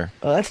 finger.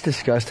 Oh, that's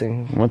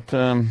disgusting. What,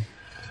 They're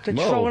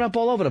throwing up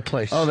all over the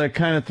place. Oh, they're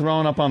kind of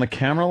throwing up on the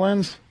camera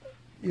lens?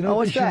 You know Oh, what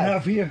what's you should that?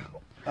 have here?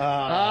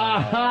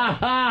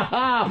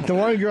 The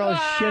one girl is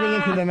shitting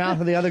into the mouth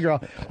of the other girl.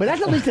 But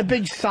that's at least a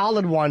big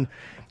solid one.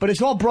 But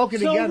it's all broken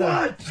together.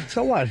 What?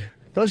 So what?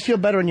 Those feel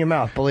better in your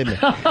mouth, believe me.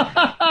 Oh,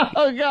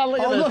 God, look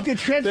at Oh, this. look, they're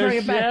transferring They're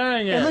it back.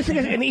 sharing it. It looks like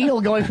an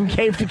eel going from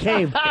cave to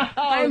cave.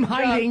 I'm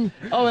hiding.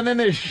 Oh, and then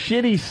there's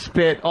shitty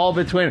spit all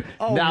between.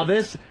 Oh. Now,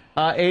 this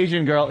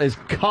Asian girl is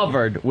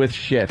covered with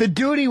shit. The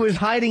duty was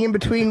hiding in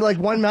between, like,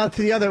 one mouth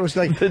to the other. It was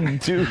like, The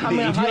duty. I'm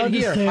going to hide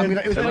here.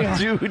 It was playing,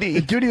 duty.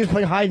 the duty was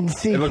playing hide and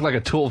seek. It looked like a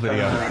Tool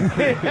video.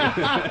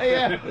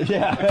 Yeah,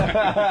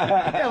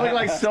 it looked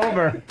like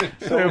sober.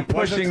 So they were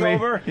pushing me.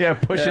 sober? Yeah,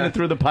 pushing it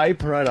through the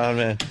pipe. Right on,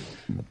 man.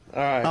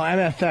 All right. Oh,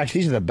 MFX,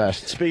 these are the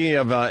best. Speaking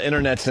of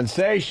internet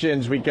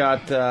sensations, we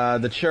got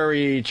the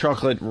cherry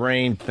chocolate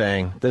rain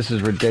thing. This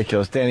is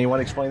ridiculous. Danny, you want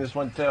to explain this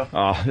one too?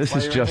 Oh, this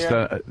is you're just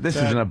here? this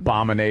is an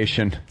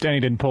abomination. Danny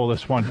didn't pull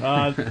this one.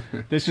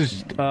 This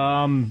is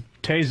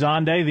Tay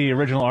Zonde, the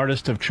original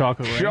artist of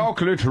Chocolate Rain.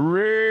 Chocolate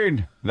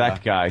rain.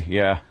 That guy,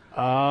 yeah.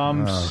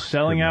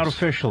 Selling out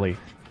officially.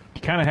 He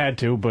kind of had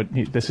to, but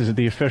this is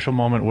the official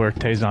moment where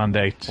Tay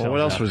Zonde sells Well,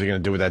 what else out. was he going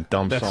to do with that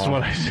dumb That's song?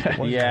 what I said.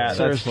 Yeah, that's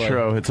Seriously.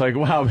 true. It's like,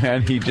 wow,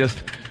 man, he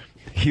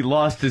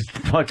lost his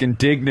fucking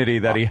dignity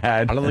that he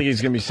had. I don't think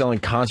he's going to be selling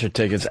concert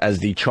tickets as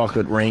the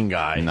chocolate rain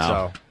guy. No.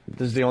 So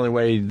this is the only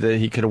way that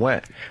he could have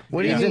went.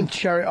 What do you mean,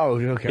 cherry? Oh,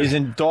 okay. He's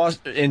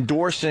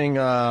endorsing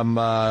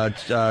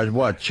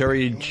what?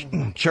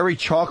 Cherry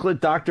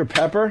chocolate Dr.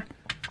 Pepper?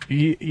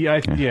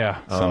 Yeah.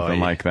 Something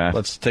like that.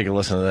 Let's take a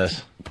listen to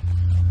this.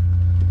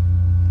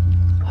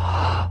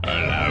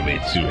 Allow me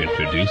to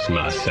introduce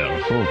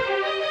myself.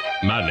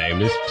 My name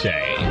is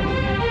Tay.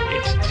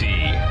 It's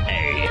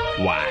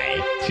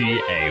T-A-Y.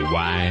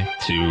 T-A-Y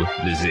to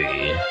the Z.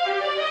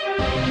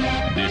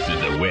 This is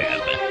the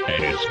web,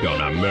 and it's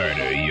gonna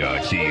murder your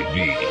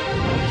TV.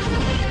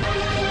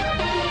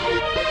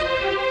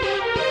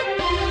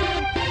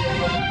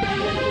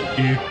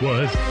 It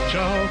was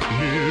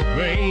chocolate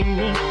rain.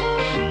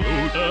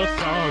 Wrote a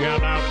song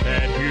about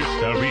that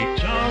history.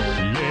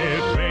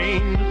 Chocolate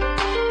rain.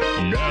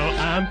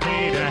 Now I'm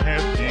paid a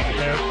hefty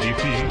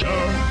fee.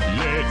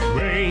 Chocolate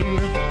rain.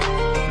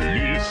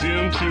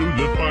 Listen to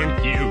the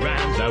funky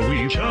rhymes that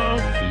we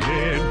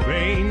chocolate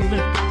rain.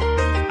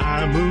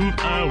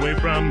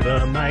 from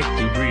the mic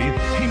to breathe.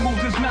 He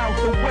moves his mouth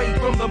away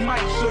from the mic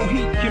so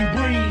he can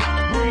breathe.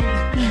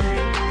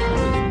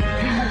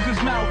 He moves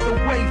his mouth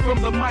away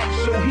from the mic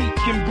so he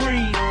can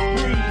breathe.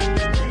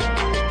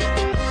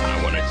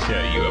 I want to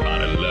tell you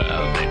about a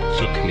love that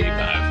took me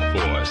by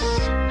force.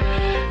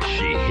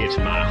 She hit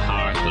my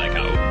heart like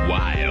a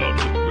wild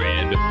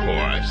red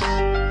horse.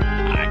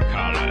 I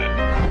call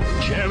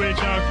her Cherry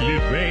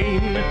Chocolate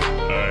Rain. I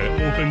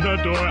open the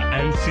door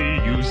and see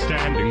you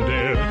standing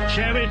there.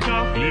 Cherry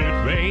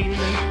Chocolate Rain.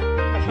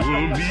 Pull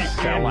me in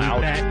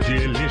with that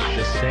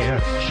delicious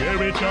air.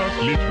 Cherry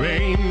Chocolate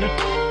Rain.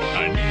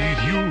 I need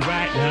you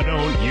right now,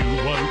 don't you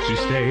want to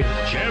stay?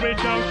 Cherry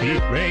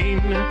Chocolate Rain.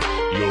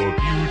 Your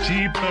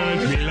beauty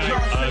burns me like a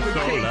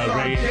solar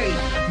ray.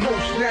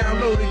 Most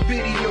downloaded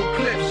video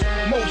clips,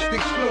 most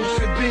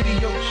explosive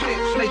video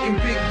chicks, making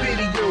big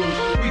videos.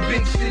 We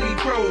big city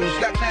pros,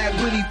 got mad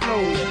witty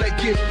flows that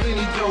get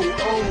plenty dough.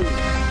 Oh,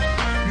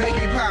 make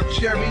it pop,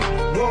 Cherry.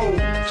 Whoa,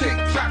 tick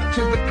tock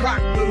to the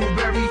clock, little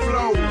berry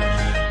flows.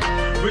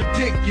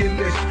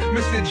 Ridiculous,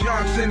 Mr.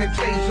 Johnson and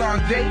Taze on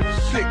date,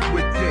 sick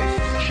with this.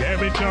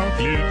 Cherry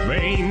Chocolate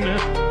Rain.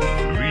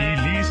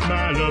 Release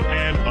my love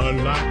and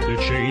unlock the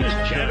chain.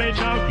 Cherry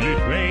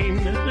Chocolate Rain.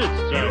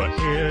 Your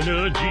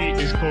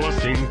energy is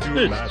coursing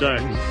through my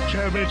veins.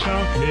 Cherry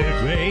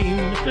Chocolate Rain.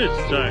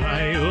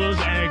 Ohio's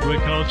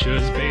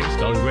agriculture's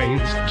based on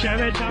grains.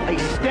 Cherry Chocolate.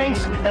 It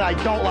stinks and I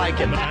don't like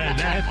it. My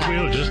life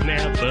will just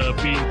never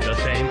be the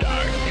same.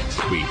 Dark,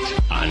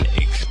 sweet,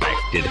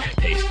 unexpected.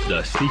 Taste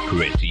the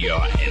secret,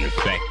 you're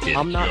infected.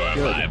 I'm not You're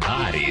good. my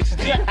body's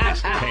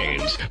deepest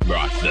pains.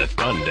 Brought the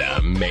thunder,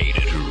 made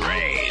it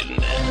rain.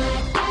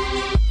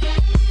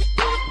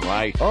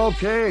 Right.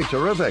 Okay,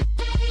 terrific.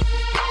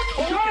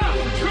 Hold on,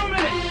 2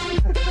 minutes.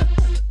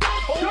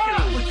 Hold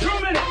on for 2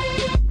 minutes.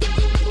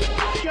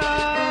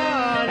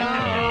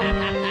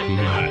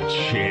 My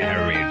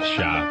cherry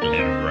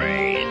chocolate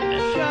rain.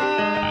 I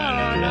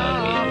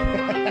love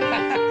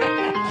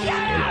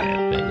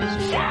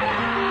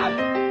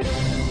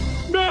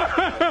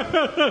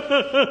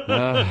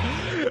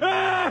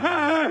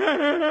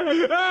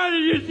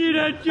Did you see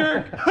that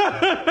jerk?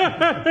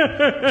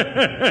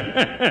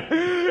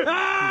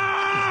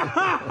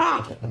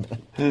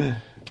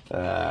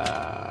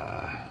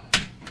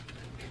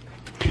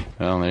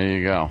 Well, there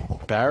you go.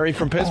 Barry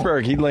from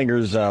Pittsburgh, he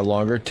lingers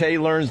longer. Tay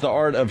learns the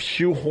art of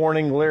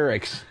shoehorning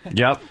lyrics.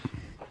 Yep.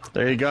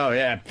 There you go.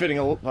 Yeah, fitting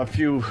a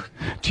few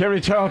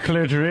Cherry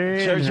chocolate rain.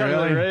 cherry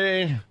chocolate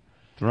really? rain.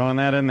 Throwing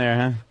that in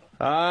there,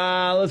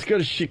 huh? Let's go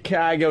to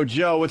Chicago.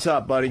 Joe, what's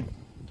up, buddy?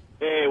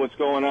 Hey, what's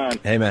going on?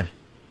 Hey, man.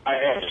 I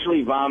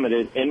actually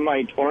vomited in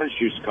my orange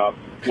juice cup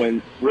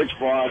when Rich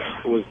Voss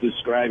was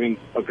describing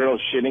a girl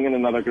shitting in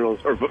another girl's,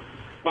 or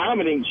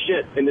vomiting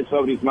shit into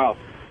somebody's mouth.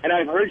 And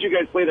I've heard you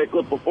guys play that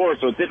clip before,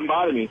 so it didn't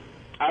bother me.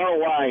 I don't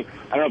know why.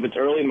 I don't know if it's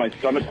early in my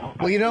stomach.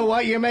 Well, you know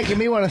what? You're making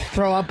me want to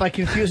throw up by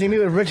confusing me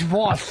with Rich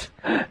Voss.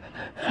 Oh,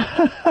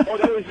 that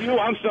was you?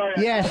 I'm sorry.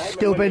 Yes,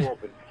 stupid.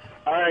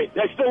 All right.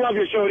 I still love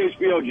your show at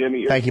HBO,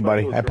 Jimmy. Thank you,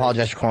 buddy. I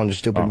apologize for calling you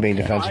stupid and being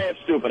defensive. I am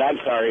stupid. I'm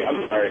sorry.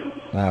 I'm sorry.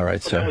 All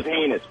right, That sir. was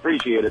heinous.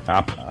 Appreciate it.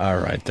 Up. All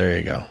right, there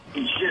you go.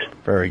 Shit.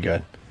 Very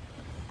good.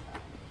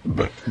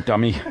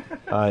 Dummy.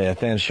 Oh, yeah,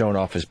 Than's showing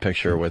off his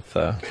picture with...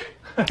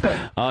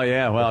 Oh,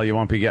 yeah. Well, you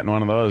won't be getting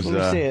one of those.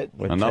 Let me see it.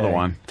 With Another Tay.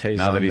 one. Tay's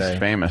Now that on he's day.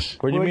 famous.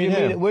 Where'd you meet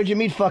him? Where'd you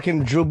meet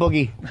fucking Drew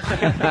Boogie?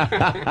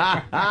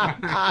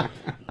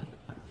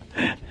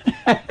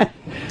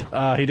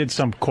 He did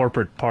some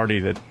corporate party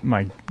that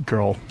my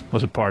girl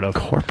was a part of.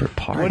 Corporate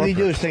party. What did he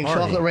do? Sing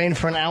Chocolate Rain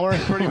for an hour?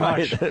 Pretty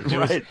much.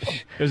 Right.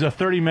 It was a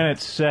 30-minute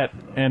set,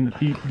 and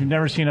you've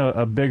never seen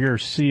a bigger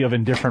sea of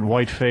indifferent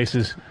white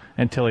faces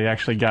until he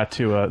actually got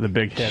to the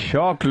big hit.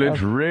 Chocolate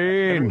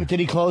rain. Did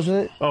he close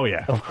with it? Oh,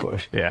 yeah. Of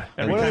course. Yeah.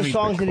 Every What time other he-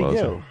 songs did he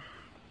do?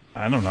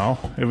 I don't know.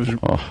 It was...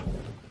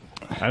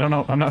 I don't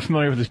know. I'm not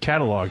familiar with his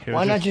catalog.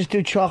 Why not just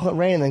do Chocolate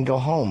Rain and then go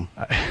home?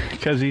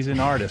 Because he's an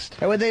artist.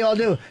 And what they all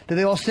do? Did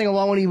they all sing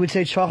along when he would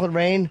say Chocolate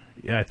Rain?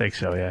 Yeah, I think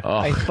so, yeah.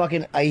 I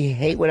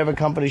hate whatever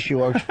company she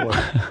works for.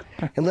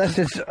 Unless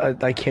it's,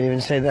 I can't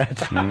even say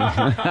that.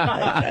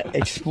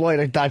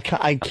 Exploiter.com.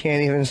 I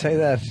can't even say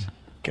that.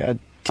 God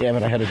damn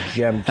it, I had a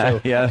gem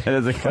too. Yeah, that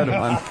is a good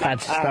one.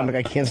 Fat stomach,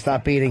 I can't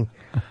stop eating.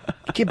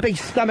 Get your big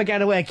stomach out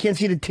of the way, I can't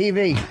see the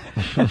TV.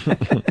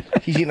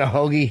 He's eating a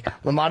hoagie.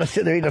 LaMotta's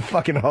sitting there eating a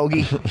fucking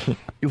hoagie.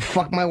 You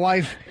fuck my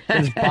wife in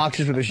his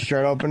boxers with his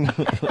shirt open,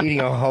 eating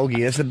a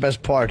hoagie. That's the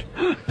best part.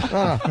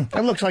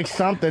 That looks like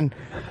something.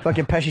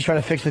 Fucking Pesci's trying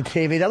to fix the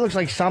TV. That looks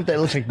like something. It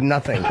looks like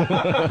nothing.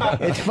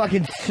 It's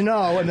fucking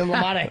snow, and then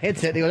LaMotta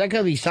hits it. He goes, that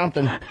could be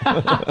something.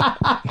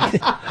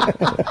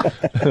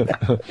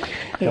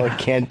 No, it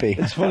can't be.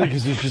 It's funny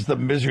because it's just the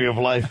misery of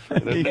life.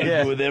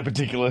 Yeah. With their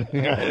particular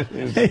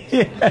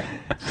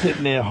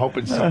sitting there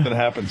hoping something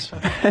happens.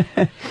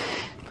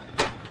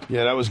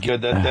 Yeah, that was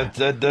good.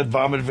 That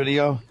vomit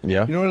video.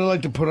 Yeah. You know what I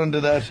like to put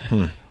under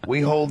that?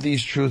 We hold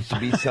these truths to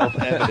be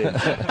self-evident,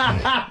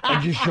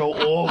 and just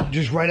show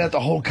just write out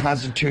the whole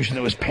Constitution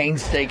that was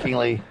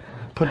painstakingly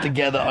put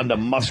together under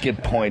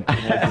musket point in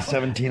like the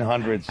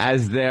 1700s.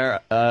 As they're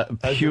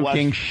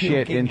puking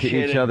shit into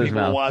each other's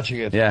people mouth. Watching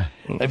it. Yeah.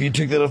 If you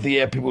took that off the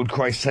air, people would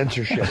cry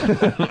censorship.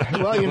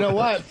 Well, you know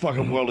what? The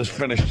fucking world is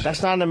finished.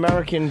 That's not an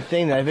American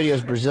thing. That video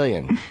is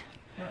Brazilian.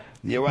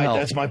 You're right. No.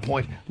 That's my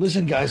point.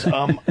 Listen, guys,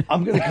 I'm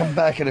going to come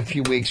back in a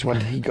few weeks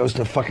when he goes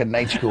to fucking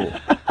night school.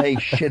 Hey,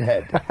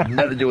 shithead.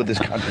 Nothing to do with this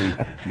country.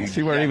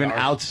 See, we're even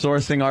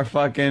outsourcing our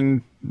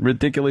fucking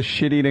ridiculous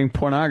shit-eating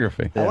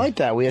pornography. I like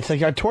that. It's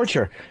like our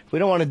torture. We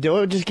don't want to do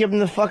it. Just give them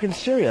the fucking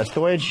cereal. That's the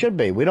way it should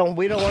be. We don't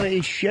want to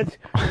eat shit.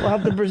 We'll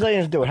have the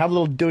Brazilians do it. Have a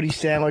little duty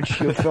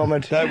sandwich. You'll film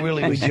it. That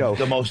really was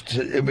the most...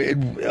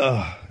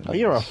 Oh,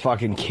 you're a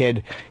fucking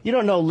kid. You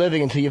don't know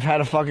living until you've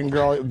had a fucking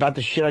girl about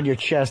to shit on your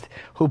chest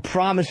who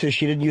promises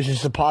she didn't use a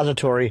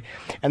suppository,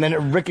 and then it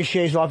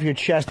ricochets off your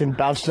chest and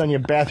bounces on your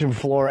bathroom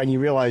floor, and you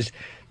realize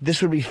this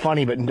would be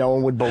funny, but no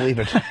one would believe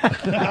it.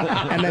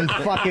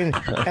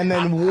 and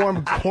then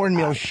warm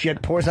cornmeal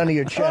shit pours onto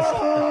your chest.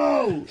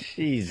 Oh!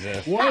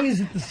 Jesus. Why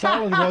is it the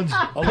solid ones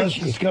are less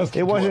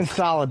disgusting? It wasn't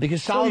solid,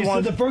 because solid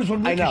ones... the first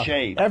one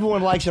ricocheted. I know.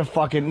 Everyone likes a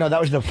fucking... No,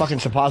 that was the fucking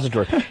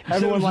suppository.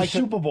 Everyone likes a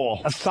Super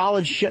Bowl. A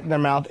solid shit in their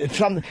mouth.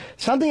 It's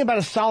something about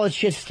a solid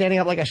shit standing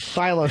up like a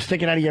silo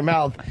sticking out of your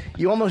mouth.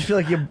 You almost feel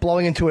like you're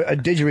blowing into a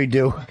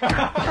didgeridoo.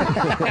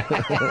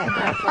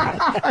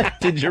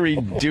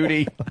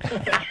 Didgeridoo.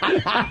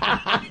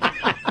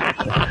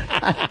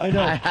 I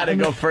know. I had to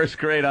go first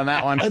grade on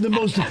that one. And the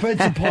most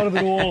offensive part of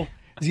it all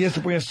is he has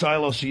to bring a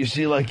silo, so you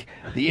see like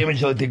the image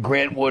of like the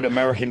Grant Wood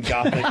American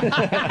Gothic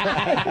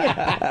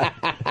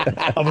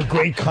of a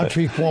great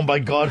country formed by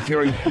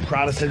God-fearing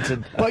Protestants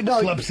and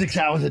slept 6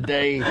 hours a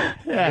day,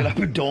 get up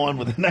at dawn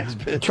with a nice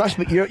bitch. Trust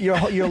me,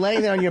 you're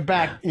laying there on your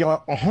back,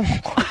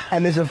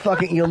 and there's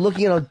you're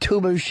looking at a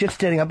tube of shit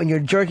standing up, and you're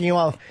jerking you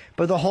off.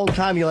 But the whole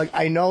time you're like,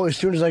 I know as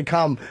soon as I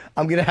come,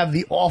 I'm gonna have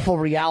the awful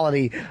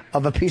reality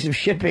of a piece of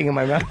shit being in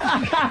my mouth.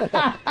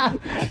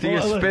 Do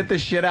you spit the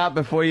shit out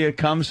before you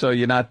come so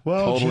you're not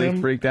totally Jim,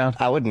 freaked out?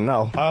 I wouldn't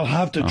know. I'll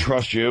have to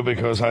trust you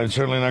because I'm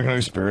certainly not going to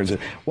experience it.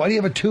 Why do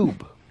you have a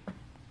tube?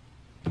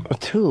 A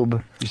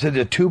tube? You said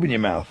a tube in your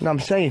mouth. No, I'm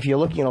saying if you're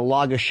looking at a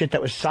log of shit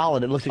that was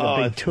solid, it looks like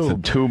a big tube.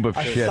 It's a tube of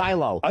a shit.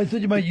 Silo. I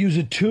thought you might use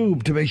a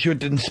tube to make sure it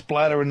didn't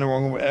splatter in the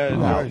wrong way.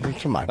 No,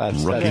 come on.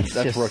 That's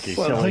rookie.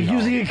 Well, it's like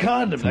using a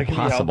condom. That can be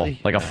Possible. healthy.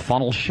 Like a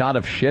funnel shot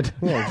of shit?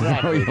 Yeah,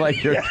 exactly.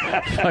 Like you're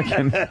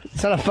fucking...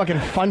 It's not a fucking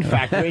fun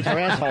fact. Wait your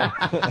asshole.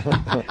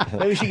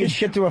 Maybe she can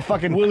shit through a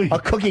fucking a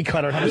cookie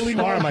cutter and have a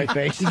scar on my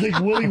face. He's like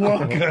Willy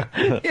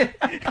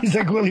Wonka. He's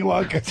like Willy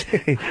Wonka.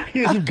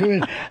 He has him come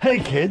in. Hey,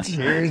 kids,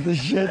 here's the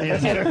shit.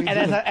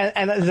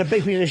 And there's a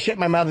big piece of shit in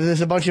my mouth. There's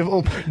a bunch of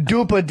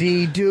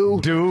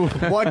doopa-dee-doo.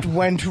 What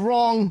went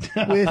wrong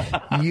with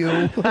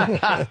you?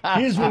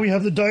 Here's where we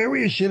have the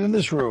diarrhea shit in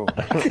this room.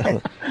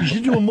 You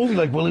should do a movie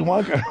like Willy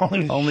Wonka.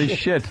 Only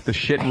shit. The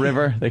shit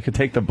river. They could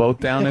take the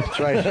boat down it. That's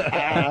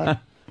right.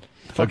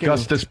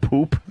 Augustus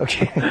Poop.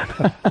 Okay.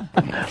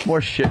 More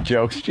shit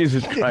jokes.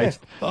 Jesus Christ.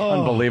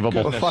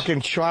 Unbelievable. Or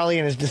fucking Charlie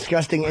and his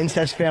disgusting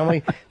incest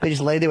family. They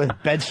just lay there with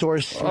bed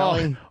sores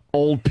smelling.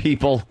 Old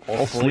people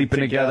all sleeping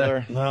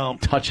together, no.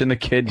 touching the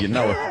kid. You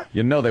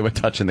know they were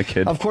touching the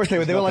kid. Of course they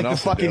were. They were like the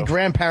fucking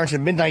grandparents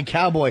of Midnight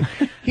Cowboy.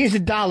 Here's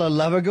 $1,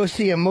 lover. Go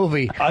see a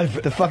movie.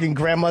 The fucking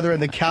grandmother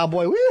and the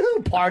cowboy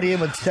woohoo,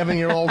 partying with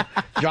 7-year-old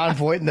John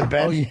Voight in the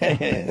bed. Oh,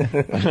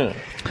 yeah.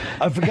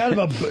 I forgot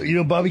about,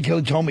 Bobby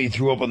Kelly told me he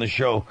threw up on the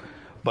show.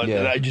 But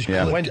I just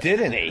clicked. When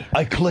didn't he?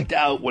 I clicked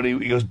out when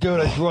he goes, dude,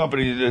 I threw up,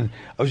 and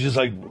I was just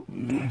like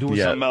doing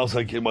something else.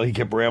 Like, well, he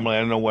kept rambling. I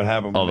don't know what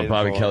happened. Oh, the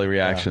Bobby Kelly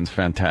reaction's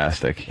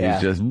fantastic. Yeah.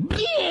 He's just.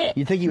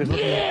 You think he was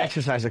looking at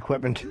exercise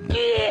equipment?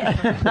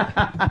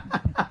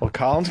 Well,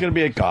 Colin's going to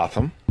be at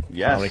Gotham Comedy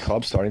Yes.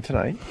 Club starting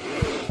tonight.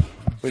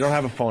 We don't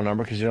have a phone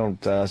number because you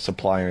don't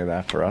supply any of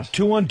that for us.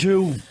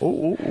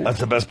 212. That's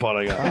the best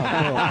part I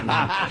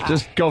got.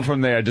 Just go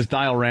from there. Just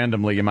dial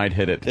randomly. You might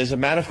hit it. There's a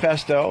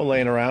manifesto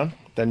laying around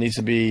that needs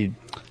to be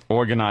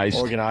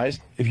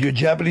Organized. If you're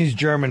Japanese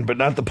German, but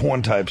not the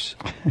porn types,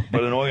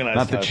 but an organized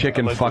Not the type,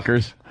 chicken I like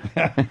fuckers.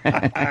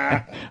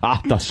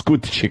 Das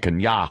gut chicken.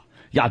 Yeah,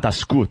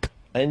 das gut.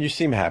 And you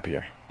seem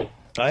happier.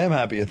 I am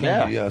happier.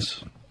 Thank you.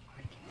 Yes.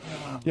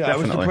 Yeah, I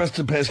was Definitely. depressed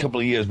the past couple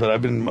of years, but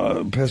I've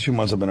been past few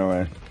months. I've been all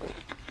right.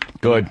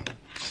 Good.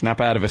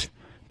 Snap out of it.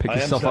 Pick I am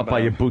yourself up snapping by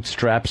out your of it.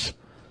 bootstraps.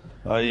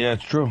 Yeah,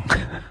 it's true.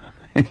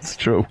 It's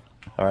true.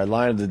 All right,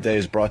 line of the day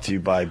is brought to you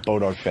by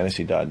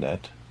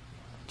BodogFantasy.net.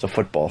 It's a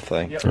football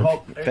thing.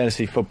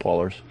 Fantasy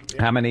footballers.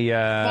 How many?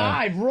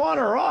 5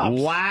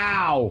 runner-ups.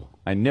 Wow.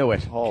 I knew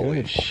it.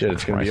 Holy shit,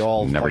 it's going to be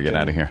all Never get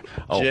fucking out of here.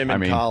 Jim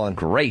and Colin.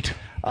 Great.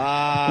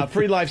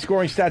 Free life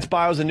scoring stats,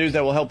 bios, and news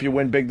that will help you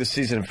win big this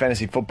season in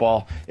fantasy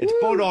football. It's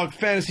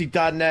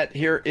BodogFantasy.net.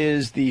 Here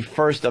is the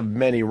first of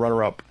many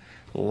runner-up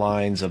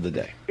lines of the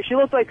day. She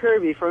looks like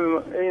Kirby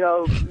from, the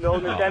old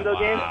Nintendo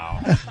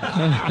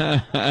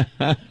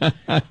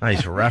game.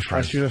 Nice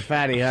reference. She's a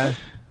fatty, huh?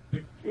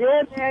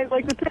 Yeah, man,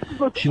 like the pictures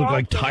look She looked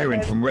like awesome,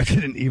 Tyrant man. from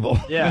Resident Evil.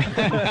 Yeah.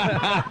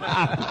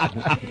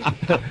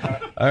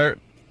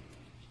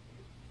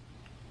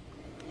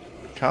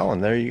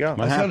 Colin, there you go.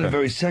 I sounded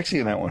very sexy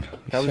in that one.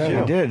 That was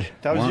you. Did.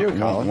 That was you,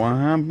 Colin. What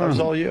happened? That was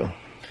all you.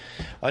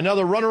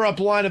 Another runner-up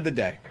line of the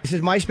day. It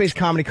says MySpace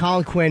comedy,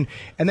 Colin Quinn,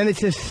 and then it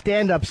says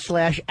stand-up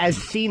 / as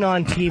seen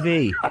on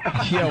TV.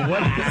 Yeah,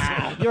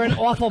 what? You're an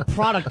awful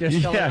product they're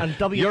selling on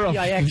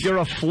WPIX. You're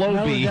a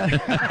Flowbee.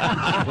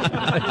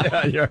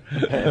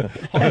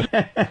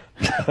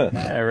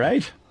 All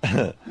right.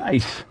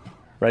 Nice.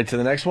 Right to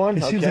the next one?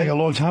 It seems like a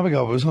long time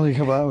ago, but it was only a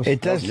couple hours.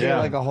 It does feel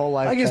like a whole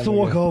life. I guess to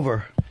walk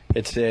over.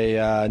 It's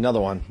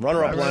another one.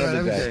 Runner-up line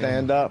of the day.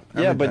 Stand up.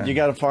 Yeah, but you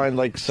got to find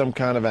like some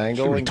kind of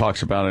angle. He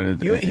talks about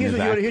it.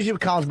 Here's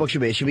what Colin's book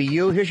should be. It should be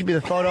you. Here should be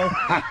the photo.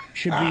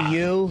 Should be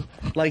you,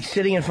 like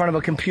sitting in front of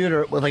a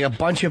computer with like a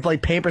bunch of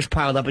like papers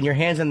piled up and your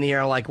hands in the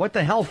air, like what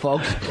the hell,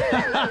 folks?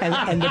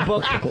 and the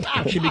book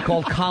should be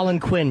called Colin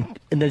Quinn,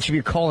 and then should be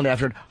a colon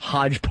after it,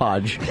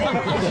 Hodgepodge.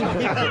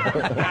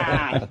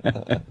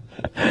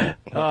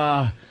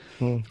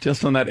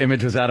 Just when that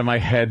image was out of my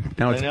head,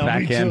 now it's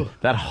back in.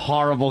 That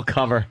horrible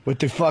cover. With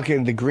the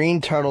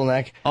green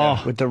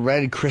turtleneck, with the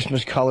red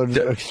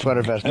Christmas-colored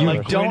sweater vest. And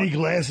like pointy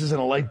glasses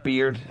and a light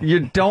beard.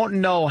 You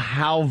don't know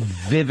how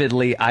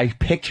vividly I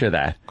picture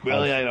that.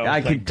 Really, I don't.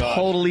 I could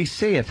totally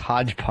see it.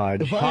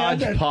 Hodgepodge.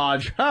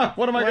 Hodgepodge.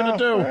 What am I going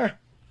to do?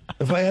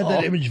 If I had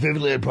that image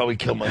vividly, I'd probably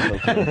kill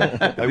myself.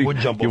 I would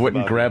jump. You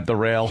wouldn't grab the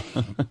rail.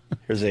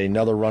 Here's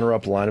another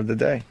runner-up line of the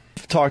day.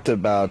 We've talked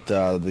about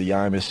the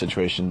Imus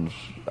situation,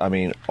 I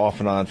mean, off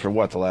and on for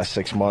the last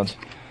 6 months.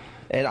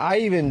 And I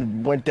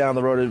even went down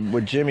the road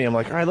with Jimmy. I'm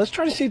like, all right, let's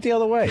try to see it the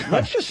other way.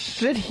 Let's just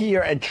sit here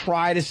and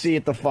try to see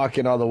it the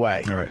fucking other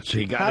way. All right, so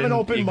you got Have an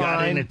open mind.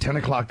 Got in at 10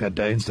 o'clock that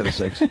day instead of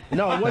 6.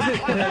 No, it wasn't.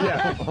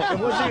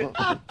 It wasn't.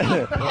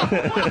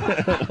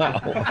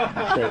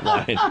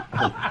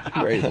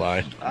 Great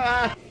line.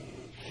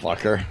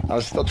 Fucker. I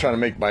was still trying to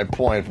make my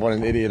point. What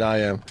an idiot I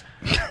am.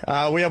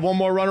 We have one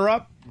more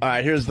runner-up. All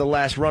right, here's the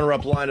last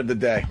runner-up line of the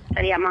day.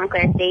 Study at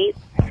Montclair State.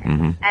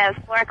 I have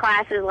 4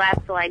 classes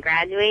left till I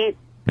graduate.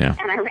 Yeah.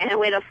 And I ran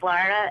away to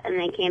Florida, and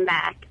then came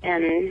back.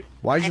 And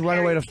why did you run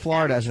away to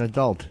Florida as an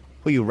adult?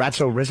 Were you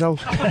Ratso Rizzo?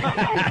 I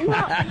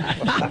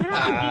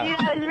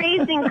was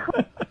raised in...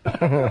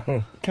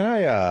 Can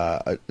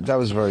I, that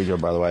was very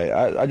good, by the way.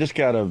 I just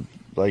gotta,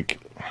 like,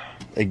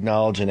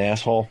 acknowledge an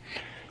asshole.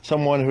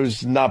 Someone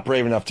who's not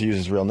brave enough to use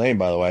his real name,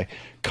 by the way.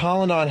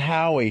 Colin on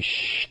Howie.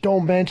 Shh,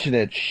 don't mention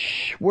it.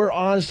 Shh, we're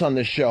honest on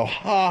this show.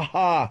 Ha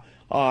ha,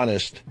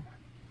 honest.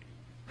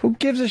 Who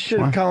gives a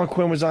shit if Colin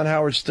Quinn was on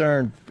Howard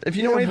Stern? If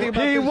you know anything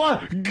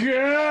about this...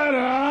 Get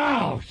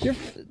out!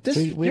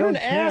 You're an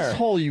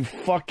asshole, you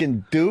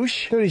fucking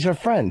douche. Dude, he's our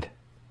friend.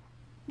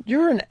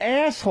 You're an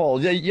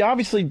asshole. You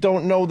obviously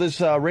don't know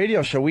this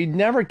radio show. We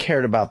never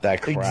cared about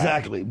that crap.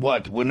 Exactly.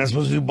 What? We're not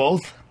supposed to do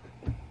both?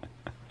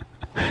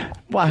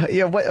 Well,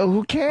 yeah,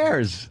 who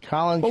cares?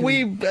 Colin. Well,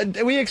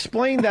 we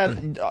explained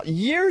that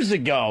years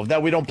ago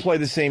that we don't play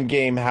the same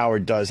game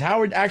Howard does.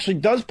 Howard actually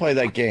does play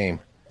that game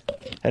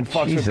and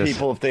fucks with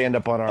people if they end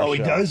up on our show. Oh, he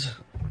does?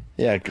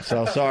 Yeah,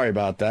 so sorry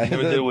about that.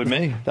 Never did it with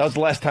me. That was the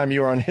last time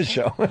you were on his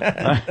show.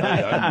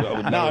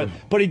 No,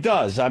 but he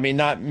does. I mean,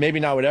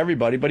 maybe not with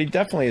everybody, but he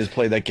definitely has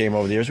played that game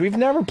over the years. We've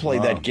never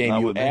played that game,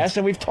 you ass,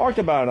 and we've talked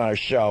about it on our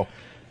show.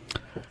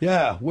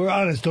 Yeah, we're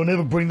honest. Don't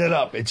ever bring that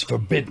up. It's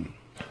forbidden.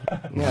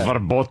 Yeah.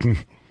 Verboten.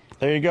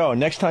 There you go.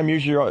 Next time,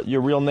 use your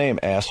real name,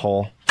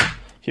 asshole.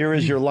 Here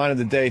is your line of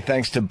the day,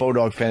 thanks to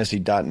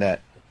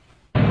BowDogFantasy.net.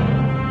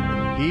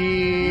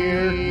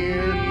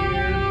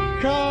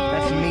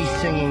 That's me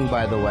singing,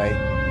 by the way.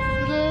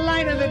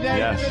 Line of the day.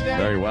 Yes,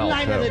 very well.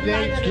 Line of the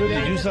day.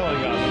 Did you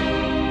sound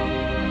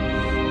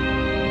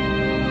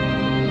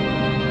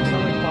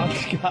like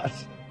Scott.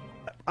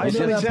 I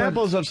know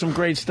examples of some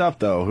great stuff,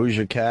 though. Who's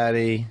Your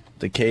Caddy?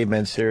 The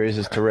Caveman series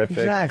is terrific.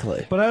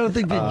 Exactly. But I don't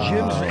think that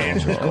Jim's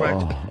answer is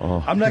correct.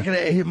 I'm not going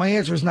to... My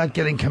answer is not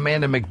getting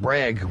Commander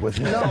McBragg with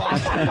him. No.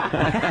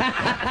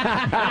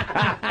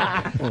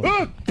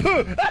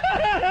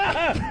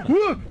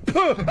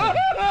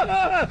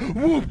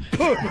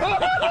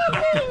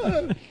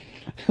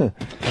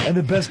 And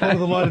the best part of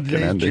the line of the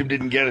day is Jim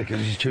didn't get it because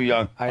he's too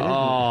young.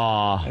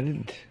 I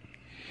didn't.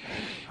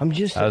 I'm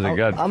just... That was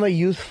good. I'm a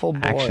youthful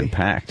boy.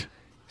 Action-packed.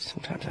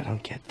 Sometimes I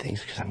don't get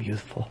things because I'm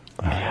youthful.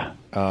 Yeah.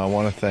 I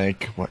want to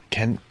thank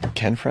Ken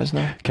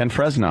Fresno. Ken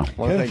Fresno.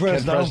 Want to thank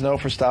Ken Fresno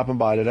for stopping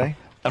by today.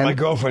 And my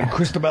girlfriend,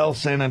 Cristobal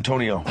San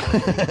Antonio.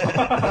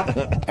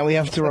 And we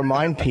have to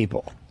remind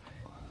people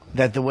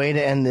that the way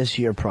to end this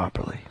year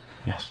properly.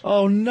 Yes.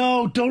 Oh,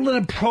 no. Don't let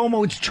it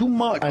promo. It's too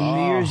much. On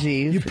New Year's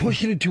Eve. You're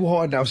pushing it too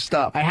hard now.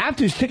 Stop. I have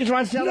to. Tickets are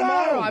on sale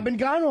tomorrow. I've been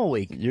gone all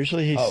week.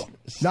 Usually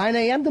he's 9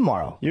 a.m.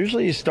 tomorrow.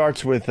 Usually he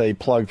starts with a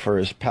plug for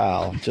his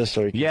pal, just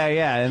so he can,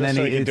 and then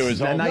he can do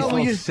his own. A nice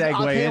little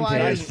segue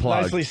into his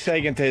plug. Nicely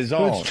seg into his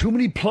own. It's too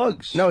many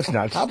plugs. No, it's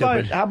not. It's How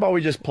about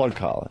we just plug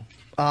Colin?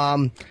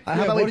 How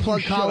about we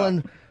plug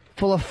Colin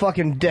full of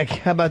fucking dick.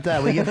 How about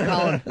that? We give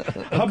Colin.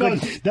 How about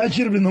that?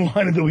 Should have been the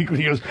line of the week when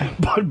he goes,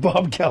 "But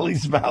Bob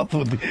Kelly's mouth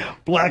with the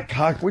black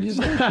cock." What did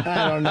you say?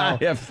 I don't know.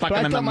 Yeah, fuck but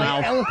him I in thought the my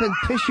mouth. elephant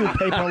tissue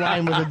paper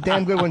line was a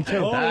damn good one too.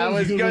 Oh, That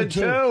was good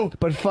too.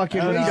 But fucking.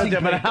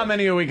 But how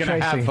many are we gonna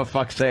Tracy. have, for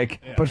fuck's sake?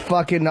 But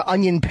fucking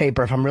onion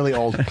paper if I'm really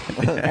old.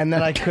 And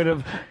then I could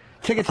have.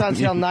 Tickets on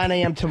sale 9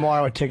 a.m.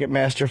 tomorrow at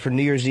Ticketmaster for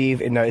New Year's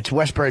Eve. In, it's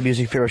Westbury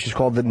Music Fair, which is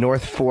called the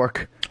North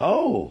Fork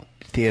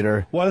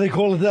Theater. Why do they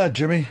call it that,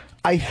 Jimmy?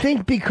 I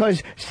think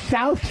because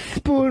South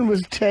Spoon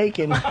was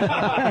taken.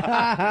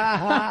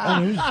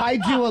 I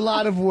do a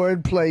lot of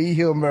wordplay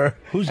humor.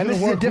 Who's and gonna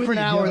this is a work different with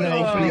you? hour Do you than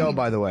have an HBO, opening-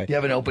 by the way. Do you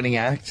have an opening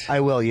act?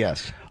 I will,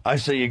 yes. I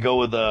say you go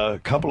with a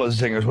couple of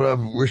singers. What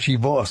about Richie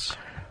Voss?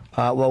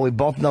 Well, we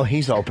both know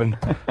he's open.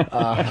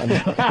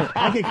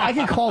 I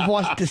could call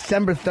Voss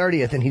December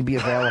 30th and he'd be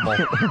available.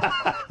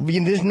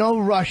 There's no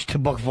rush to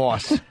book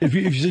Voss. If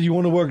you said you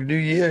want to work New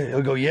Year,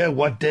 he'll go, yeah,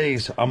 what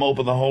days? I'm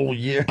open the whole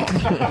year.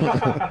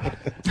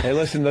 Hey,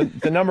 listen,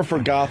 the number for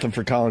Gotham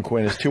for Colin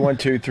Quinn is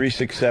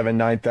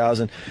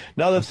 212-367-9000.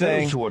 Another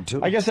thing,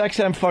 I guess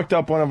XM fucked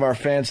up one of our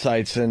fan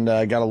sites and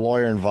got a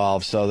lawyer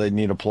involved, so they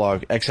need a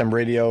plug.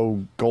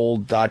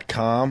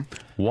 XMRadioGold.com.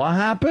 What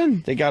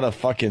happened? They got a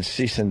fucking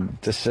cease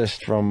and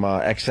desist from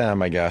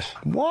XM, I guess.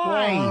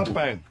 Why?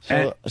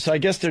 So I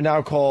guess they're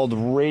now called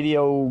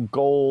Radio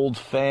Gold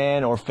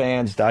Fan or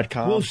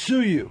Fans.com. We'll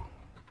sue you.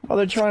 Well,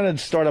 they're trying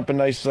to start up a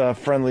nice,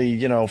 friendly,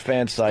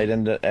 fan site,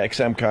 and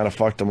XM kind of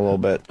fucked them a little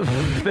bit.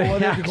 They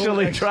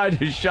actually tried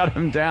to shut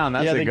him down.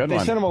 That's a good they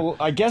one. sent him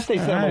I guess they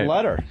sent him a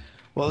letter.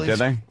 Well, did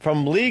they?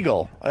 From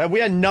legal.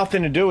 We had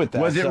nothing to do with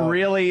that. Was it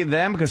really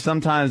them? Because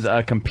sometimes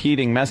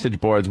competing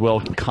message boards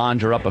will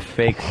conjure up a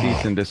fake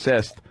cease and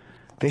desist.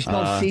 They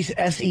spelled cease,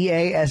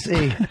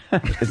 S-E-A-S-E.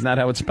 Isn't that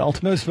how it's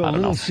spelled? No, it's spelled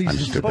little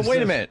cease. But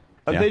wait a minute.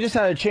 They just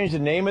had to change the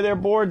name of their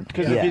board?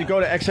 Because if you go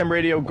to XM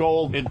Radio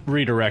Gold... It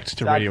redirects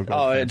to Radio Gold.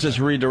 Oh, it just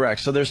redirects.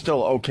 So they're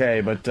still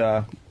okay, but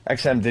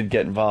XM did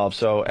get involved.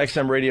 So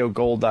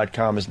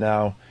XMRadioGold.com is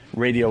now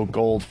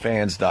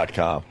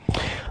RadioGoldFans.com.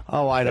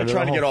 Oh, I don't know. They're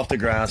trying to get off the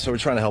ground, so we're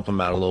trying to help them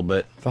out a little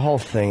bit. The whole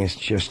thing is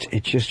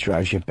it just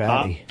drives you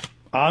batty.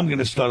 I'm going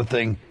to start a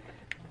thing.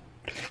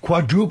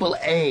 Quadruple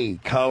A,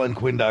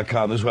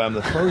 ColinQuinn.com. This is why I'm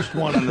the first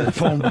one on the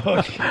phone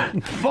book.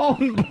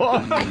 Phone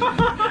book.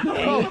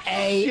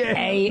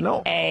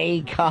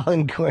 A,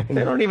 Colin Quinn.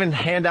 They don't even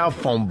hand out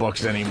phone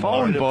books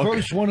anymore. The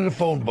first one in the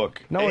phone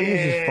book. No one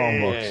uses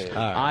phone books.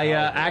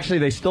 Actually,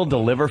 they still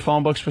deliver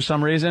phone books for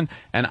some reason,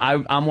 and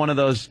I'm one of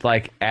those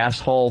like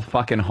asshole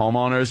fucking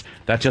homeowners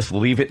that just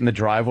leave it in the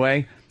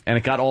driveway. And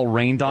it got all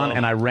rained on,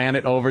 and I ran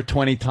it over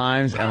 20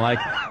 times, and like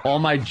all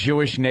my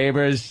Jewish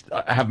neighbors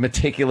have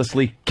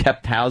meticulously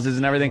kept houses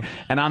and everything,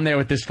 and I'm there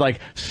with this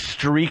like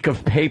streak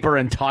of paper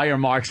and tire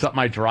marks up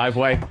my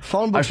driveway.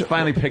 Phone books. I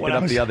finally picked it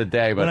up the other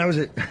day, but when I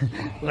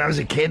was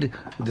a kid,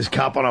 this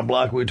cop on our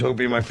block, we were talking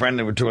to my friend,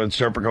 and we were talking.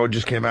 Serpico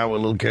just came out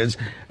with little kids,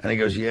 and he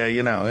goes,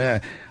 "Yeah,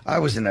 I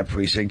was in that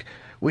precinct."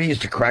 We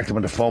used to crack them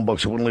into phone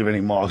books, so it wouldn't leave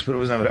any marks, but it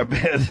was never that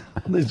bad.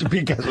 There's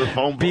beat guys with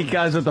phone books. beat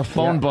guys with the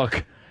phone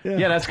book.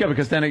 Yeah, that's good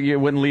because then you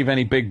wouldn't leave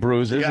any big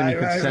bruises, and you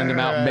could send them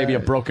out maybe a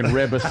broken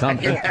rib or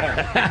something.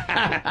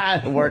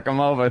 Work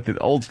them over at the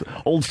old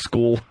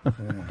school. All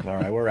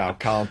right, we're out,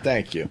 Colin.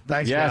 Thank you.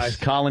 Thanks, Yes, guys.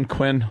 Colin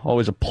Quinn,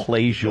 always a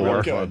pleasure. You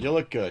look good. You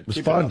look good. It was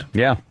fun.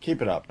 Yeah.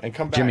 Keep it up. And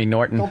come back. Jimmy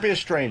Norton. Don't be a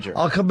stranger.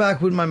 I'll come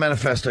back with my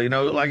manifesto.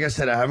 Like I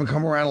said, I haven't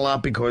come around a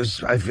lot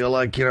because I feel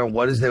like,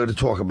 what is there to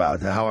talk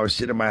about? How I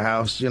sit in my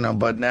house,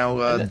 but now...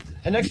 and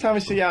next time I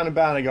see you out and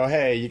about, I go,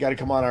 hey, you got to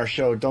come on our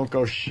show. Don't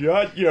go,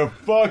 shut your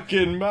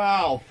fucking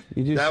mouth.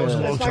 That was a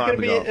long time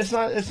ago. It's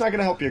not going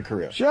to help your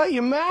career. Shut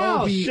your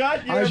mouth.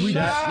 Shut your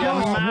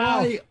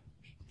mouth.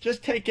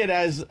 Just take it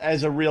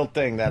as a real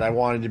thing that I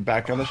wanted you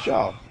back on the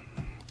show.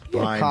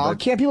 Yeah, Carl,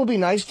 can't people be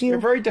nice to you?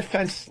 You're very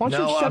defensive. Why don't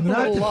you No, accept I'm a not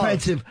little love?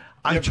 defensive.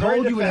 I You're told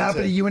very you what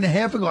happened a defensive. year and a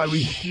half ago.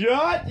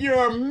 Shut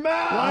your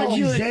mouth. I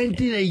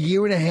resented a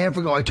year and a half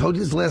ago. I told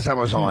you this last time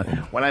I was on.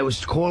 When I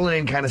was calling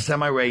in kind of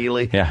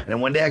semi-regularly. Yeah. And then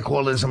one day I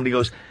called in and somebody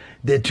goes,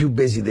 they're too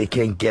busy. They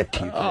can't get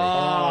to you.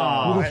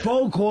 Oh. With a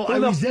phone call, Who I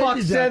the resented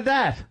fuck said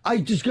that? I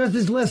discussed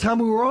this last time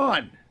we were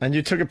on. And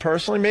you took it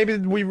personally? Maybe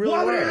we really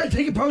Why would were. I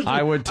take it personally?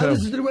 I would, too.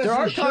 listened to the rest There of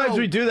are the times show.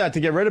 we do that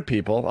to get rid of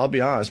people, I'll be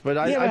honest. But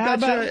I how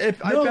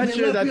bet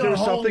you that there was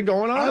something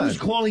going on. I was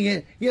calling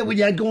it. Yeah, what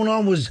you had going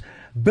on was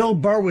Bill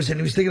Burr was in.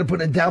 He was thinking of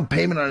putting a down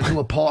payment on his new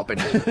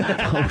apartment.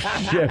 Oh,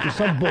 shit.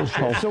 Some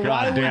bullshit. So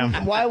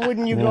why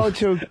wouldn't you go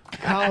to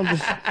Colin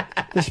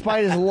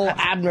despite his little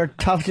Abner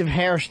tuft of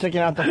hair sticking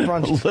out the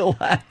front? Lil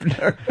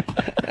Abner.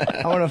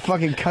 I want to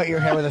fucking cut your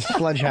hair with a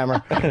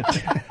sledgehammer.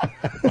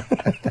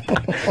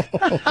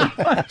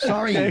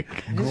 Sorry,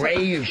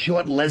 gray,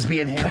 short,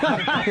 lesbian hair.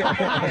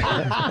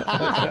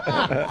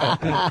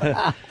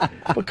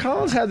 But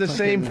Colin's had the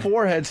same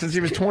forehead since he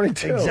was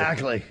 22.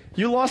 Exactly.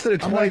 You lost it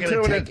at I'm not 22.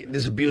 going to take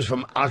this abuse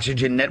from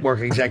Oxygen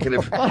Network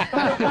executive.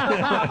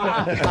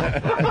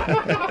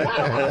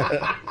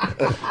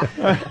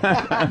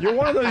 You're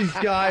one of those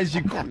guys,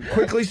 you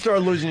quickly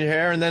start losing your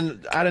hair, and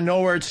then out of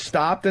nowhere it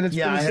stopped, and it's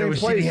been the I had same a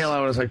place. receding hairline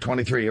when I was like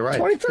 23. You're right.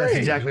 23. That's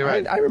exactly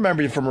right. I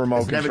remember you from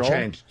remote It's control. never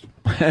changed.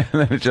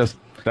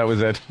 That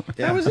was it.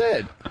 That was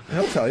it.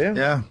 He'll tell you.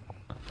 Yeah.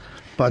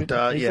 But,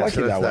 He's yeah, lucky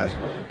so that that's way.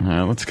 All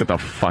right, let's get the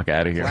fuck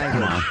out of here.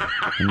 Come on.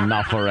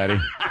 Enough already.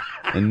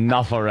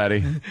 Enough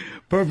already.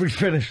 Perfect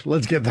finish.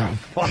 Let's get the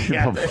fuck Get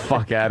out the of here.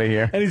 fuck out of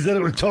here. And he said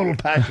it with total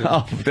passion.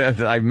 Oh,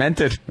 I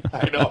meant it.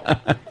 I know.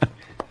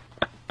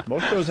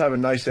 Most shows have a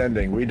nice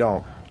ending. We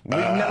don't. We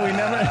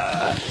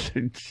never.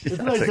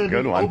 That's a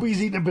good one.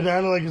 Opie's eating a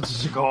banana like it's a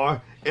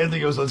cigar. Anthony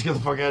goes, let's get the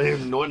fuck out of here.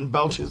 And Norton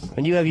belches.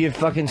 And you have your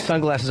fucking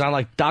sunglasses on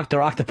like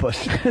Dr.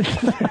 Octopus.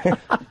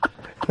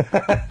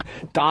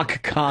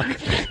 Doc Cock.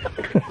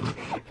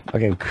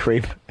 Fucking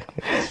creep.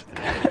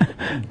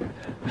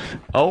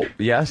 Oh,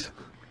 yes.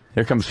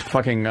 Here comes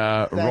fucking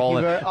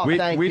Roland.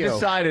 We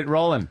decided,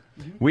 Roland,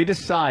 we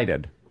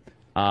decided,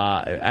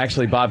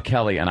 actually Bob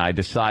Kelly and I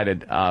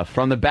decided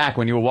from the back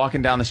when you were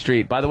walking down the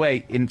street. By the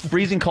way, in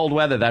freezing cold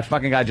weather, that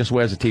fucking guy just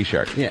wears a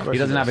T-shirt. Yeah, he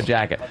doesn't have a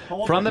jacket.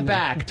 From the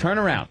back, turn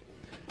around.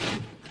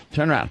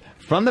 Turn around.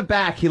 From the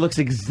back, he looks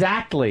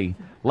exactly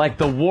like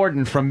the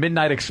warden from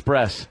Midnight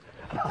Express.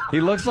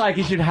 He looks like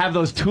he should have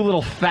those two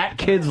little fat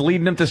kids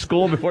leading him to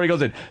school before he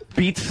goes and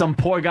beats some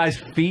poor guy's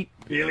feet.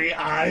 Billy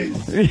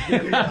eyes.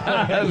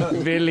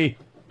 Billy.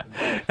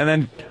 And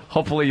then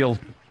hopefully you'll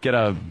get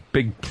a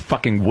big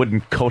fucking wooden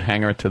coat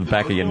hanger to the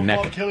back of your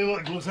neck. Kelly,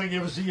 looks like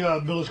you ever see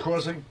Miller's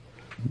Crossing?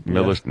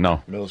 Miller's,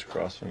 no. Miller's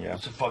Crossing, yeah.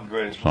 It's the fucking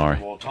greatest Sorry.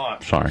 movie of all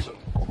time. Sorry.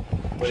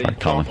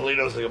 But Colin.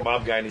 Polito's like a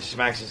mob guy, and he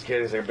smacks his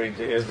kid. He's like a big,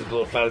 here's the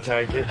little fat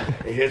Italian kid.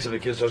 He hits him, the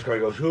kid starts crying.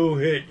 He goes, "Who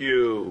hit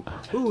you?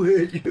 Who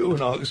hit you?" And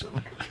hugs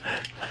him.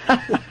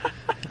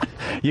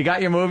 You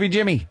got your movie,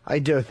 Jimmy? I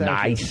do, thank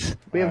Nice. you.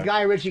 We have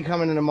Guy Ritchie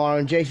coming in tomorrow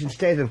and Jason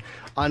Statham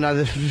on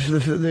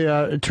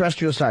the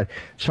terrestrial side.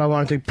 So I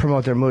wanted to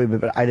promote their movie,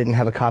 but I didn't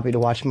have a copy to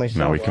watch myself.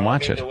 No, we can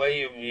watch it. The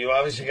way you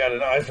obviously got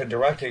an eye for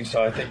directing,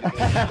 so I think.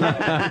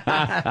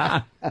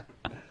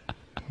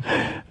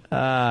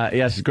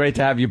 Yes, it's great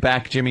to have you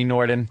back, Jimmy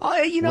Norton. Oh,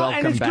 you know, Welcome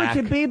and it's back.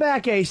 good to be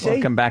back, AC.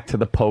 Welcome back to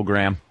the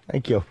program.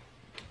 Thank you.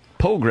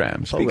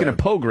 Program. Speaking of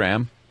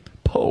program,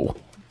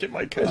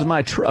 this is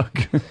my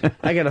truck.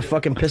 I gotta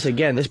fucking piss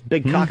again. This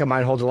big cock of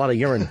mine holds a lot of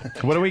urine.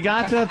 What do we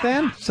got,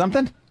 Dan?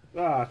 Something?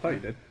 I thought you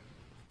did.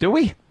 Do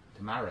we?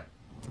 Tomorrow.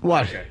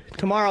 What?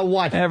 Tomorrow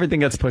what? Everything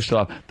gets pushed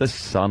off. The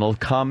sun'll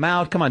come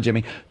out. Come on,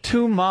 Jimmy.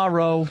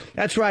 Tomorrow.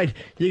 That's right.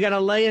 You gotta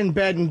lay in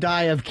bed and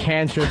die of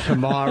cancer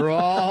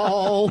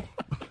tomorrow.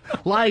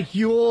 Like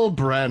Yul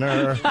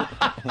Brenner.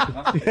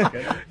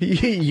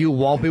 You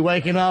won't be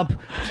waking up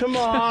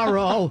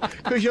tomorrow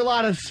because you're a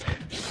lot of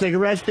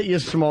cigarettes that you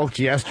smoked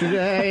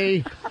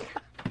yesterday.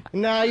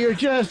 Now you're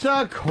just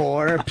a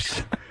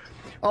corpse.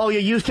 Oh, you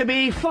used to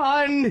be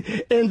fun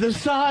in the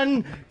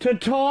sun to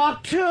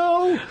talk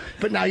to,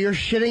 but now you're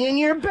shitting in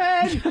your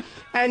bed,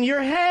 and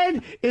your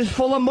head is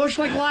full of mush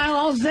like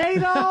Lyle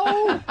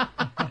Alzado.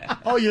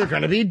 Oh, you're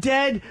gonna be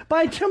dead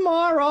by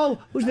tomorrow.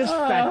 Who's this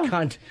fat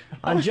cunt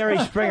on Jerry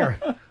Springer?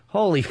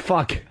 Holy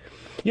fuck.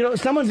 You know,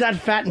 if someone's that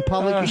fat in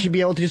public, you should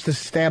be able to just to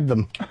stab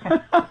them.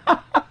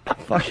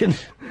 Fucking... I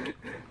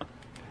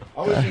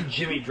always see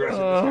Jimmy dressed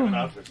in the same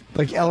outfit.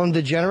 Like Ellen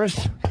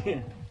DeGeneres?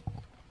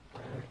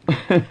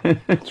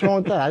 What's wrong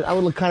with that? I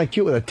would look kind of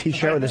cute with a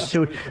t-shirt with a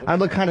suit. I'd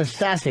look kind of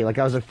sassy, like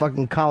I was a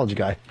fucking college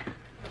guy.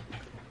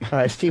 All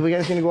right, Steve, we got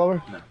anything to go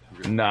over?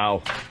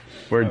 No.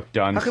 We're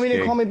done, How come you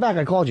didn't call me back?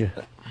 I called you.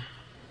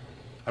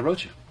 I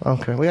wrote you.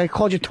 Okay. Well, I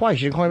called you twice.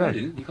 You didn't call me back.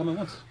 You didn't. You called me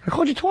once. I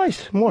called you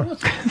twice. More.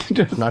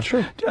 Not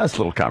true. Just a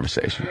little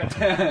conversation.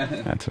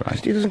 That's all right.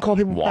 Steve doesn't call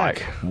people back.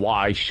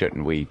 Why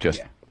shouldn't we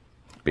just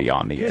be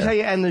on the Here's air? how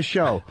you end the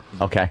show.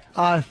 Okay.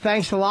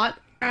 Thanks a lot.